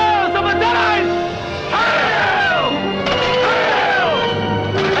from the terrors of the Deadites! Hail! Hail!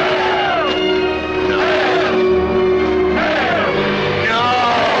 Hail! Hail!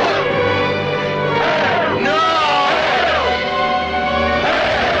 Hail! No!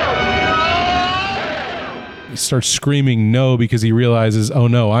 Hail! He starts screaming no because he realizes, oh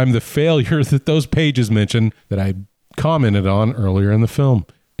no, I'm the failure that those pages mentioned that I commented on earlier in the film.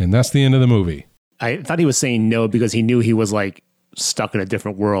 And that's the end of the movie. I thought he was saying no because he knew he was like stuck in a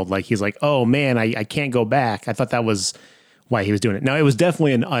different world. Like he's like, oh man, I can't go back. I thought that was why he was doing it. Now it was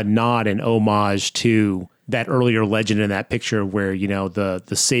definitely a nod and homage to that earlier legend in that picture where, you know, the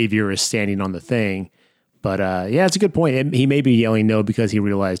savior is standing on the thing. But yeah, it's a good point. He may be yelling no because he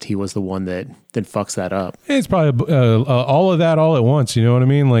realized he was the one that fucks that up. It's probably all of that all at once. You know what I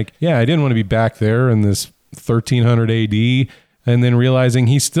mean? Like, yeah, I didn't want to be back there in this 1300 AD and then realizing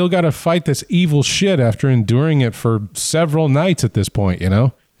he's still got to fight this evil shit after enduring it for several nights at this point, you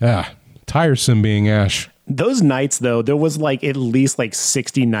know? Yeah, tiresome being Ash. Those knights, though, there was like at least like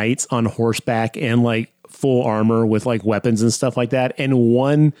 60 knights on horseback and like full armor with like weapons and stuff like that. And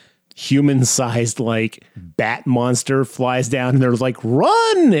one human-sized like bat monster flies down and they're like,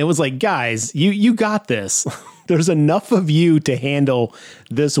 run! It was like, guys, you got this. There's enough of you to handle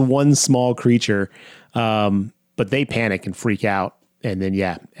this one small creature. But they panic and freak out. And then,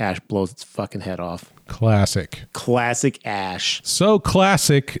 yeah, Ash blows its fucking head off. Classic Ash. So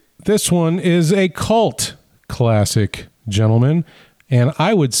classic. This one is a cult classic, gentlemen. And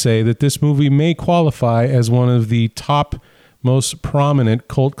I would say that this movie may qualify as one of the top most prominent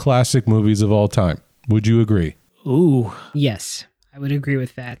cult classic movies of all time. Would you agree? Ooh. Yes, I would agree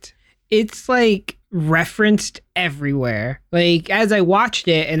with that. It's like referenced everywhere. Like as I watched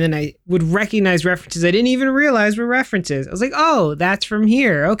it and then I would recognize references I didn't even realize were references. I was like, oh, that's from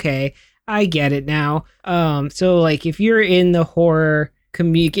here. Okay, I get it now. So like if you're in the horror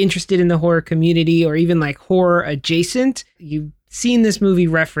interested in the horror community or even like horror adjacent, you've seen this movie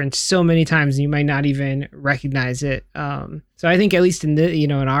referenced so many times and you might not even recognize it. So I think at least in the,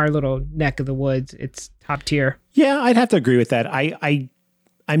 in our little neck of the woods, it's top tier. Yeah, I'd have to agree with that.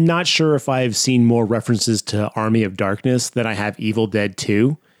 I'm not sure if I've seen more references to Army of Darkness than I have Evil Dead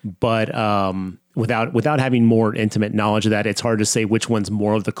 2, but without having more intimate knowledge of that, it's hard to say which one's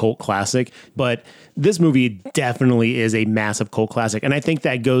more of the cult classic. But this movie definitely is a massive cult classic. And I think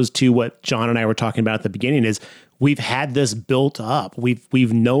that goes to what John and I were talking about at the beginning is we've had this built up.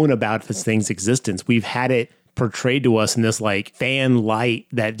 We've known about this thing's existence. We've had it portrayed to us in this like fan light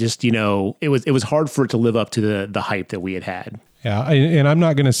that just, it was hard for it to live up to the hype that we had. Yeah, and I'm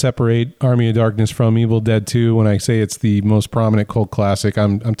not going to separate Army of Darkness from Evil Dead 2 when I say it's the most prominent cult classic.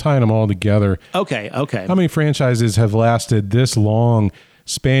 I'm tying them all together. Okay. How many franchises have lasted this long,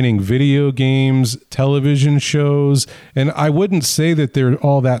 spanning video games, television shows? And I wouldn't say that they're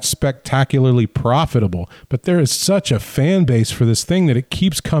all that spectacularly profitable, but there is such a fan base for this thing that it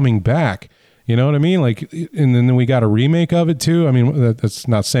keeps coming back. You know what I mean? Like, and then we got a remake of it too. I mean, that's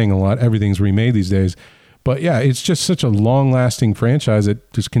not saying a lot. Everything's remade these days. But yeah, it's just such a long-lasting franchise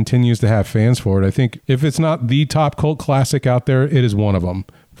that just continues to have fans for it. I think if it's not the top cult classic out there, it is one of them,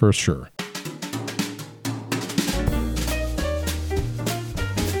 for sure.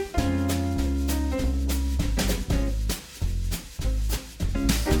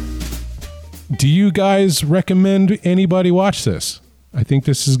 Do you guys recommend anybody watch this? I think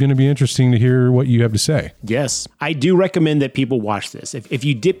this is going to be interesting to hear what you have to say. Yes, I do recommend that people watch this. If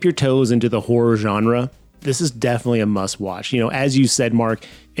you dip your toes into the horror genre, this is definitely a must watch. As you said, Mark,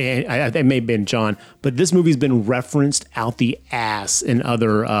 and it may have been John, but this movie's been referenced out the ass in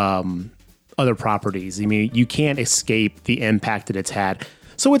other properties. I mean, you can't escape the impact that it's had.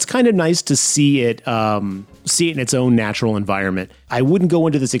 So it's kind of nice to see it in its own natural environment. I wouldn't go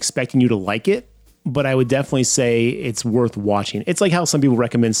into this expecting you to like it, but I would definitely say it's worth watching. It's like how some people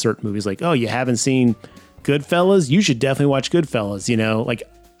recommend certain movies, like, oh, you haven't seen Goodfellas? You should definitely watch Goodfellas. You know, like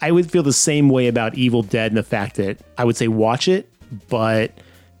I would feel the same way about Evil Dead and the fact that I would say watch it, but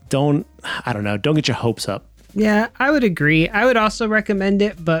don't get your hopes up. Yeah, I would agree. I would also recommend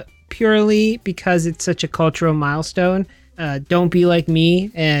it, but purely because it's such a cultural milestone. Don't be like me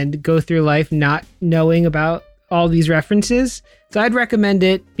and go through life not knowing about all these references. So I'd recommend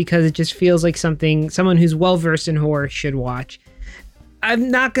it because it just feels like someone who's well-versed in horror should watch. I'm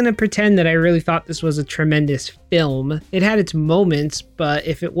not going to pretend that I really thought this was a tremendous film. It had its moments, but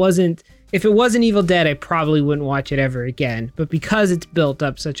if it wasn't Evil Dead, I probably wouldn't watch it ever again. But because it's built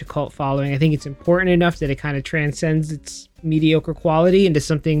up such a cult following, I think it's important enough that it kind of transcends its mediocre quality into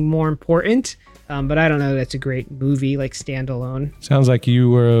something more important. But I don't know, that's a great movie, like standalone. Sounds like you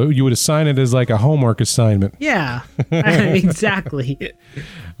would assign it as like a homework assignment. Yeah, exactly.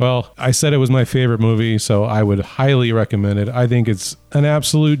 Well, I said it was my favorite movie, so I would highly recommend it. I think it's an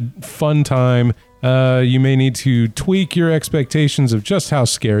absolute fun time. You may need to tweak your expectations of just how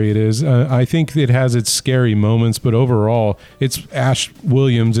scary it is. I think it has its scary moments, but overall, it's Ash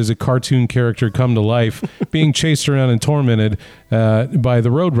Williams as a cartoon character come to life, being chased around and tormented by the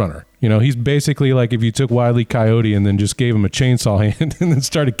Roadrunner. You know, he's basically like if you took Wile E. Coyote and then just gave him a chainsaw hand and then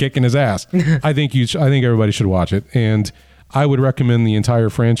started kicking his ass. I think everybody should watch it, and I would recommend the entire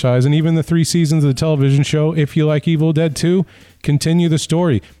franchise and even the 3 seasons of the television show. If you like Evil Dead 2, continue the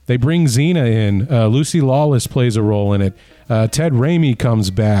story. They bring Xena in. Lucy Lawless plays a role in it. Ted Raimi comes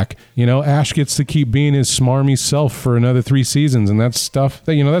back. You know, Ash gets to keep being his smarmy self for another 3 seasons, and that's stuff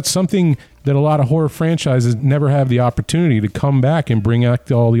that, you know, that's something that a lot of horror franchises never have the opportunity to come back and bring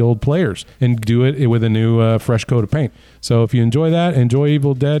out all the old players and do it with a new fresh coat of paint. So if you enjoy that, enjoy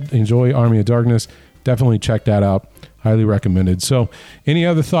Evil Dead, enjoy Army of Darkness, definitely check that out. Highly recommended. So any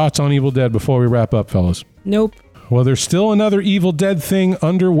other thoughts on Evil Dead before we wrap up, fellas? Nope. Well, there's still another Evil Dead thing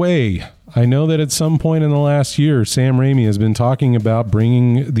underway. I know that at some point in the last year, Sam Raimi has been talking about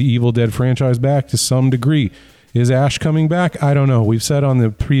bringing the Evil Dead franchise back to some degree. Is Ash coming back? I don't know. We've said on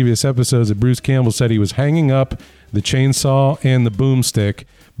the previous episodes that Bruce Campbell said he was hanging up the chainsaw and the boomstick.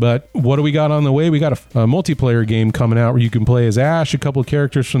 But what do we got on the way? We got a multiplayer game coming out where you can play as Ash, a couple of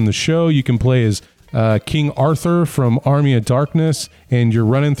characters from the show. You can play as King Arthur from Army of Darkness, and you're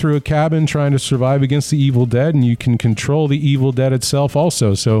running through a cabin trying to survive against the Evil Dead, and you can control the Evil Dead itself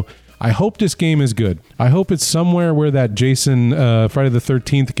also. So I hope this game is good. I hope it's somewhere where that Jason Friday the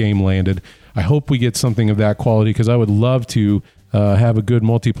 13th game landed. I hope we get something of that quality because I would love to have a good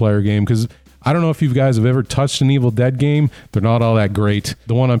multiplayer game because I don't know if you guys have ever touched an Evil Dead game. They're not all that great.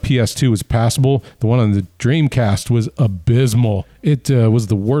 The one on PS2 was passable. The one on the Dreamcast was abysmal. It was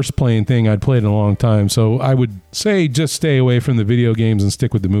the worst playing thing I'd played in a long time. So I would say just stay away from the video games and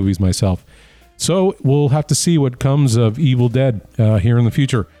stick with the movies myself. So we'll have to see what comes of Evil Dead here in the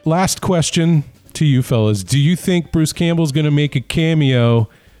future. Last question to you fellas. Do you think Bruce Campbell's going to make a cameo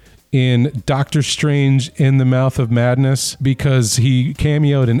in Doctor Strange in the Mouth of Madness? Because he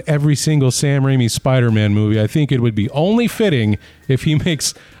cameoed in every single Sam Raimi Spider-Man movie. I think it would be only fitting if he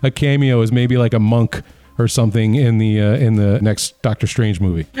makes a cameo as maybe like a monk or something in the next Doctor Strange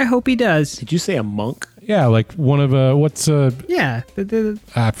movie. I hope he does. Did you say a monk? Yeah, like one of yeah,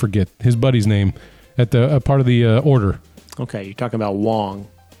 I forget his buddy's name at the part of the order. Okay, you're talking about Wong.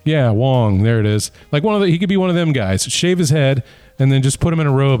 Yeah, Wong. There it is. Like he could be one of them guys. Shave his head and then just put him in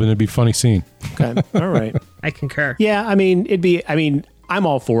a robe and it'd be a funny scene. Okay. All right. I concur. Yeah, I'm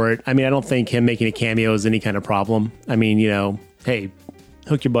all for it. I mean, I don't think him making a cameo is any kind of problem. I mean, you know, hey,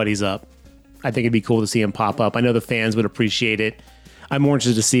 hook your buddies up. I think it'd be cool to see him pop up. I know the fans would appreciate it. I'm more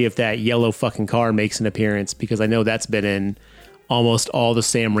interested to see if that yellow fucking car makes an appearance because I know that's been in almost all the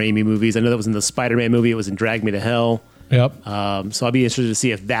Sam Raimi movies. I know that was in the Spider-Man movie. It was in Drag Me to Hell. Yep. So I'll be interested to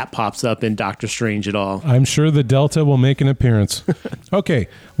see if that pops up in Doctor Strange at all. I'm sure the Delta will make an appearance. Okay.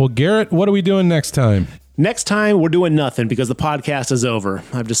 Well, Garrett, what are we doing next time? Next time, we're doing nothing because the podcast is over.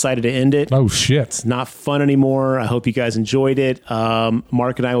 I've decided to end it. Oh, shit. It's not fun anymore. I hope you guys enjoyed it.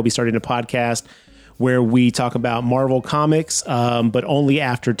 Mark and I will be starting a podcast where we talk about Marvel Comics, but only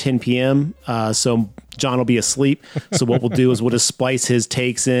after 10 p.m. So John will be asleep. So what we'll do is we'll just splice his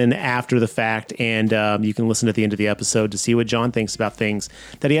takes in after the fact, and you can listen at the end of the episode to see what John thinks about things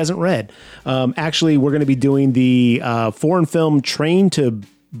that he hasn't read. Actually, we're going to be doing the foreign film Train to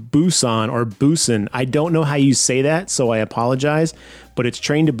Busan or Busan. I don't know how you say that, so I apologize, but it's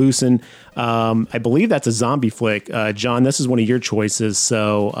Train to Busan. I believe that's a zombie flick. John, this is one of your choices,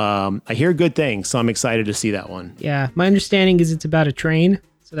 so I hear good things, so I'm excited to see that one. Yeah, my understanding is it's about a train.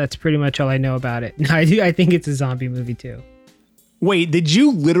 So that's pretty much all I know about it. I think it's a zombie movie too. Wait, did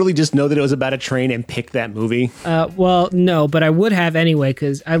you literally just know that it was about a train and pick that movie? Well, no, but I would have anyway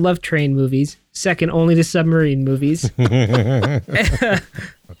because I love train movies, second only to submarine movies.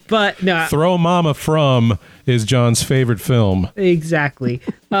 But no. Throw Mama From is John's favorite film. Exactly.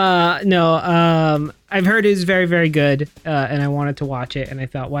 I've heard it's very, very good, and I wanted to watch it, and I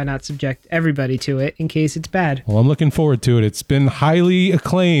thought, why not subject everybody to it in case it's bad? Well, I'm looking forward to it. It's been highly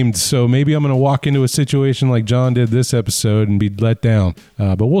acclaimed, so maybe I'm going to walk into a situation like John did this episode and be let down.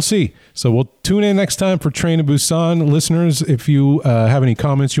 But we'll see. So we'll tune in next time for Train to Busan. Listeners, if you have any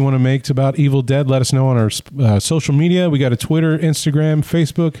comments you want to make about Evil Dead, let us know on our social media. We got a Twitter, Instagram,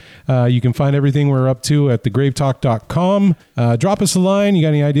 Facebook. You can find everything we're up to at thegravetalk.com. Drop us a line. You got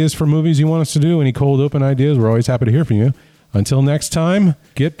any ideas for movies you want us to do? Any cold open ideas? We're always happy to hear from you. Until next time,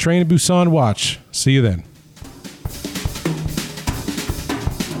 get Train to Busan watch. See you then.